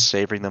as if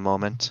savoring the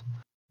moment?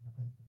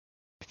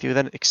 If you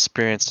then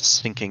experienced a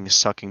sinking,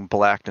 sucking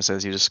blackness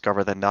as you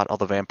discover that not all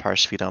the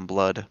vampires feed on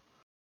blood,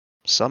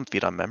 some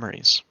feed on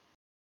memories.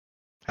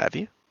 Have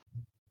you?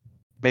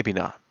 Maybe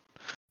not.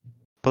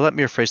 But let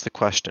me rephrase the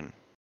question.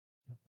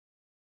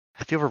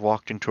 Have you ever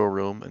walked into a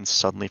room and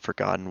suddenly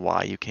forgotten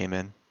why you came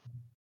in?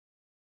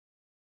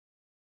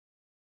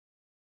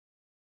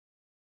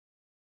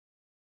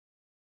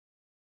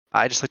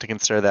 I just like to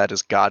consider that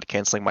as God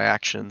canceling my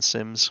action in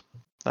Sims.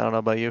 I don't know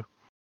about you.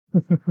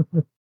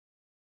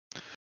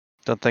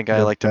 Don't think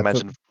I like to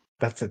mention.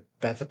 That's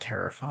a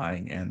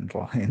terrifying end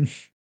line.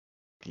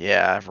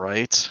 Yeah,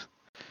 right.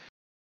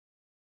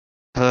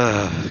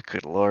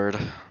 Good lord.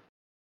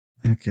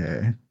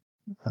 Okay.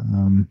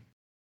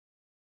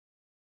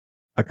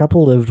 A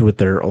couple lived with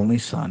their only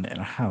son in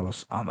a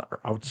house on the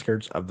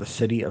outskirts of the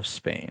city of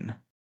Spain.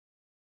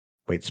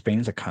 Wait,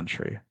 Spain's a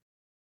country.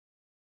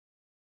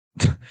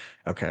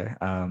 Okay.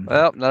 Well,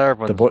 not The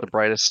everyone's boy, the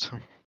brightest.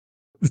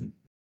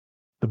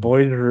 the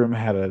boy's room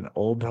had an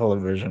old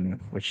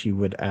television, which he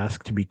would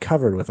ask to be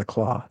covered with a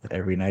cloth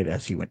every night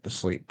as he went to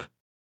sleep.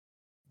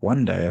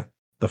 One day,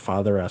 the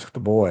father asked the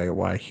boy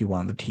why he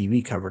wanted the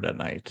TV covered at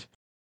night.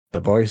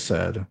 The boy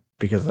said,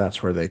 because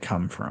that's where they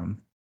come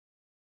from.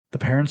 The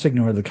parents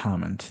ignored the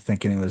comment,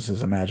 thinking it was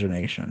his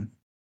imagination.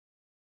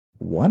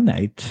 One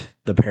night,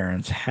 the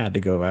parents had to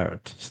go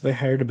out, so they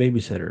hired a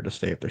babysitter to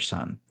stay with their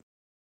son.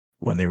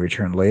 When they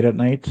returned late at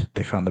night,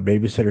 they found the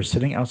babysitter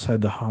sitting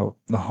outside the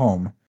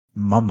home,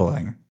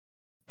 mumbling.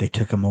 They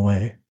took him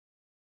away.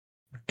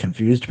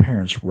 Confused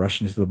parents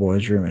rushed into the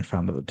boy's room and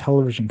found that the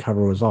television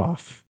cover was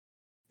off,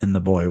 and the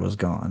boy was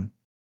gone.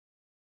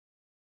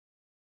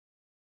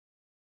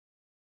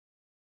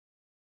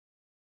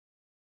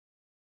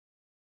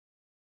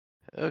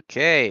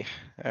 Okay.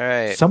 All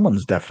right.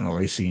 Someone's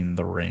definitely seen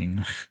The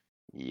Ring.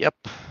 Yep.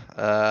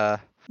 Uh,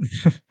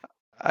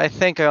 I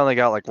think I only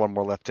got like one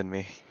more left in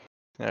me.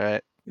 All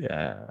right.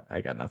 Yeah,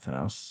 I got nothing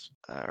else.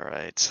 All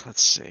right.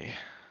 Let's see.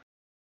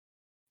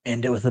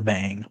 End it with a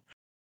bang.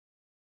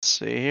 Let's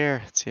see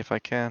here. Let's see if I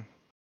can.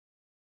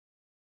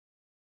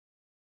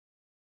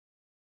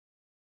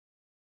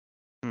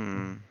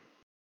 Hmm.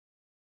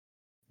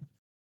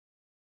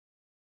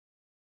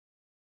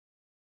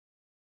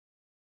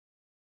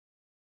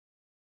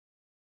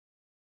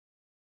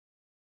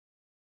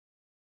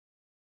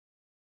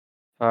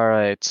 All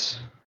right.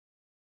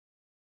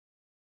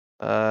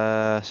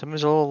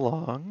 Something's a little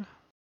long.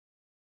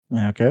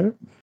 Okay.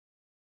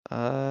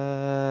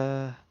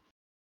 Uh.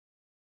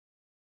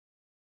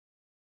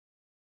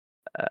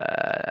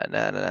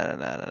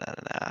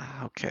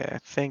 Nah. Okay, I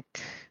think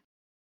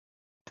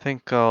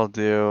I'll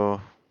do.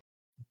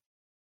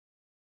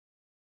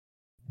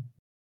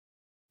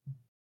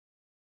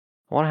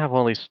 I want to have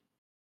one of these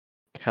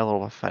have a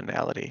little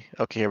finality.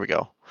 Okay, here we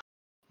go.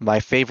 My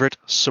favorite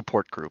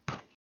support group.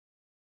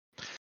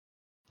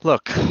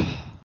 Look,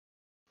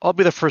 I'll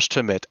be the first to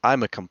admit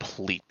I'm a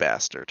complete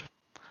bastard.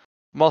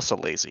 I'm also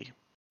lazy.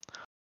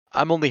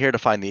 I'm only here to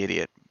find the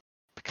idiot,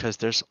 because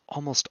there's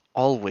almost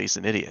always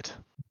an idiot.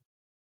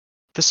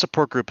 This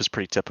support group is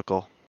pretty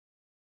typical.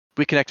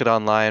 We connected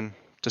online,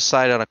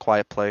 decided on a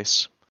quiet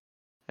place,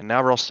 and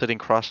now we're all sitting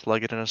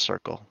cross-legged in a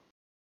circle.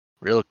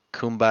 Real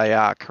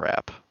kumbaya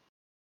crap.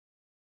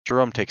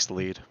 Jerome takes the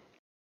lead,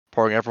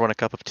 pouring everyone a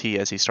cup of tea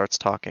as he starts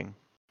talking.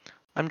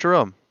 I'm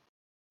Jerome.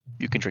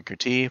 You can drink your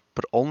tea,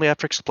 but only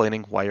after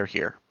explaining why you're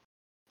here.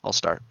 I'll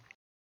start.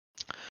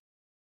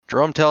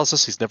 Jerome tells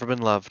us he's never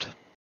been loved.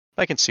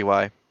 I can see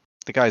why.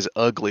 The guy's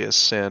ugly as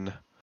sin.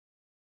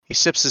 He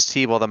sips his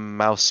tea while the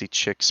mousy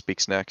chick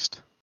speaks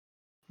next.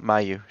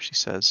 Mayu, she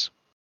says.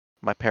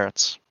 My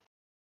parents.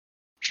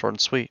 Short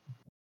and sweet.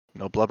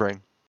 No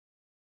blubbering.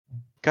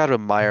 Gotta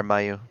admire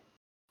Mayu.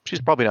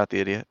 She's probably not the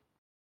idiot.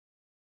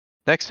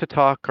 Next to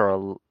talk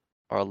are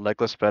a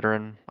legless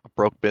veteran, a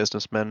broke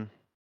businessman,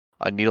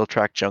 a needle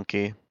track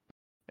junkie,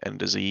 and a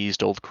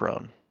diseased old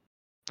crone.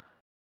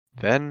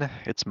 Then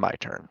it's my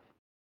turn.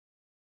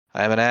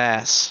 I'm an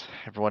ass.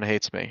 Everyone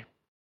hates me.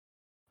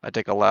 I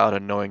take a loud,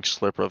 annoying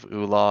slurp of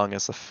oolong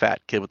as the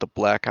fat kid with the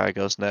black eye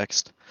goes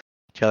next,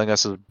 telling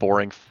us his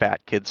boring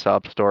fat kid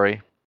sob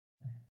story.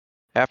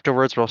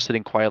 Afterwards, we're all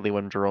sitting quietly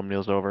when Jerome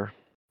kneels over.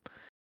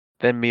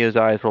 Then Mia's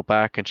eyes roll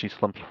back and she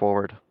slumps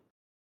forward.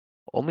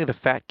 Only the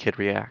fat kid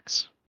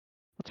reacts.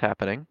 What's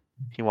happening?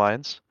 He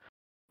whines.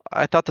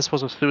 I thought this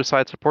was a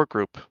suicide support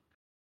group.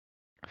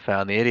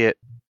 Found the idiot.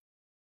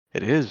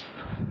 It is,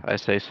 I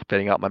say,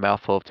 spitting out my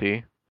mouthful of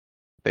tea.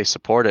 They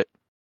support it.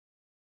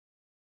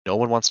 No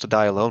one wants to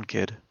die alone,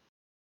 kid.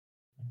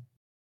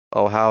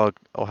 Oh how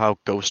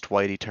ghost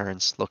white he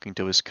turns, looking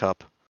to his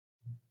cup.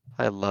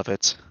 I love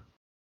it.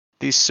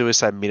 These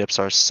suicide meetups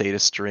are a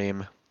sadist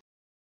dream.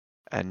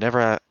 And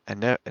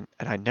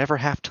I never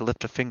have to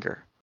lift a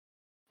finger.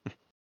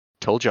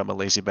 Told you I'm a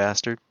lazy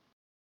bastard.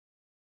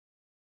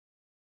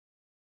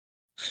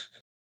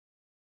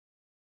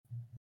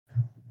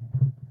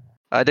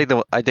 I dig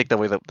the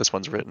way that this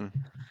one's written.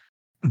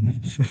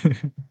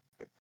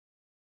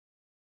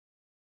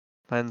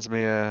 Reminds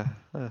me a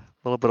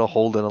little bit of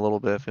Holden, a little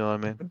bit, if you know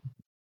what I mean.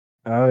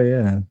 Oh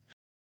yeah,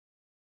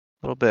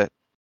 A little bit.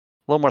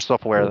 A little more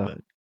self-aware though.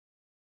 bit.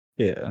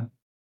 Yeah.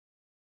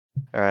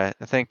 All right,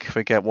 I think if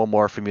we get one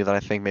more from you, then I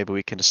think maybe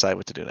we can decide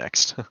what to do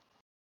next.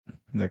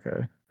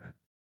 Okay.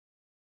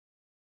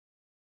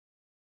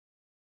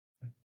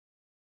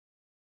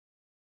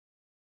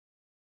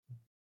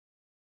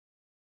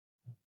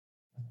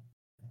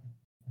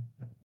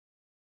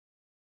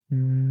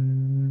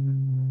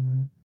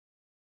 Mm.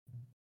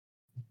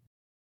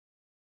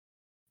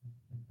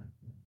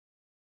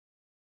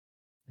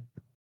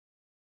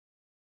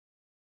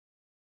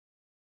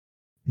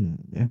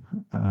 Yeah.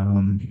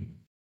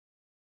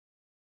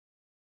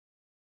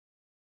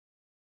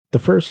 The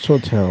first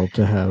hotel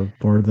to have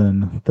more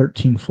than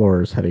 13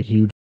 floors had a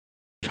huge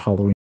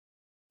Halloween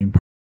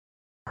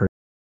party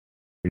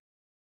to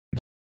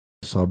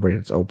celebrate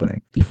its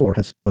opening. The floor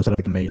was set up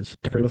like a maze,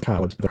 decorated with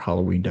cobwebs and other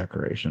Halloween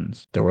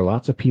decorations. There were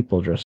lots of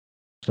people dressed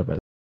up as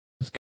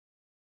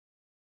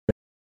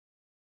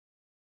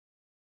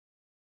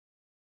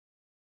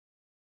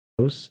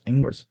ghosts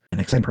and ghosts. An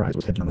exciting prize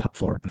was hidden on the top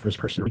floor, and the first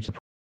person to reach the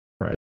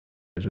prize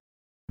would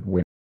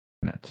win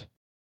it.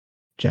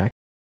 Jack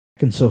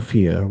and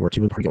Sophia were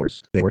two of the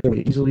partygoers. They worked their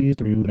way easily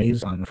through the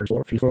maze on the first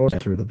floor, few floors,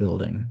 and through the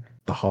building.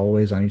 The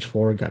hallways on each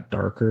floor got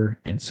darker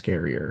and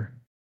scarier.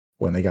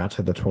 When they got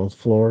to the 12th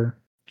floor,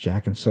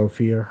 Jack and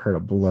Sophia heard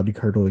a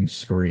blood-curdling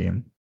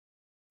scream.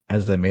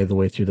 As they made their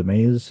way through the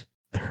maze,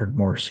 they heard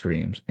more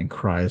screams and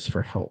cries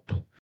for help.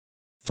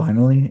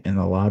 Finally, in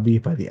the lobby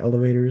by the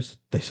elevators,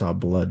 they saw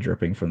blood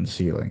dripping from the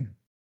ceiling.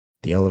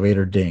 The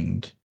elevator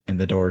dinged, and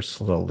the doors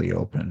slowly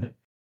opened,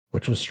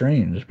 which was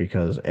strange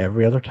because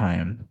every other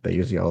time they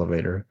used the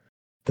elevator,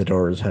 the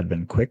doors had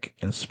been quick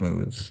and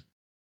smooth.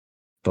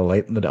 The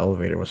light in the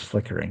elevator was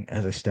flickering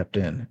as they stepped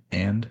in,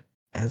 and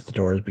as the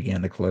doors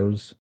began to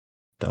close,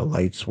 the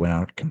lights went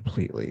out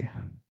completely.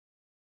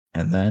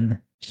 And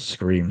then,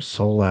 screams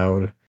so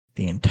loud,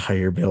 the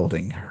entire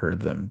building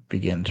heard them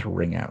begin to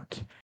ring out.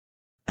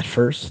 At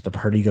first, the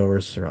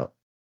partygoers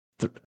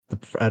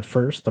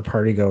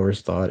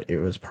thought it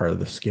was part of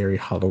the scary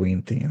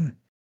Halloween theme,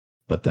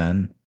 but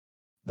then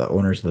the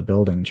owners of the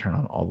building turned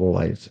on all the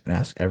lights and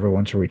asked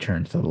everyone to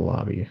return to the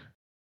lobby.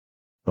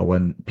 But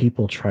when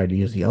people tried to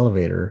use the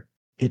elevator,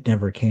 it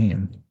never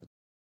came.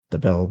 The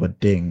bell would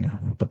ding,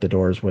 but the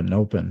doors wouldn't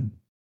open,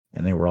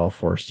 and they were all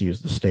forced to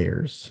use the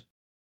stairs.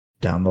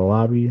 Down the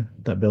lobby,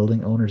 the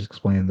building owners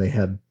explained they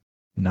had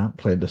not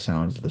played the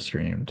sounds of the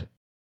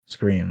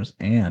screams,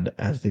 and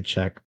as they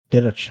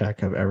did a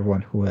check of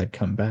everyone who had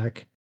come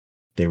back,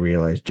 they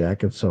realized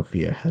Jack and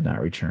Sophia had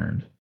not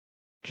returned.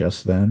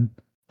 Just then,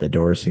 the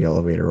doors to the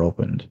elevator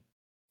opened.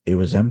 It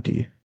was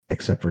empty,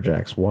 except for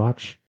Jack's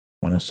watch,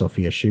 one of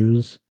Sophia's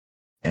shoes,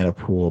 and a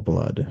pool of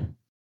blood.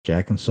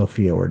 Jack and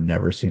Sophia were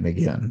never seen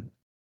again,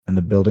 and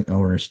the building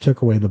owners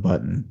took away the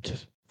button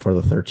for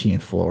the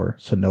 13th floor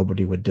so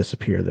nobody would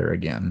disappear there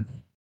again.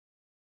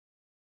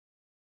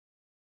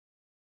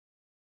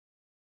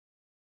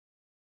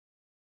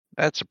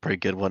 That's a pretty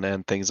good one to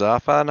end things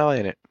off. I know,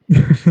 ain't it?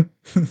 It's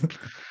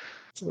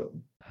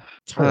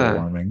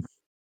heartwarming.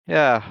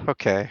 Yeah,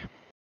 okay.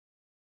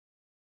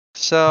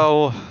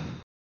 So,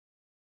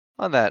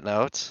 on that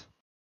note,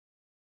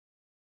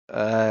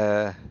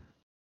 I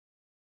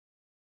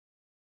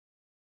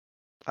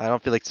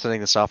don't feel like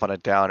sending this off on a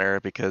downer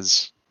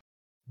because,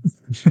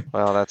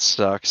 well, that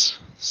sucks.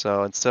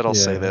 So instead I'll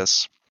say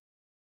this.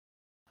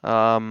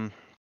 The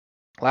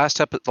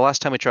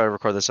last time we tried to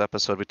record this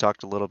episode, we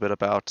talked a little bit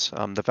about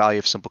the value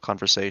of simple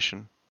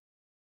conversation.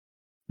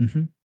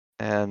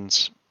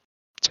 And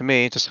to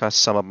me, just kind of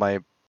sum up my,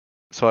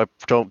 so I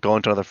don't go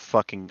into another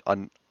fucking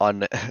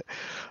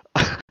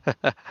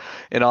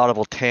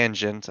inaudible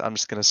tangent. I'm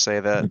just gonna say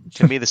that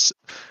to me, this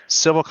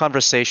civil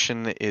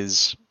conversation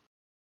it's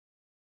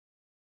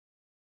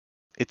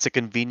a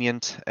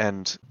convenient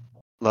and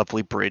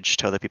lovely bridge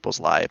to other people's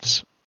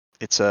lives.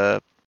 It's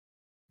as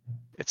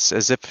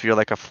if you're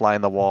like a fly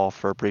in the wall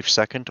for a brief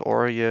second,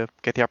 or you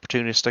get the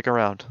opportunity to stick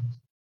around.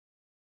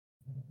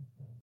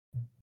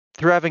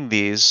 Through having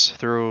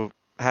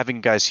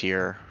you guys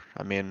here,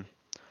 I mean,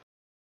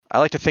 I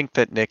like to think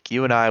that Nick,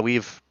 you and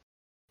we've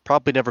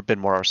probably never been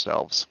more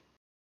ourselves.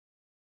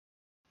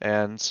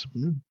 And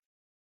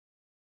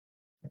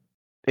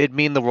it'd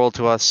mean the world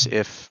to us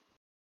if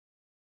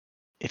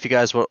you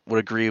guys would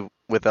agree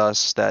with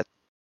us that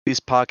these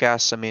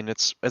podcasts, I mean,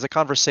 it's a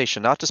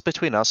conversation, not just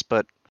between us,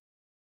 but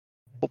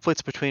hopefully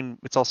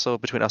it's also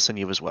between us and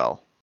you as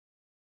well.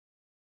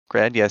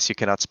 Granted, yes, you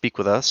cannot speak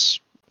with us,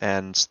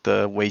 and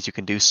the ways you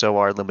can do so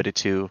are limited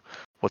to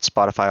what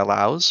Spotify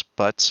allows,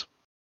 but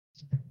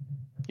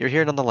you're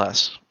here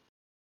nonetheless.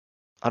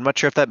 I'm not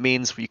sure if that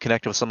means you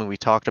connected with something we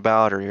talked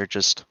about, or you're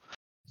just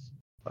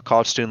a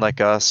college student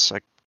like us, a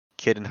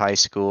kid in high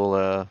school,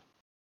 a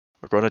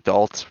grown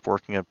adult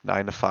working a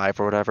 9 to 5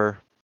 or whatever.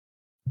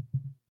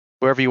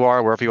 Wherever you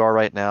are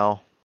right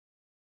now,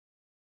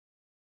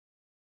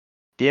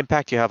 the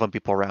impact you have on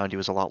people around you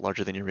is a lot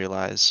larger than you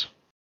realize.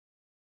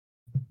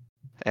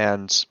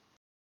 And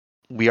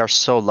we are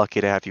so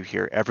lucky to have you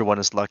here. Everyone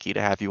is lucky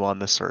to have you on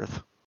this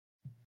earth.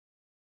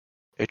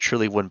 It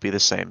truly wouldn't be the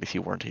same if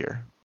you weren't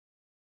here.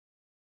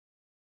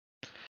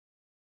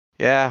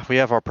 Yeah, we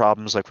have our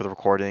problems like with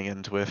recording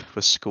and with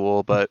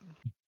school, but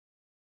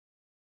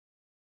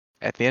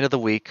at the end of the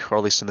week, or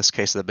at least in this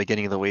case, at the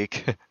beginning of the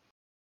week,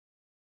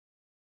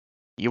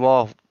 you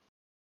all,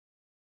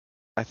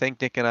 I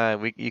think Nick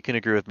and you can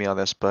agree with me on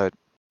this, but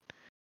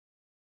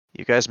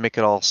you guys make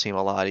it all seem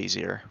a lot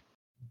easier,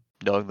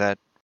 knowing that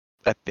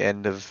at the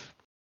end of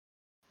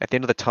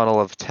the tunnel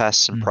of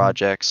tests and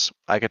projects,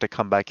 I get to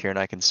come back here and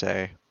I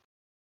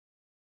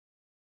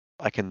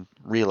can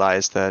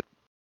realize that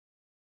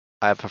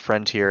I have a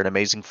friend here, an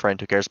amazing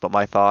friend who cares about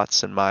my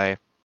thoughts and my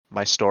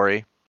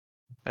story,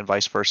 and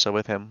vice versa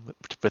with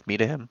me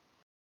to him,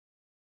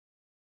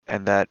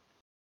 and that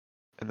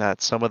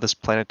some of this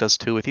planet does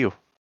too with you.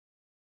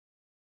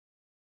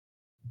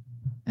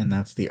 And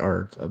that's the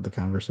art of the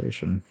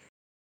conversation.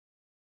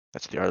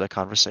 That's the art of the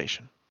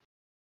conversation.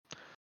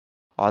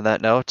 On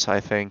that note, I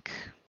think,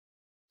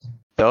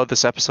 though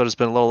this episode has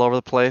been a little over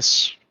the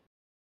place,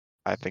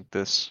 I think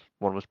this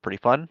one was pretty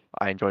fun.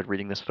 I enjoyed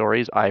reading the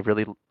stories. I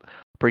really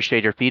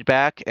appreciate your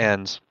feedback.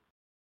 And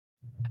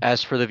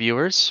as for the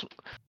viewers,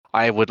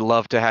 I would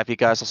love to have you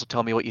guys also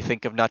tell me what you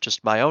think of not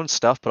just my own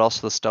stuff, but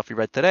also the stuff you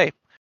read today.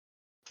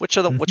 Which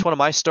one of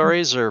my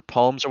stories or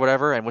poems or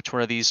whatever, and which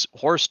one of these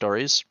horror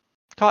stories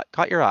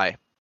caught your eye?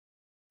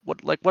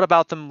 What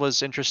about them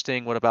was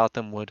interesting? What about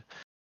them would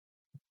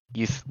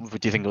you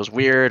think it was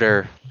weird or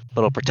a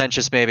little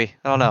pretentious? Maybe,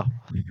 I don't know.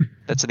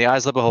 That's in the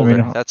eyes of the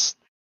beholder. That's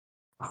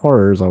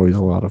horror is always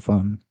a lot of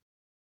fun.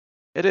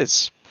 It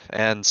is,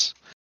 and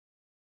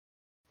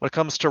when it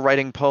comes to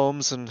writing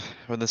poems and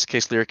in this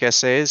case lyric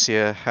essays, you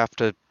have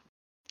to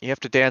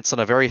dance on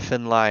a very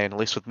thin line. At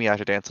least with me, I have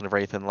to dance on a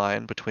very thin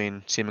line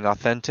between seeming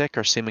authentic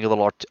or seeming a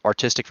little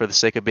artistic for the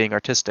sake of being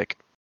artistic.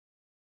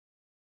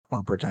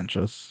 Or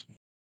pretentious.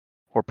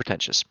 Or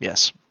pretentious,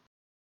 yes.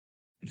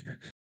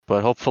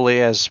 But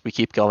hopefully, as we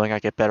keep going, I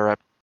get better at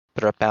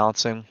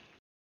balancing.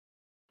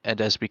 And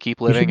as we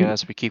keep living and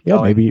as we keep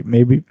going,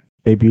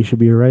 maybe you should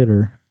be a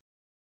writer.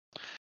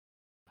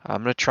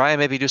 I'm gonna try and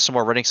maybe do some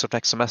more writing stuff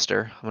next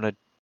semester. I'm gonna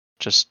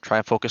just try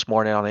and focus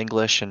more on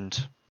English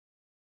and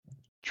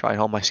try and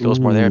hone my skills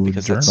more there,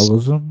 because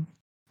journalism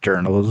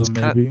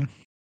maybe.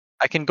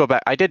 I can go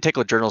back. I did take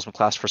a journalism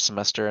class for a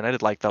semester, and I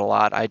did like that a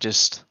lot. I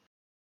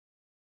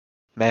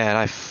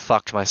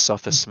fucked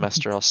myself this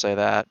semester. I'll say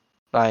that.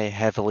 I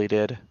heavily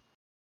did.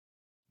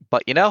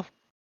 But you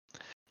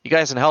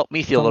guys can help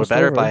me feel a little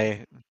better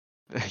by.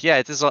 Yeah,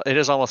 it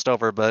is almost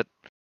over, but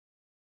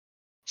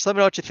just let me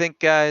know what you think,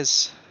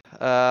 guys.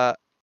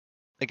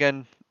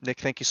 Again, Nick,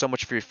 thank you so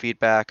much for your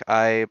feedback.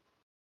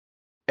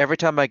 Every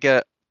time I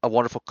get a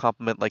wonderful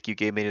compliment like you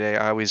gave me today,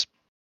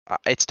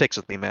 it sticks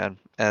with me, man.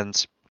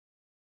 And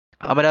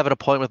I'm gonna have an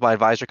appointment with my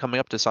advisor coming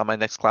up to sign my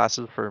next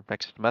classes for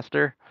next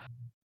semester.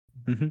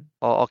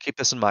 I'll keep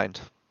this in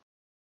mind.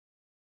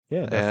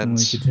 Yeah,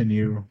 definitely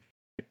continue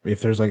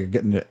if there's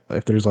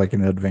like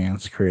an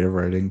advanced creative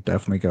writing,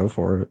 definitely go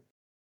for it.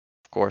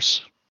 Of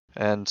course.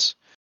 And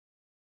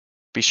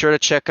be sure to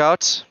check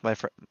out my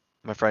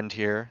friend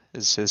here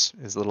is his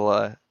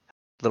little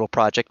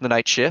project, The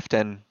Night Shift,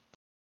 and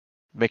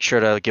make sure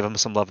to give him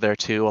some love there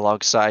too,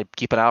 alongside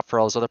keeping out for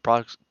all his other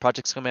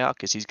projects coming out,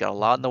 because he's got a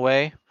lot in the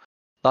way.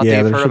 Not that Yeah,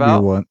 you've there heard should be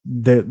about. one.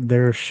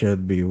 There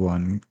should be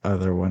one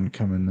other one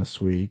coming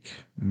this week,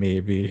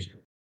 maybe.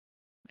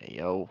 Hey,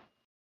 yo,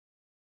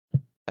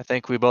 I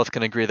think we both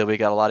can agree that we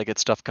got a lot of good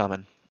stuff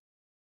coming,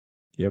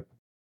 Yep.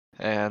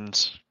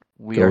 and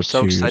we are Go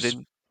so to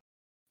excited.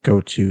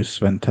 go to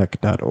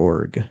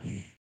sventech.org.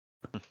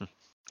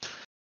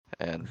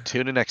 And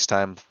tune in next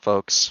time,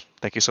 folks.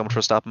 Thank you so much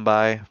for stopping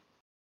by.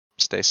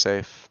 Stay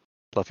safe.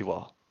 Love you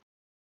all.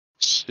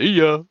 See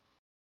ya.